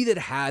 Maybe that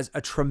has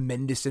a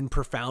tremendous and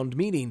profound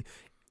meaning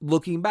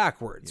looking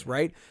backwards,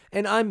 right?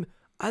 And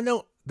I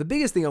know the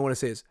biggest thing I want to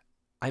say is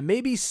I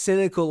may be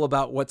cynical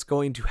about what's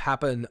going to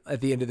happen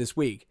at the end of this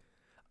week.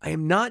 I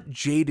am not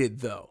jaded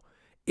though.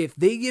 If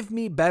they give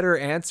me better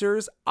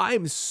answers,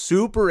 I'm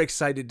super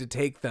excited to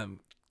take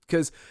them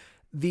because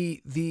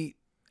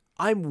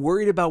I'm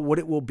worried about what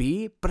it will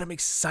be, but I'm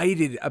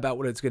excited about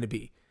what it's going to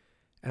be.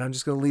 And I'm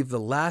just going to leave the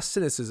last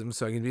cynicism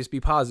so I can just be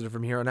positive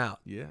from here on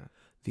out. Yeah.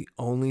 The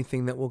only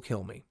thing that will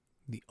kill me,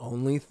 the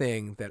only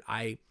thing that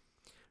I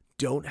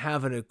don't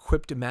have an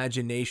equipped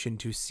imagination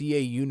to see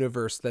a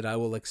universe that I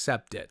will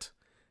accept it,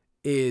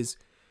 is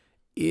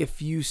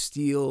if you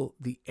steal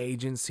the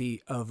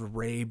agency of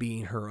Rey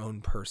being her own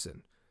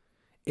person.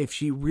 if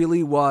she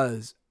really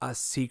was a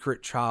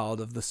secret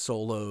child of the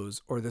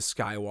Solos or the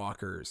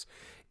Skywalkers,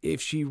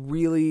 if she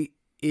really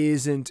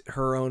isn't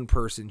her own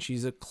person,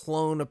 she's a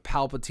clone of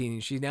Palpatine,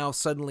 and she now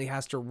suddenly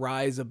has to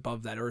rise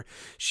above that, or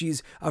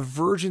she's a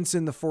virgin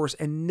in the Force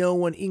and no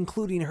one,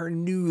 including her,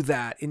 knew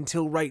that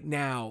until right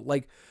now.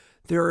 Like,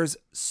 there is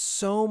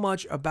so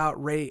much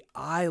about Rey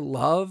I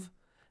love,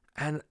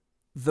 and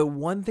the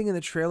one thing in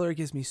the trailer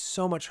gives me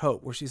so much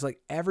hope, where she's like,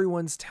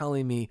 everyone's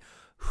telling me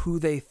who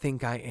they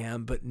think I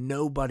am, but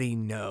nobody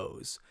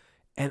knows.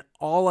 And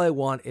all I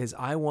want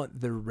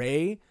the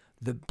Rey,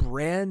 the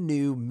brand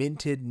new,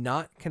 minted,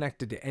 not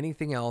connected to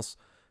anything else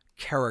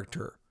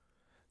character,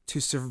 to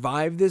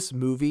survive this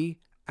movie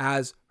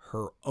as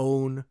her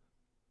own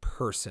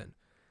person.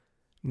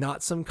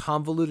 Not some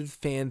convoluted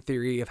fan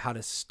theory of how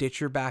to stitch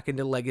her back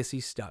into legacy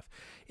stuff.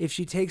 If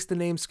she takes the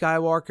name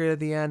Skywalker at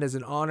the end as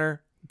an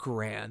honor,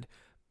 grand.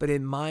 But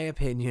in my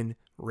opinion,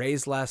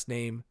 Rey's last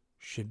name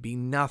should be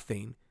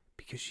nothing,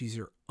 because she's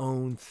her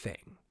own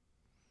thing.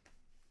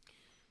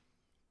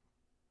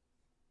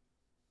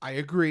 I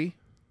agree.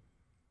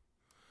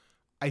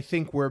 I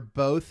think we're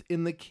both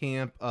in the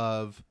camp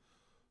of,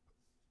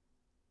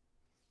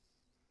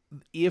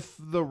 if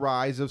the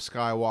Rise of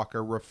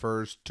Skywalker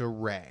refers to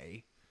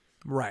Rey,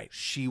 right,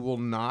 she will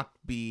not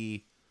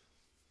be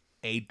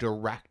a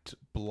direct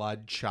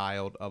blood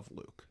child of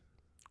Luke.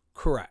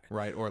 Correct.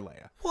 Right? Or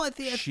Leia. Well, I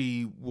think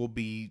she will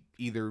be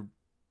either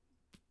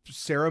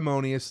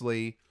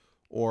ceremoniously,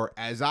 or,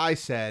 as I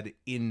said,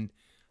 in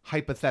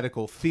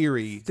hypothetical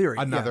theory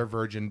another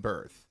virgin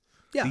birth.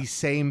 Yeah. The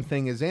same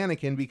thing as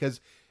Anakin, because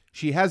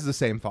she has the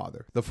same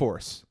father, the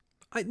Force.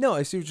 I see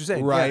what you're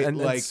saying. Right? Yeah, and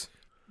like,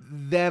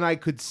 then I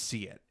could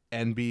see it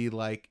and be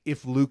like,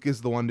 if Luke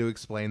is the one to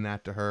explain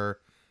that to her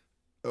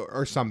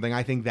or something,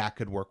 I think that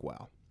could work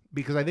well.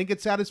 Because I think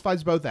it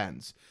satisfies both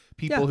ends.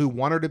 People who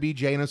want her to be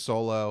Jaina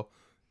Solo,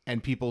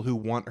 and people who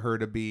want her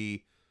to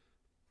be,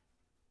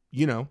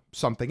 you know,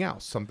 something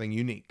else, something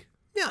unique.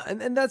 Yeah,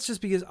 and that's just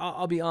because,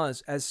 I'll be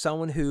honest, as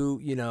someone who,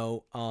 you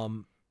know,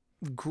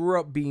 grew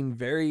up being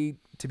very,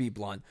 to be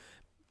blunt,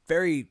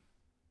 very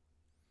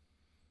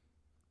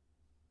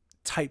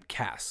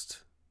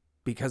typecast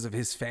because of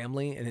his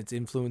family and its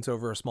influence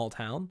over a small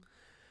town.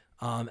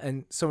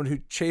 And someone who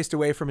chased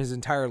away from his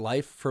entire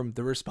life from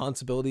the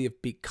responsibility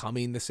of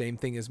becoming the same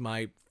thing as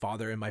my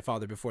father and my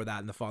father before that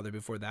and the father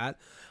before that.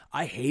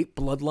 I hate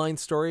bloodline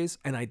stories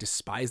and I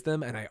despise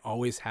them, and I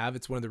always have.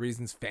 It's one of the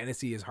reasons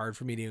fantasy is hard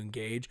for me to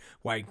engage.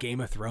 Why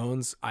Game of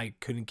Thrones, I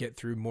couldn't get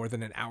through more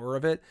than an hour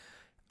of it.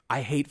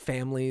 I hate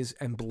families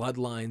and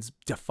bloodlines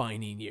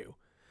defining you.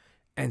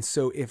 And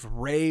so if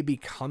Rey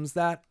becomes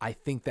that, I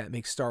think that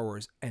makes Star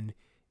Wars an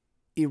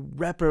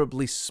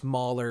irreparably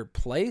smaller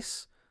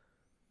place.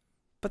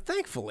 But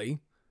thankfully,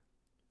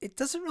 it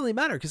doesn't really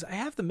matter because I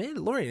have The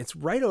Mandalorian. It's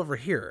right over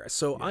here.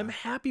 So I'm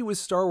happy with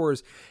Star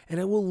Wars, and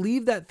I will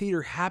leave that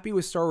theater happy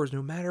with Star Wars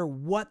no matter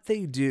what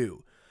they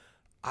do.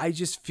 I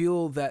just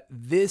feel that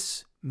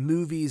this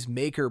movie's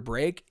make or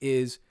break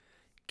is,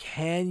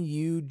 can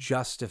you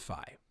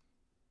justify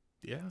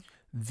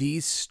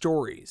these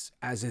stories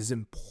as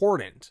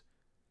important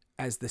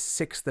as the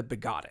six that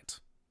begot it?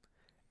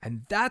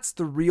 And that's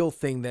the real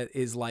thing that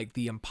is like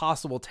the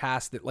impossible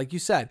task that, like you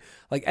said,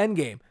 like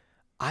Endgame,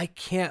 I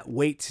can't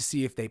wait to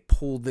see if they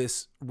pull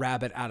this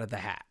rabbit out of the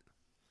hat,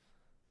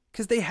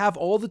 because they have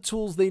all the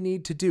tools they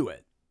need to do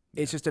it.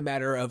 It's just a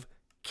matter of,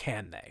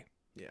 can they?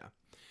 Yeah.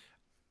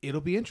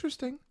 It'll be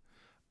interesting.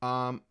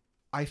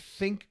 I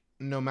think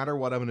no matter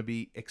what, I'm going to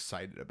be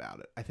excited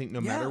about it. I think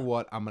no matter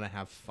what, I'm going to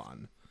have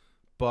fun.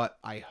 But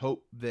I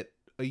hope that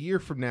a year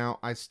from now,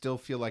 I still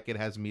feel like it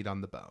has meat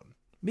on the bone.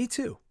 Me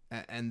too.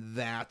 And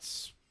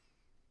that's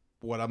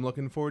what I'm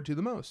looking forward to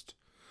the most.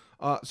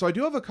 So I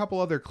do have a couple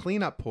other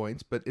cleanup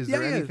points, but is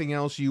there anything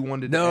else you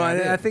wanted to add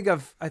in?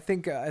 I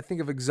think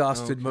I've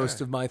exhausted most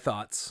of my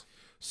thoughts.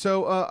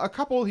 So a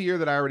couple here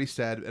that I already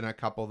said, and a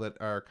couple that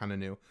are kind of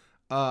new.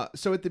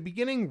 So at the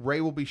beginning,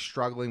 Rey will be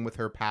struggling with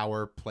her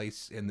power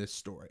place in this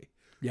story.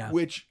 Yeah.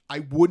 Which I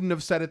wouldn't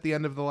have said at the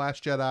end of The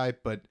Last Jedi,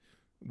 but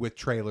with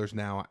trailers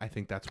now, I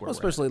think that's where we're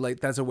especially at. Like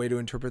that's a way to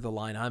interpret the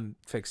line I'm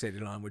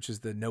fixated on, which is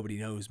the nobody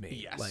knows me.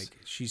 Yes. Like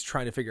she's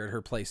trying to figure out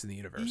her place in the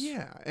universe.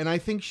 Yeah, and I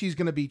think she's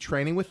going to be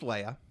training with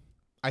Leia.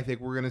 I think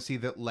we're going to see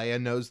that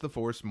Leia knows the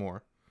Force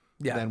more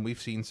than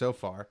we've seen so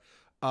far.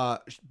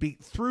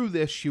 Through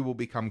this, she will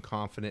become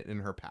confident in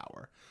her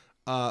power.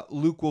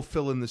 Luke will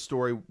fill in the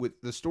story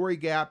with the story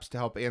gaps to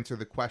help answer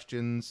the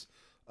questions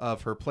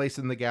of her place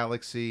in the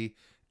galaxy,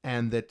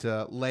 and that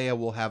Leia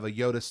will have a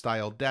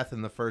Yoda-style death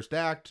in the first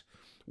act,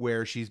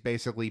 where she's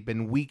basically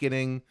been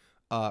weakening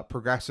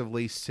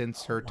progressively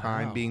since her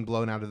time being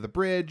blown out of the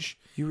bridge.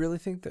 You really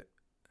think that?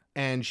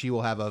 And she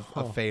will have a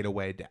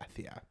fade-away death,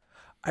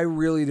 I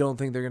really don't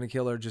think they're going to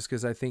kill her, just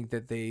because I think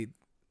that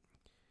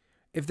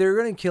if they're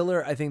going to kill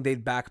her, I think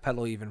they'd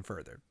backpedal even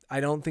further.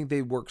 I don't think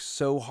they'd work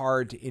so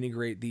hard to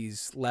integrate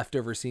these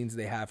leftover scenes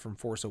they have from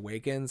Force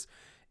Awakens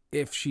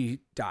if she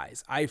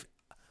dies.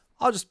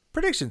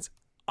 Predictions.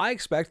 I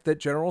expect that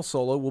General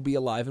Solo will be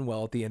alive and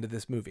well at the end of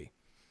this movie.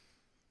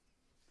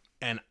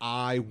 And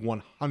I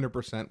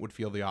 100% would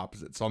feel the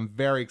opposite. So I'm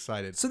very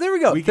excited. So there we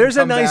go. We can There's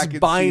a come nice back and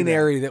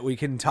binary that we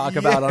can talk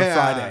about on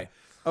Friday.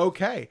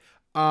 Okay.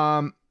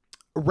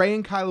 Rey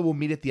and Kylo will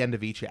meet at the end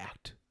of each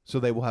act. So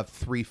they will have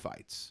 3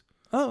 fights.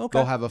 Oh, okay.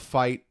 They'll have a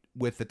fight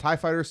with the TIE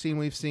fighter scene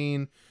we've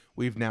seen.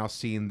 We've now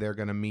seen they're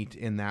going to meet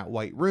in that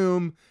white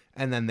room.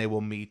 And then they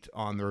will meet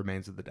on the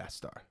remains of the Death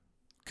Star.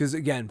 Because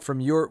again,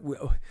 from your...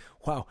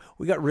 Wow,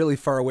 we got really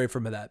far away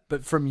from that.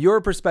 But from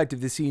your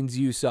perspective, the scenes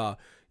you saw,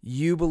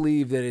 you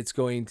believe that it's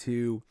going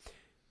to...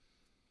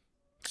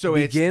 So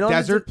it's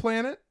desert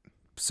planet.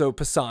 So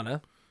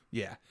Pisana.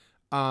 Yeah.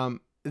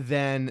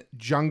 Then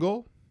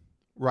jungle,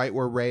 right,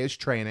 where Rey is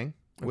training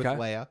with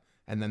Leia.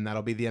 And then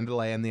that'll be the end of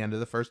Leia and the end of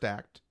the first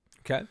act.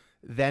 Okay.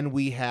 Then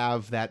we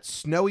have that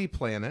snowy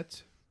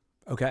planet.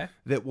 Okay.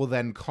 That will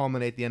then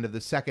culminate the end of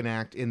the second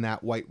act in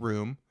that white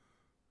room.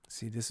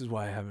 See, this is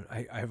why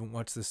I haven't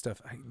watched this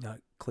stuff. I'm not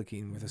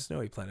clicking with a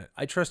snowy planet.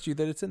 I trust you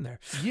that it's in there.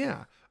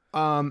 Yeah.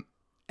 And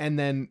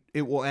then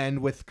it will end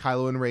with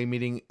Kylo and Rey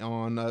meeting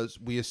on,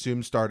 we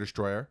assume, Star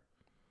Destroyer.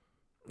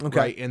 Okay.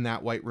 Right in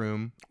that white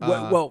room.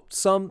 Well,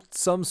 some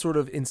sort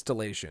of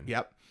installation.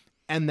 Yep.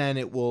 And then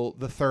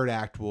the third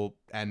act will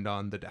end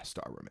on the Death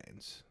Star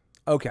remains.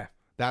 Okay.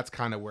 That's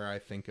kind of where I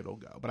think it'll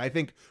go. But I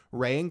think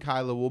Rey and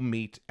Kylo will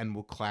meet and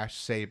will clash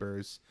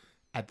sabers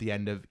at the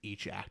end of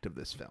each act of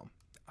this film.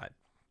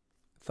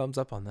 Thumbs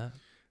up on that.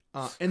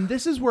 And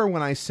this is where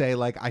when I say,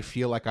 like, I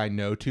feel like I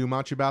know too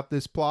much about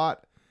this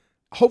plot,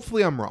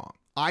 hopefully I'm wrong.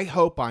 I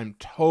hope I'm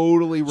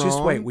totally wrong.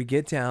 Just wait. We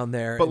get down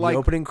there and the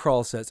opening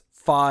crawl says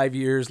 5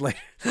 years later.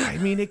 I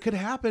mean, it could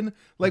happen.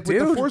 Like, with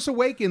The Force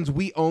Awakens,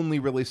 we only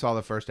really saw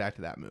the first act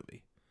of that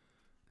movie.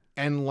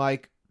 And,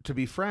 like, to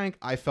be frank,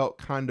 I felt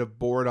kind of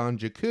bored on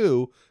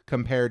Jakku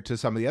compared to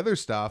some of the other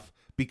stuff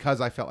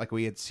because I felt like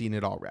we had seen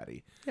it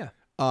already.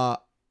 Yeah.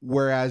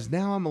 Whereas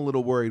now I'm a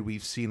little worried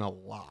we've seen a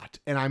lot.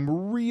 And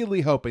I'm really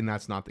hoping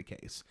that's not the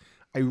case.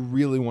 I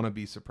really want to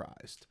be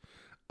surprised.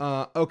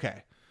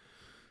 Okay.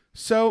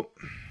 So,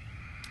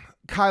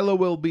 Kylo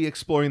will be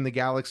exploring the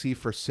galaxy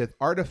for Sith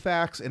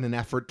artifacts in an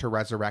effort to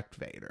resurrect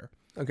Vader.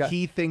 Okay.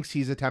 He thinks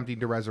he's attempting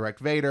to resurrect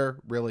Vader.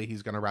 Really,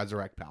 he's going to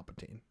resurrect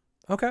Palpatine.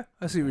 Okay.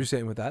 I see what you're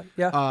saying with that.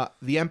 Yeah.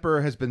 The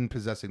Emperor has been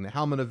possessing the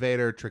helmet of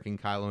Vader, tricking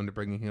Kylo into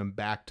bringing him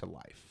back to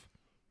life.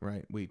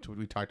 Right? We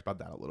talked about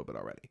that a little bit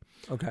already.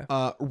 Okay.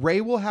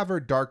 Rey will have her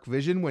dark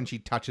vision when she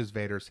touches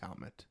Vader's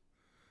helmet.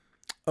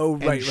 Oh,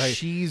 right.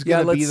 She's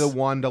going to be the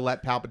one to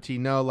let Palpatine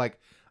know, like,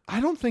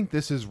 I don't think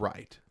this is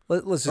right.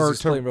 Let's just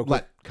explain real quick.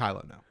 Let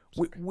Kylo know.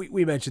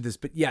 We mentioned this,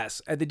 but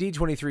yes, at the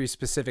D23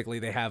 specifically,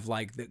 they have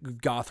like the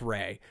Goth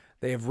Rey.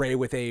 They have Rey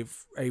with a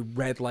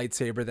red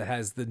lightsaber that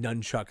has the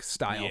nunchuck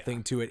style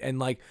thing to it. And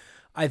like,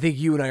 I think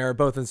you and I are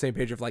both on the same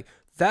page of like,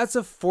 that's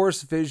a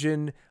Force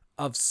vision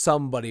of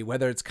somebody,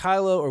 whether it's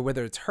Kylo or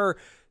whether it's her.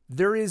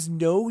 There is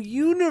no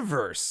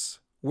universe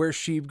where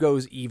she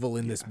goes evil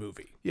in this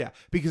movie. Yeah,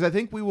 because I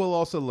think we will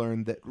also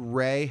learn that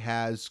Rey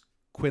has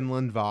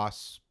Quinlan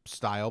Vos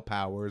style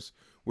powers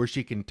where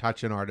she can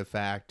touch an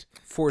artifact.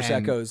 Force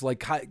echoes, like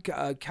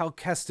Cal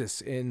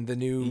Kestis in the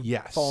new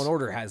Fallen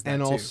Order has that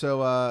and too. And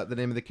also the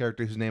name of the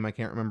character whose name I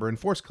can't remember in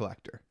Force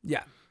Collector.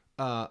 Yeah.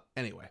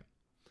 Anyway.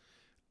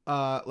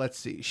 Let's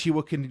see. She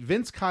will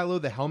convince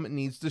Kylo the helmet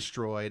needs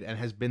destroyed and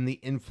has been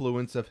the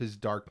influence of his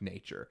dark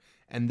nature.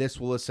 And this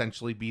will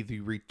essentially be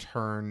the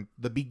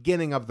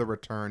beginning of the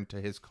return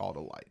to his call to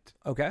light.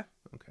 Okay.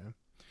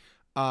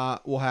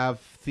 We'll have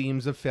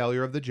themes of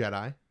failure of the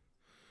Jedi.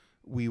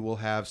 We will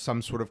have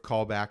some sort of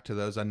callback to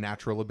those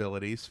unnatural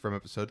abilities from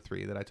episode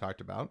 3 that I talked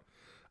about.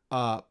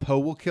 Poe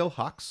will kill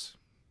Hux.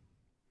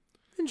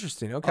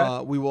 Interesting.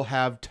 Okay. We will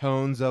have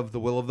tones of the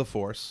will of the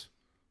Force.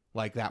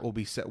 Like that will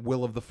be said,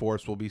 will of the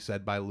Force will be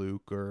said by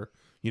Luke, or,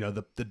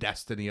 the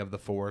destiny of the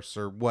Force,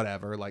 or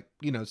whatever. Like,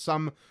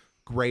 some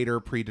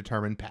greater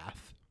predetermined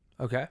path.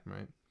 Okay.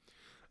 Right.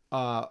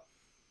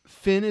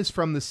 Finn is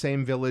from the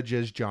same village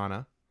as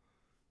Jannah,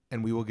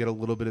 and we will get a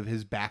little bit of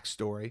his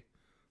backstory.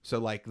 So,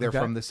 like, they're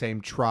from the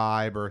same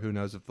tribe, or who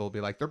knows if they'll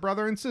be like their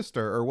brother and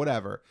sister or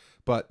whatever.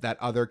 But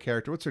that other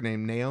character, what's her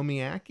name?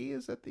 Naomi Aki?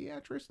 Is that the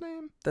actress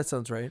name? That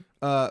sounds right.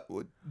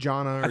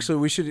 Jannah. Actually,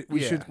 we should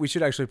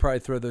actually probably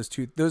throw those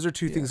two. Those are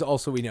two things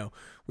also we know.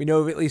 We know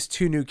of at least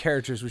 2 new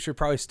characters. We should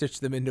probably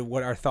stitch them into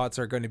what our thoughts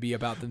are going to be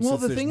about them. Well,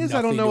 the thing is,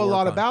 I don't know a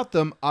lot about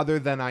them other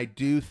than I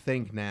do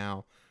think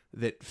now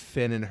that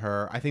Finn and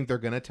her, I think they're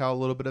going to tell a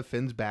little bit of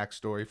Finn's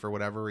backstory for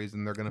whatever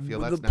reason. They're going to feel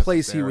that's necessary. The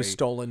place he was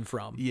stolen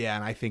from. Yeah,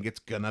 and I think it's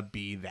going to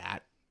be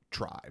that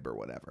tribe or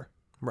whatever.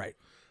 Right.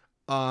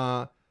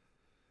 3PO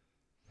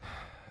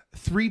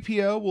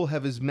will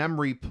have his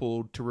memory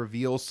pulled to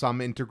reveal some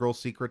integral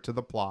secret to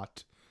the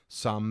plot,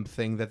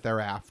 something that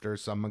they're after,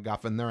 some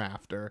MacGuffin they're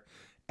after,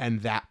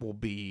 and that will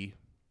be,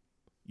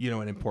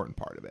 an important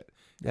part of it.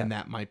 Yeah. And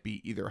that might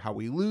be either how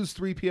we lose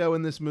 3PO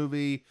in this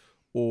movie,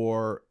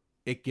 or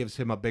it gives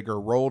him a bigger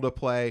role to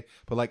play.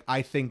 But like,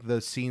 I think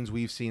the scenes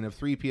we've seen of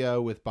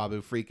 3PO with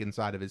Babu Frik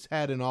inside of his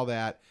head and all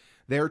that,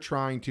 they're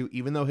trying to,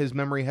 even though his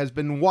memory has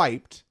been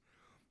wiped,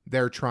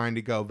 they're trying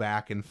to go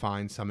back and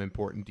find some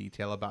important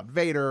detail about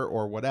Vader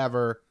or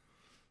whatever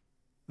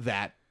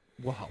that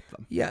will help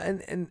them. Yeah,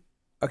 and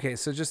okay,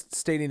 so just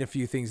stating a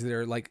few things that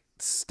are like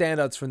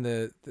standouts from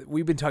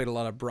we've been talking a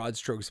lot of broad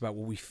strokes about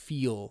what we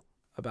feel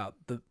about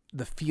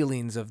the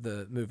feelings of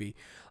the movie.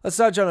 Let's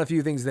touch on a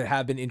few things that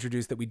have been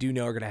introduced that we do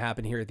know are going to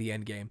happen here at the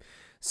end game.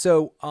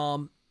 So,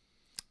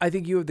 I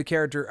think you have the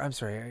character, I'm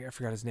sorry, I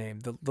forgot his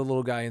name, the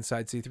little guy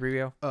inside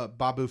C-3PO.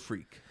 Babu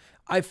Freak.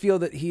 I feel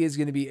that he is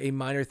going to be a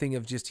minor thing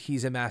of just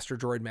he's a master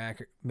droid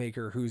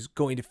maker who's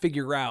going to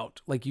figure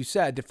out, like you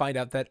said, to find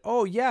out that,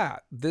 oh yeah,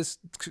 this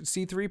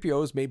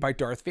C-3PO is made by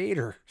Darth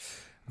Vader.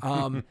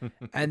 And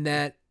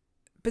that,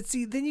 but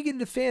see, then you get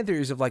into fan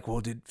theories of like, well,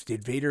 did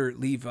Vader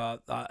leave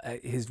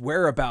his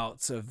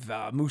whereabouts of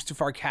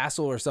Mustafar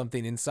Castle or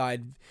something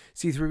inside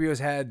C-3PO's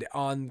head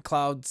on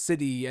Cloud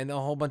City, and a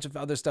whole bunch of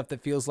other stuff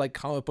that feels like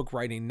comic book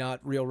writing,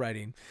 not real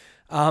writing.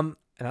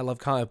 And I love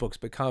comic books,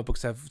 but comic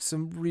books have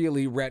some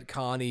really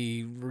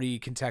retconny,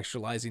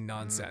 recontextualizing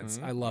nonsense.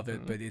 I love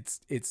it, but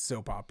it's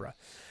soap opera.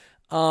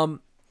 I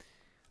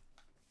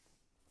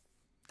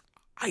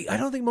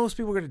don't think most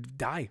people are going to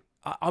die.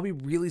 I'll be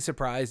really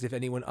surprised if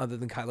anyone other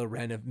than Kylo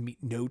Ren of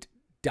note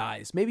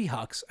dies. Maybe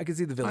Hux. I can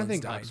see the villains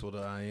dying. I think Hux will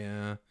die,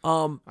 yeah.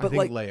 But I think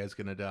like, Leia's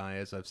going to die,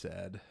 as I've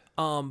said.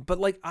 But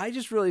like, I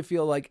just really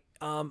feel like,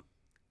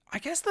 I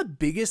guess the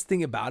biggest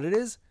thing about it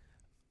is,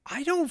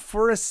 I don't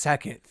for a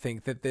second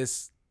think that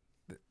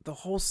the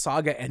whole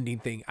saga ending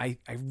thing, I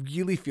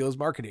really feel is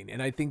marketing.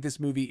 And I think this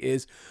movie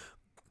is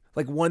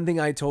like one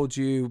thing I told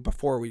you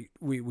before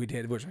we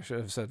did, which I should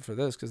have said for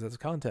this because that's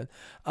content,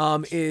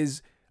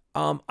 is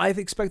I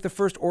expect the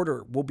First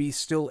Order will be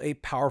still a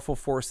powerful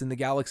force in the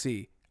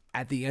galaxy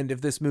at the end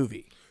of this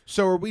movie.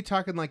 So are we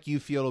talking like you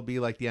feel it'll be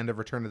like the end of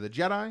Return of the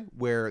Jedi,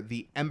 where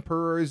the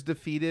Emperor is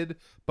defeated,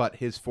 but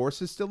his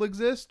forces still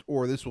exist?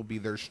 Or this will be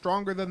they're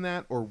stronger than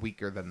that or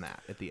weaker than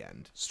that at the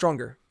end?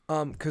 Stronger.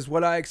 Because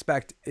what I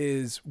expect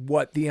is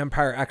what the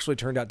Empire actually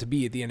turned out to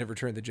be at the end of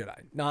Return of the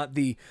Jedi. Not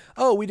we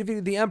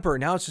defeated the Emperor,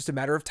 now it's just a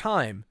matter of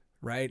time,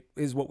 right?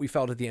 Is what we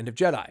felt at the end of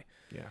Jedi.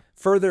 Yeah.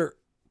 Further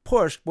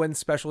pushed when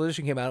Special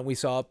Edition came out and we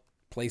saw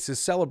places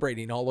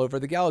celebrating all over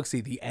the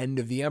galaxy the end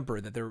of the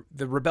Emperor, that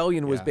the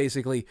rebellion was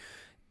basically...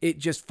 It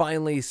just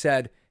finally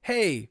said,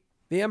 hey,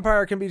 the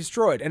Empire can be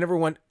destroyed. And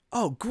everyone went,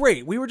 oh,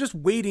 great. We were just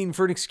waiting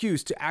for an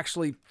excuse to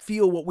actually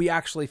feel what we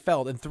actually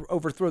felt and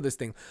overthrow this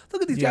thing.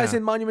 Look at these guys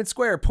in Monument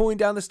Square pulling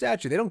down the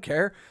statue. They don't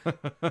care.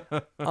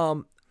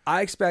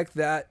 I expect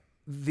that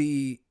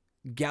the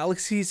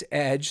Galaxy's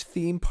Edge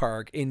theme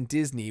park in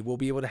Disney will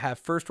be able to have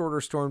First Order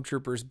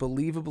stormtroopers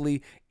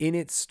believably in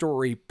its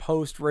story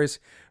post-Rise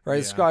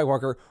of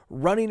Skywalker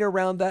running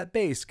around that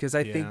base. Because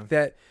I think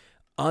that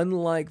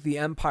unlike the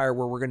Empire,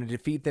 where we're going to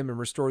defeat them and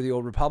restore the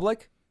Old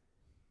Republic,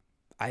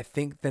 I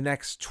think the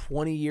next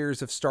 20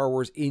 years of Star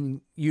Wars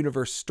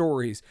in-universe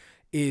stories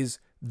is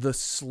the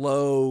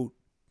slow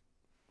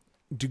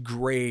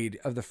degrade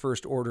of the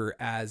First Order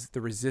as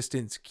the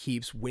Resistance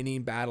keeps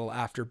winning battle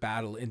after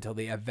battle until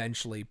they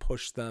eventually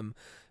push them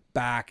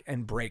back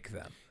and break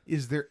them.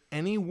 Is there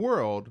any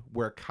world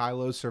where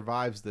Kylo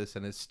survives this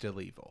and is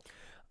still evil?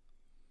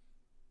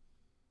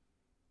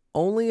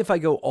 Only if I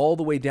go all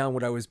the way down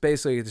what I was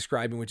basically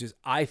describing, which is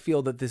I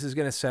feel that this is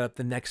going to set up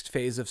the next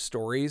phase of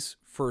stories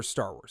for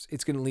Star Wars.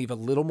 It's going to leave a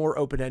little more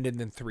open-ended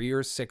than 3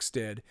 or 6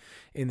 did,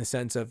 in the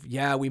sense of,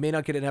 we may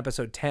not get an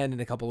episode 10 in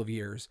a couple of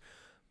years,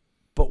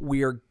 but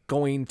we are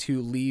going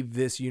to leave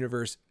this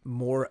universe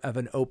more of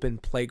an open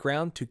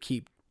playground to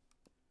keep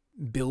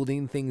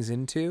building things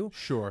into.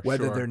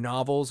 Whether they're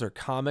novels or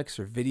comics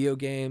or video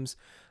games.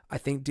 I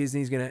think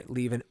Disney's going to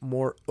leave a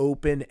more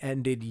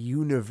open-ended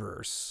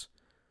universe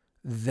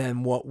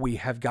than what we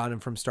have gotten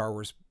from Star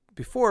Wars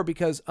before,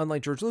 because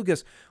unlike George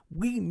Lucas,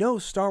 we know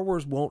Star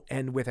Wars won't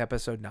end with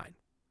episode 9.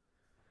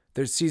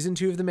 There's season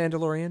 2 of The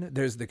Mandalorian.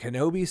 There's the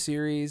Kenobi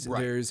series.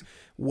 Right. There's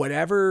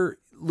whatever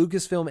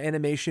Lucasfilm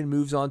animation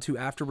moves on to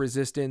after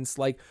Resistance.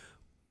 Like,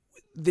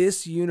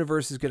 this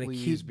universe is going to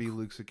keep... be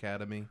Luke's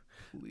Academy.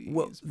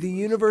 The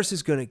universe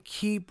is going to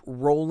keep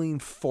rolling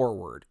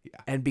forward.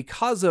 Yeah. And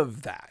because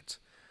of that,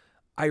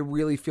 I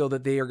really feel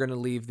that they are going to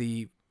leave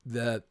the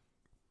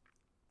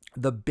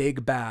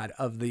big bad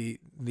of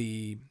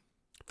the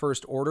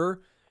First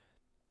Order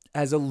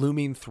as a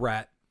looming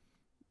threat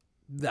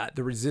that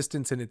the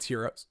Resistance and its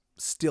heroes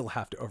still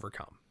have to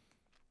overcome.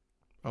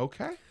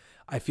 Okay.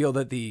 I feel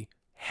that the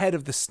head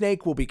of the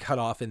snake will be cut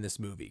off in this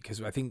movie,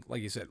 because I think,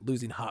 like you said,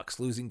 losing Hux,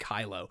 losing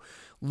Kylo,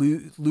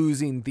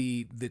 losing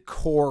the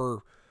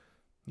core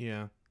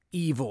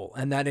evil,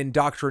 and that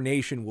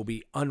indoctrination will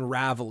be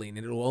unraveling,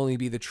 and it will only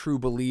be the true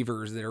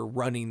believers that are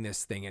running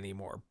this thing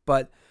anymore.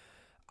 But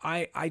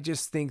I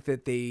just think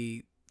that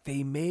they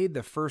made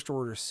the First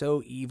Order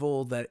so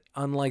evil that,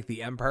 unlike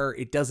the Empire,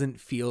 it doesn't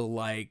feel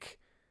like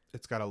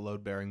it's got a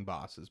load-bearing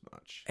boss as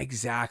much.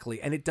 Exactly.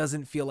 And it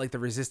doesn't feel like the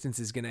Resistance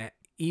is going to,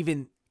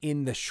 even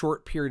in the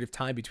short period of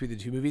time between the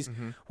two movies,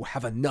 will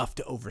have enough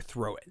to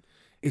overthrow it.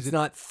 It's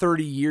not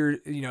 30 years,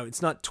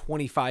 it's not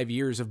 25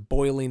 years of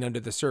boiling under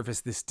the surface,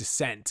 this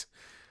descent.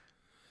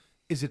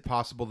 Is it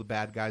possible the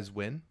bad guys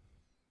win?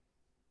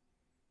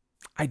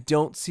 I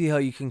don't see how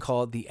you can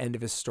call it the end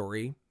of his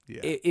story.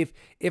 Yeah.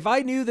 If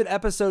I knew that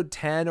episode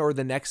 10 or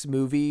the next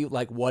movie,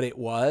 like what it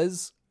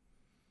was,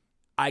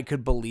 I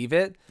could believe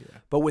it. Yeah.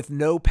 But with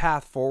no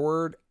path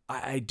forward,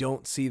 I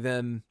don't see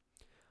them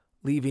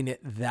leaving it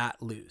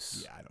that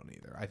loose. Yeah, I don't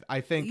either.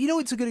 I think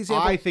It's a good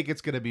example. I think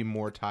it's going to be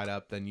more tied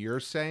up than you're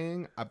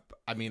saying.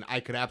 I mean, I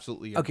could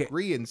absolutely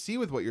agree and see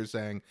with what you're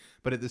saying,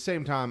 but at the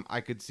same time,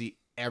 I could see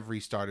every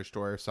Star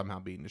Destroyer somehow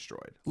being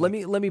destroyed. Let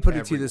me put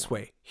it to you this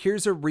way.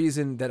 Here's a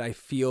reason that I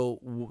feel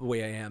the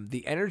way I am.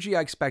 The energy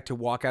I expect to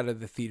walk out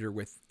of the theater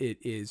with it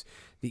is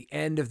the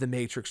end of the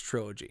Matrix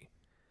trilogy.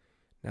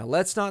 Now,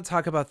 let's not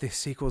talk about the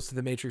sequels to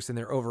the Matrix and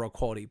their overall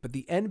quality, but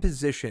the end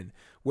position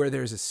where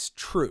there's a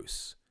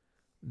truce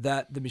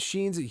that the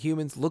machines and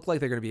humans look like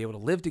they're going to be able to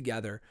live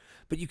together,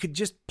 but you could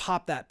just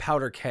pop that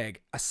powder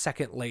keg a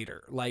second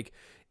later. Like,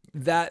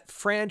 that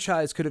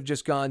franchise could have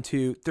just gone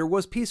to, there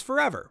was peace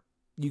forever.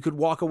 You could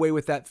walk away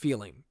with that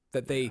feeling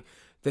that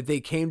they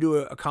came to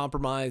a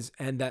compromise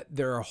and that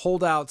there are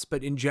holdouts,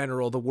 but in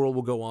general, the world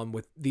will go on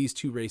with these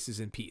two races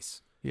in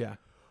peace. Yeah.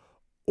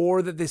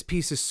 Or that this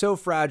piece is so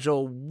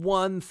fragile,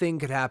 one thing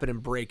could happen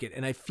and break it.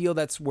 And I feel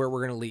that's where we're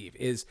going to leave,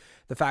 is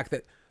the fact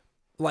that,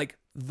 like,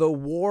 the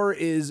war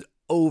is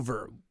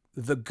over.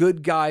 The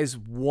good guys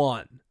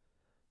won.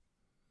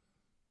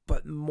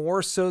 But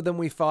more so than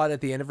we thought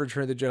at the end of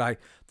Return of the Jedi,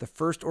 the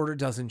First Order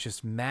doesn't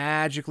just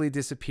magically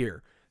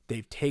disappear.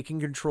 They've taken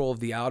control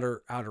of the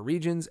outer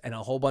regions and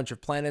a whole bunch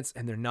of planets,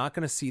 and they're not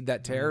going to cede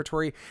that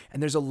territory.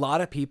 And there's a lot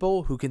of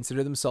people who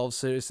consider themselves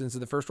citizens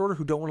of the First Order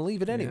who don't want to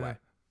leave it anyway. Yeah.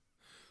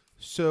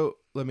 So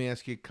let me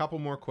ask you a couple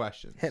more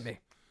questions. Hit me.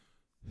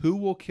 Who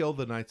will kill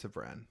the Knights of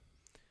Ren?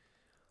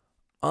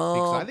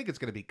 Because I think it's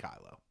going to be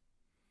Kylo.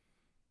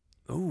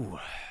 Ooh.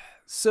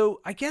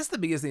 So I guess the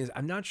biggest thing is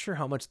I'm not sure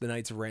how much the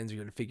Knights of Ren are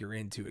going to figure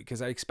into it,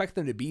 because I expect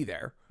them to be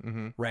there,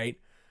 right?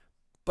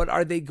 But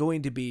are they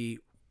going to be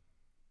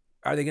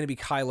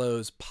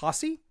Kylo's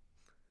posse?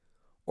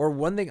 Or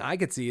one thing I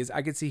could see is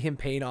I could see him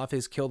paying off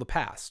his kill the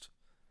past,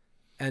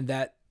 and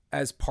that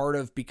as part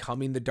of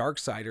becoming the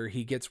Darksider,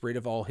 he gets rid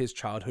of all his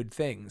childhood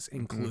things,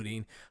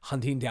 including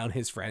hunting down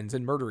his friends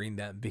and murdering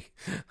them.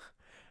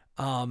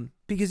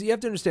 Because you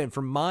have to understand,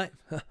 from my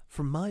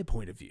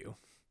point of view,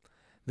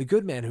 the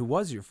good man who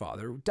was your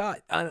father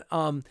died.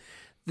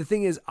 The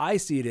thing is, I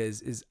see it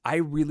is I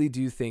really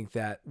do think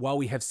that while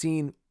we have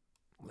seen,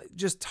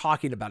 just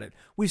talking about it,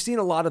 we've seen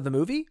a lot of the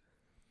movie,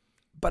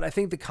 but I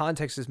think the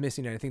context is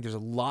missing, and I think there's a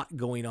lot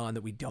going on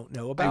that we don't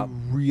know about. I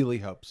really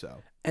hope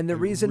so. And the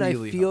reason I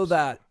feel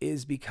that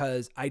is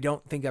because I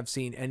don't think I've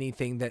seen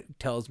anything that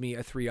tells me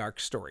a 3-arc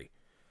story.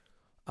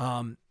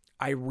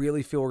 I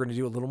really feel we're going to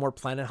do a little more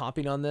planet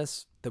hopping on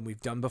this than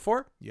we've done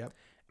before. Yep.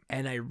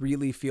 And I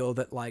really feel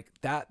that, like,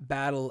 that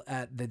battle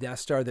at the Death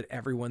Star that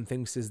everyone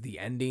thinks is the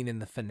ending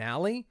and the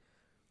finale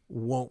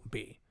won't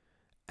be.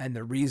 And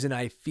the reason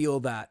I feel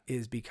that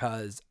is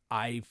because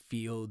I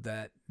feel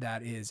that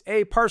is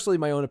partially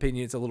my own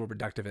opinion. It's a little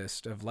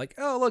reductivist of like,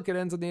 oh, look, it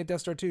ends on the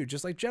Death Star too,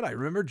 just like Jedi.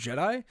 Remember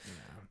Jedi?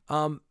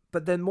 Yeah.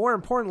 But then more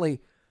importantly,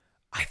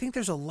 I think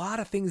there's a lot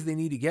of things they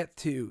need to get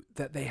to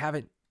that they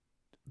haven't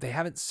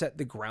set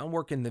the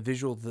groundwork in the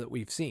visual that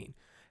we've seen.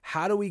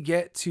 How do we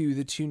get to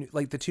the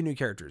two new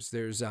characters?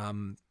 There's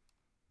forgetting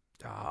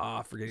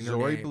her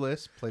Zoe name.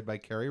 Bliss, played by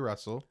Kerry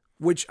Russell,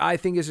 which I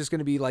think is just going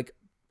to be like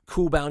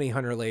cool bounty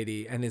hunter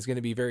lady, and is going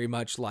to be very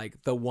much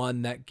like the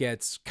one that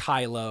gets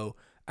Kylo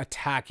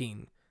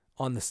attacking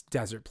on this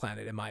desert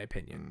planet. In my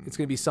opinion, it's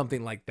going to be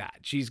something like that.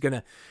 She's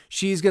gonna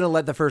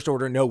let the First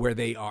Order know where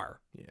they are.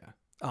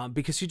 Yeah,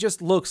 because she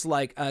just looks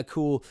like a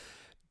cool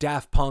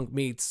Daft Punk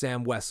meets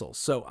Sam Wessel.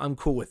 So I'm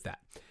cool with that.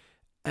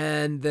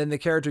 And then the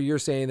character you're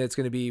saying that's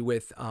going to be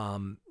with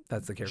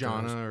that's the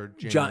character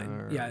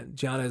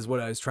Jannah is what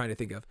I was trying to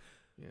think of.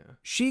 Yeah.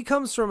 She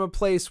comes from a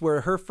place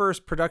where her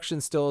first production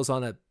still is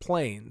on a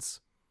plains.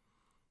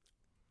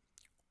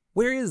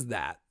 Where is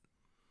that?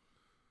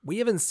 We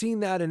haven't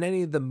seen that in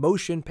any of the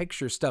motion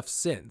picture stuff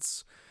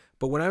since.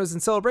 But when I was in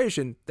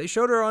Celebration, they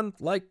showed her on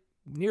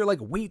near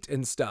wheat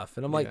and stuff.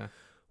 And I'm like,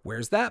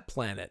 where's that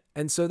planet?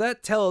 And so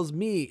that tells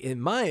me,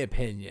 in my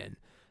opinion,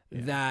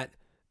 that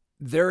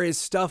there is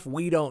stuff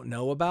we don't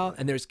know about,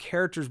 and there's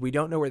characters we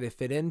don't know where they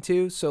fit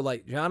into. So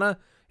like Jannah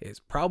is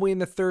probably in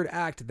the third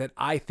act that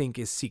I think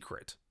is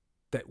secret,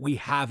 that we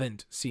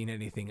haven't seen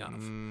anything of.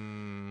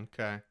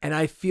 Okay. And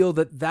I feel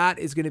that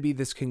is going to be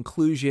this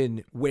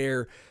conclusion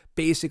where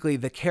basically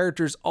the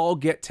characters all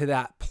get to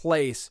that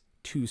place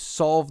to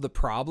solve the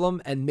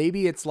problem. And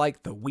maybe it's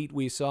like the wheat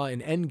we saw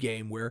in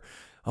Endgame where,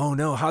 oh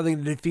no, how are they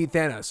going to defeat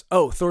Thanos?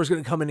 Oh, Thor's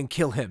going to come in and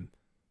kill him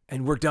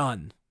and we're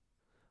done.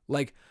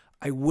 Like,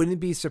 I wouldn't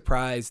be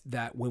surprised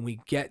that when we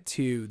get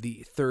to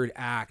the third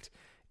act,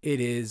 it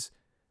is,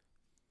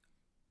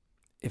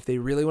 if they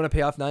really want to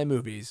pay off 9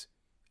 movies,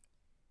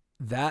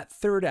 that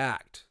third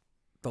act,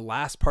 the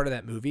last part of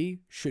that movie,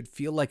 should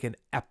feel like an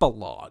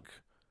epilogue,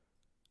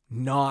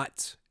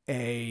 not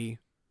a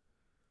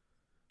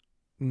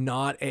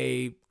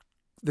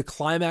the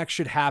climax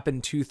should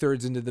happen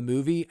 2/3 into the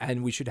movie,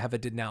 and we should have a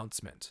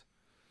denouncement.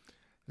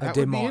 That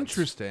would be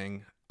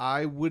interesting.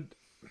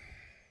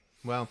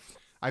 Well,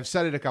 I've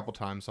said it a couple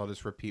times, so I'll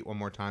just repeat one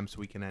more time so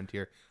we can end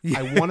here.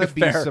 I want to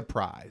be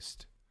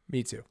surprised.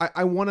 Me too.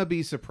 I want to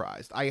be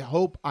surprised. I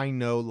hope I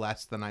know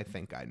less than I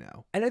think I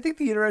know. And I think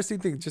the interesting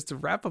thing, just to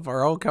wrap up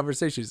our whole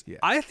conversations,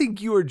 I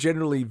think you are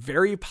generally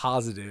very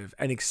positive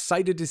and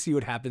excited to see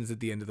what happens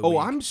at the end of the week. Oh,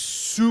 I'm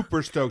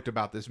super stoked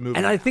about this movie.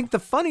 And I think the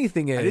funny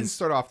thing is, I didn't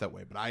start off that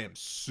way, but I am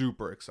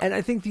super excited. And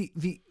I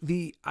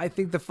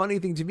think the funny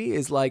thing to me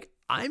is, like,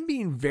 I'm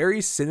being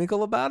very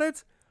cynical about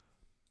it,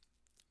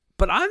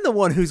 but I'm the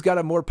one who's got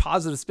a more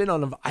positive spin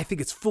on it. I think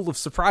it's full of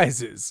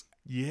surprises.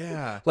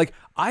 Yeah. Like,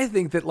 I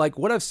think that, like,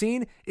 what I've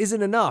seen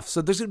isn't enough.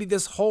 So there's going to be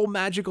this whole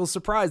magical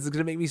surprise that's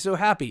going to make me so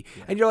happy.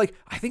 Yeah. And you're like,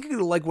 I think I'm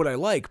going to like what I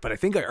like, but I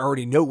think I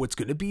already know what's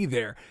going to be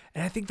there.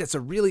 And I think that's a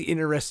really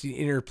interesting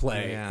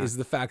interplay, is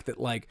the fact that,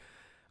 like,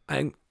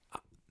 I'm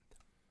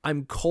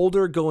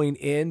colder going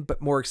in,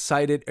 but more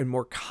excited and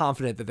more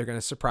confident that they're going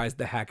to surprise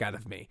the heck out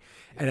of me.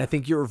 Yeah. And I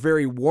think you're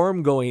very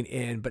warm going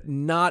in, but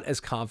not as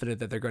confident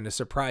that they're going to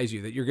surprise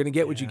you, that you're going to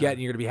get what you get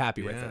and you're going to be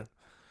happy with it.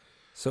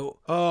 So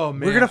oh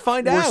man, we're going to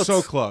find out. We're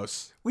so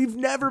close. We've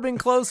never been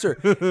closer.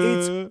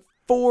 It's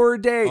 4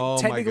 days,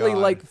 technically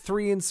like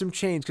 3 and some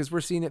change, because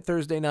we're seeing it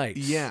Thursday night.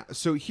 Yeah.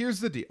 So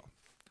here's the deal.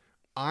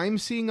 I'm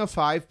seeing a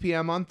 5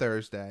 p.m. on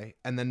Thursday,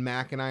 and then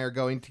Mac and I are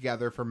going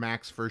together for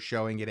Mac's first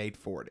showing at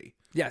 8:40.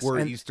 Yes, we're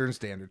Eastern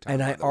Standard Time.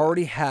 And I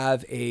already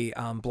have a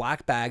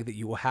black bag that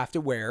you will have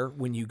to wear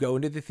when you go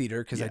into the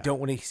theater, because I don't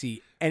want to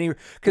see any.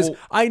 Because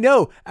I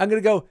know I'm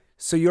going to go.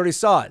 So you already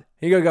saw it.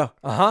 You're going to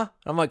go, uh-huh.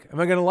 I'm like, am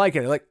I going to like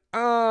it? Like,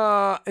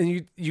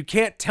 and you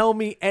can't tell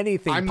me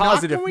anything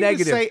positive, negative. I'm not going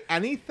to say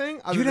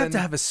anything. You'd have to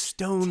have a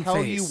stone tell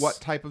face. You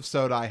what type of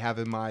soda I have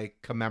in my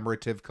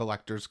commemorative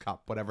collector's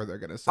cup, whatever they're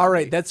going to say. All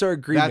right, that's our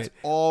agreement. That's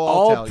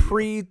all I'll tell you.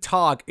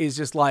 Pre-talk is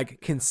just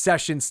like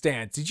concession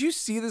stands. Did you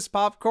see this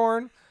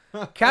popcorn?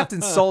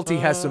 Captain Salty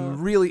has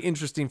some really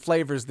interesting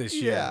flavors this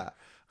year.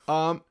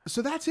 Yeah.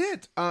 So that's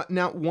it.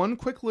 Now, one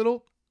quick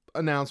little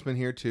announcement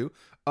here too.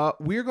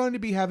 We're going to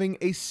be having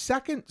a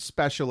second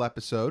special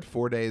episode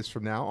 4 days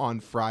from now on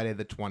Friday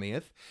the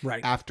 20th. Right.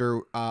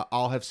 After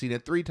I'll have seen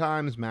it 3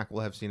 times, Mac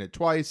will have seen it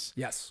twice.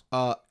 Yes.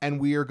 And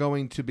we are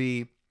going to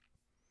be...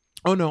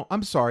 Oh, no,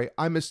 I'm sorry.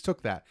 I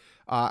mistook that.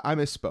 I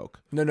misspoke.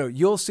 No,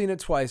 you'll have seen it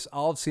twice.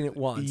 I'll have seen it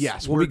once.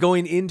 Yes. We'll be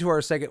going into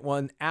our second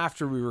one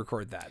after we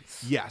record that.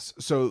 Yes.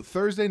 So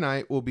Thursday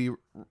night will be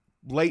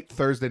late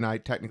Thursday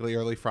night, technically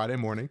early Friday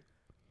morning.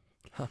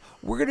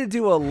 We're going to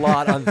do a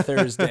lot on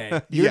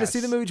Thursday. You're going to see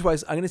the movie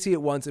twice. I'm going to see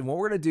it once. And what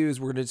we're going to do is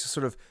we're going to just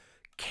sort of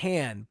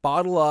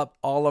bottle up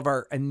all of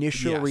our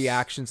initial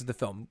reactions to the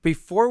film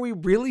before we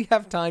really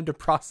have time to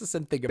process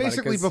and think about it.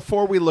 Basically,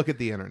 before we look at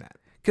the internet.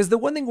 Because the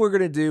one thing we're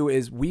going to do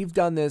is, we've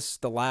done this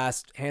the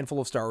last handful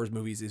of Star Wars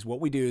movies, is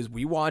what we do is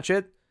we watch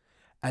it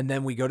and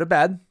then we go to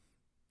bed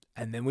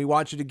and then we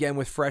watch it again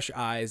with fresh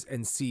eyes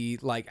and see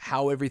like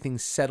how everything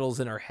settles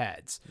in our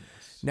heads.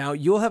 Yes. Now,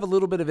 you'll have a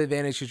little bit of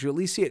advantage because you at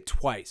least see it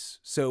twice.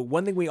 So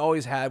one thing we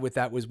always had with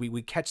that was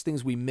we catch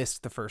things we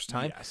missed the first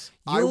time. Yes.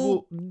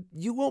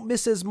 You won't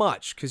miss as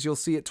much because you'll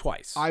see it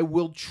twice. I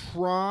will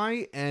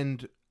try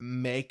and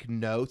make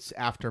notes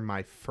after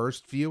my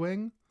first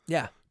viewing.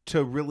 Yeah.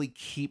 To really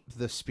keep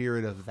the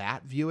spirit of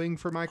that viewing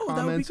for my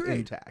comments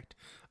intact.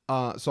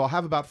 So I'll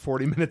have about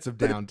 40 minutes of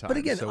downtime. But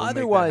again,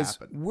 otherwise,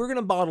 we're going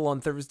to bottle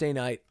on Thursday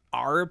night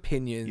our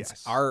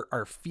opinions,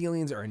 our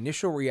feelings, our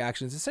initial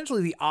reactions,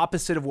 essentially the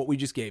opposite of what we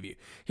just gave you.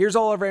 Here's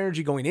all of our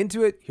energy going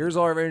into it. Here's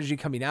all of our energy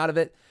coming out of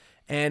it.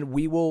 And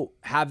we will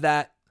have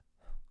that,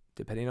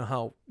 depending on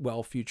how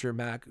well future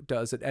Mac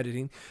does at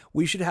editing,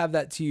 we should have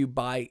that to you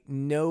by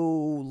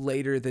no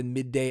later than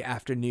midday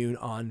afternoon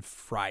on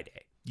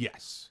Friday.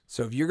 Yes.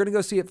 So if you're going to go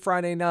see it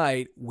Friday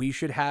night, we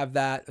should have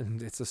that.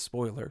 And it's a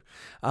spoiler.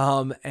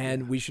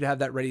 And we should have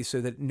that ready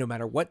so that no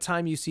matter what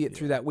time you see it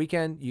through that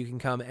weekend, you can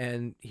come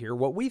and hear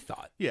what we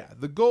thought. Yeah.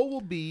 The goal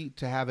will be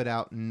to have it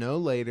out no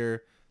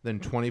later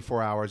than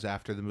 24 hours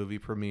after the movie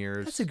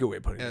premieres. That's a good way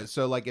of putting it.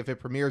 So like if it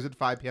premieres at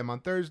 5 p.m. on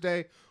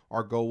Thursday,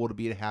 our goal will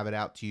be to have it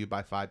out to you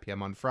by 5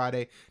 p.m. on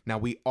Friday. Now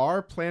we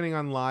are planning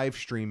on live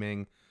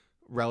streaming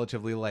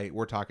relatively late.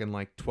 We're talking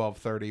like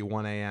 12:30,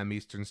 1 a.m.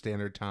 Eastern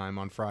Standard Time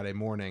on Friday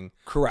morning.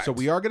 Correct. So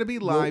we are going to be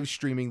live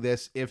streaming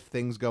this if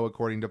things go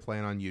according to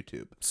plan on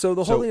YouTube. So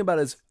the whole thing about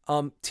it is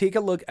take a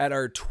look at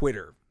our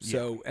Twitter.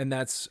 So and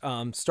that's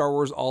Star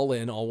Wars All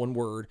In, all one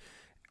word,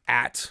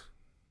 at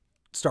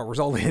Star Wars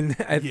All In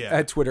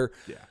at Twitter.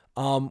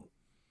 Yeah.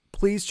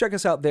 Please check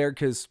us out there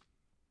because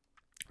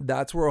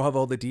that's where we'll have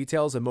all the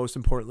details and most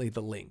importantly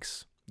the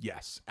links.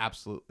 Yes,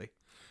 absolutely.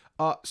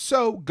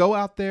 So go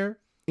out there.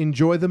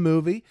 Enjoy the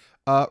movie.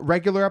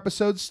 Regular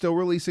episodes still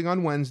releasing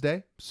on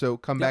Wednesday, so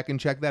come back and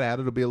check that out.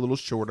 It'll be a little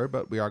shorter,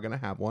 but we are going to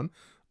have one.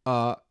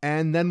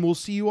 And then we'll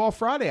see you all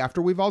Friday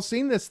after we've all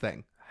seen this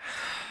thing.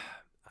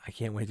 I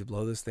can't wait to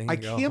blow this thing. I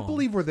can't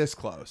believe we're this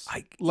close.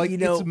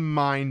 It's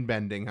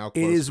mind-bending how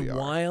close we are. It is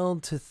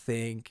wild to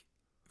think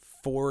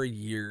 4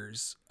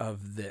 years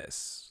of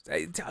this.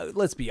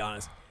 Let's be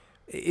honest.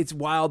 It's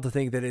wild to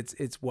think that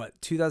it's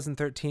what,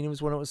 2013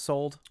 was when it was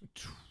sold?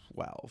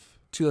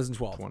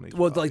 2012.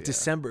 Well, like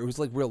December. It was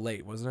like real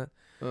late, wasn't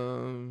it?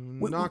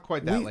 Not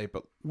quite that late,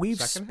 but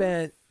we've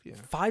spent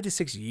 5 to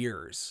 6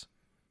 years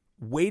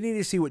waiting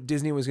to see what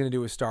Disney was going to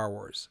do with Star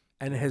Wars.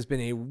 And it has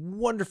been a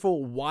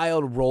wonderful,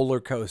 wild roller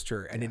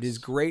coaster. And it is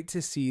great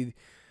to see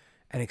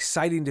and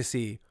exciting to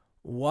see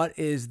what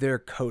is their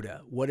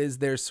coda. What is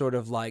their sort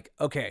of like,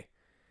 okay,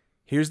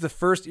 here's the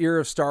first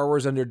era of Star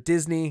Wars under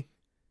Disney.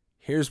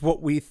 Here's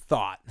what we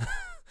thought.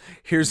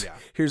 Here's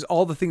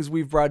all the things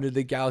we've brought into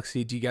the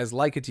galaxy. Do you guys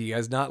like it? Do you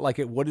guys not like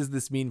it? What does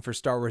this mean for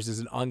Star Wars as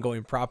an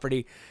ongoing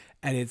property?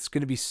 And it's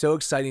going to be so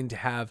exciting to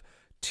have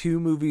 2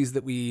 movies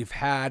that we've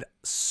had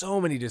so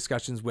many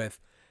discussions with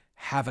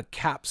have a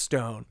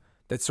capstone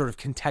that sort of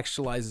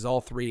contextualizes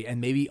all 3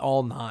 and maybe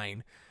all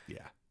 9. Yeah.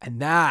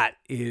 And that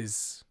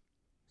is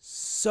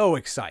so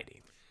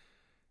exciting.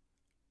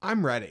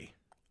 I'm ready.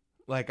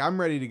 Like, I'm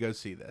ready to go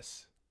see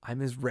this. I'm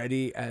as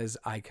ready as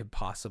I could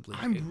possibly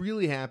be. I'm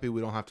really happy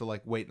we don't have to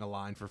like wait in a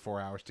line for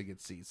 4 hours to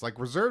get seats. Like,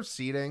 reserved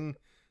seating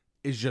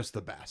is just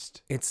the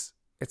best. It's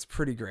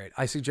pretty great.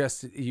 I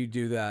suggest you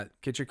do that.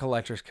 Get your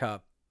collector's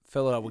cup,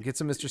 fill it up. We'll get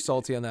some Mr.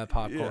 Salty on that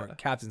popcorn,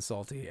 Captain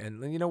Salty.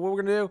 And you know what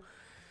we're going to do?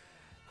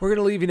 We're going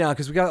to leave you now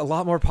because we got a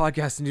lot more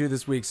podcasts to do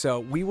this week.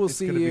 So we will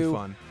see you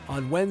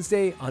on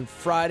Wednesday, on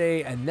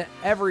Friday, and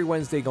every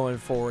Wednesday going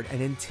forward.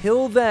 And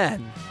until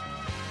then,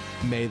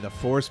 may the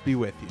Force be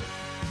with you.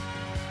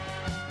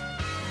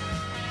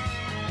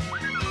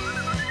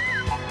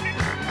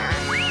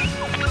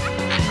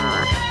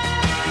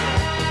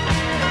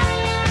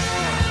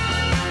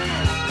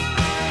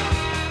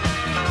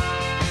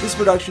 This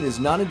production is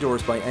not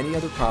endorsed by any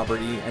other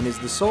property and is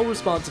the sole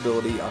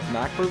responsibility of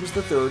Mac Burgess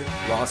III,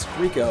 Ross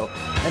Grieco,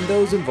 and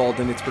those involved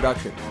in its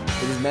production.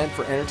 It is meant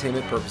for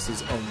entertainment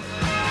purposes only.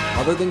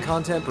 Other than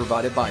content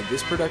provided by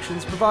this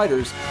production's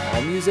providers,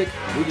 all music,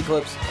 movie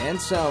clips,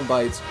 and sound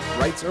bites,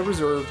 rights are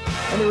reserved,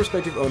 and their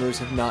respective owners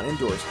have not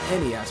endorsed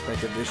any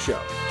aspect of this show.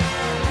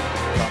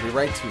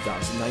 Copyright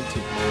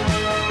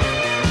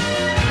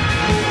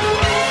 2019.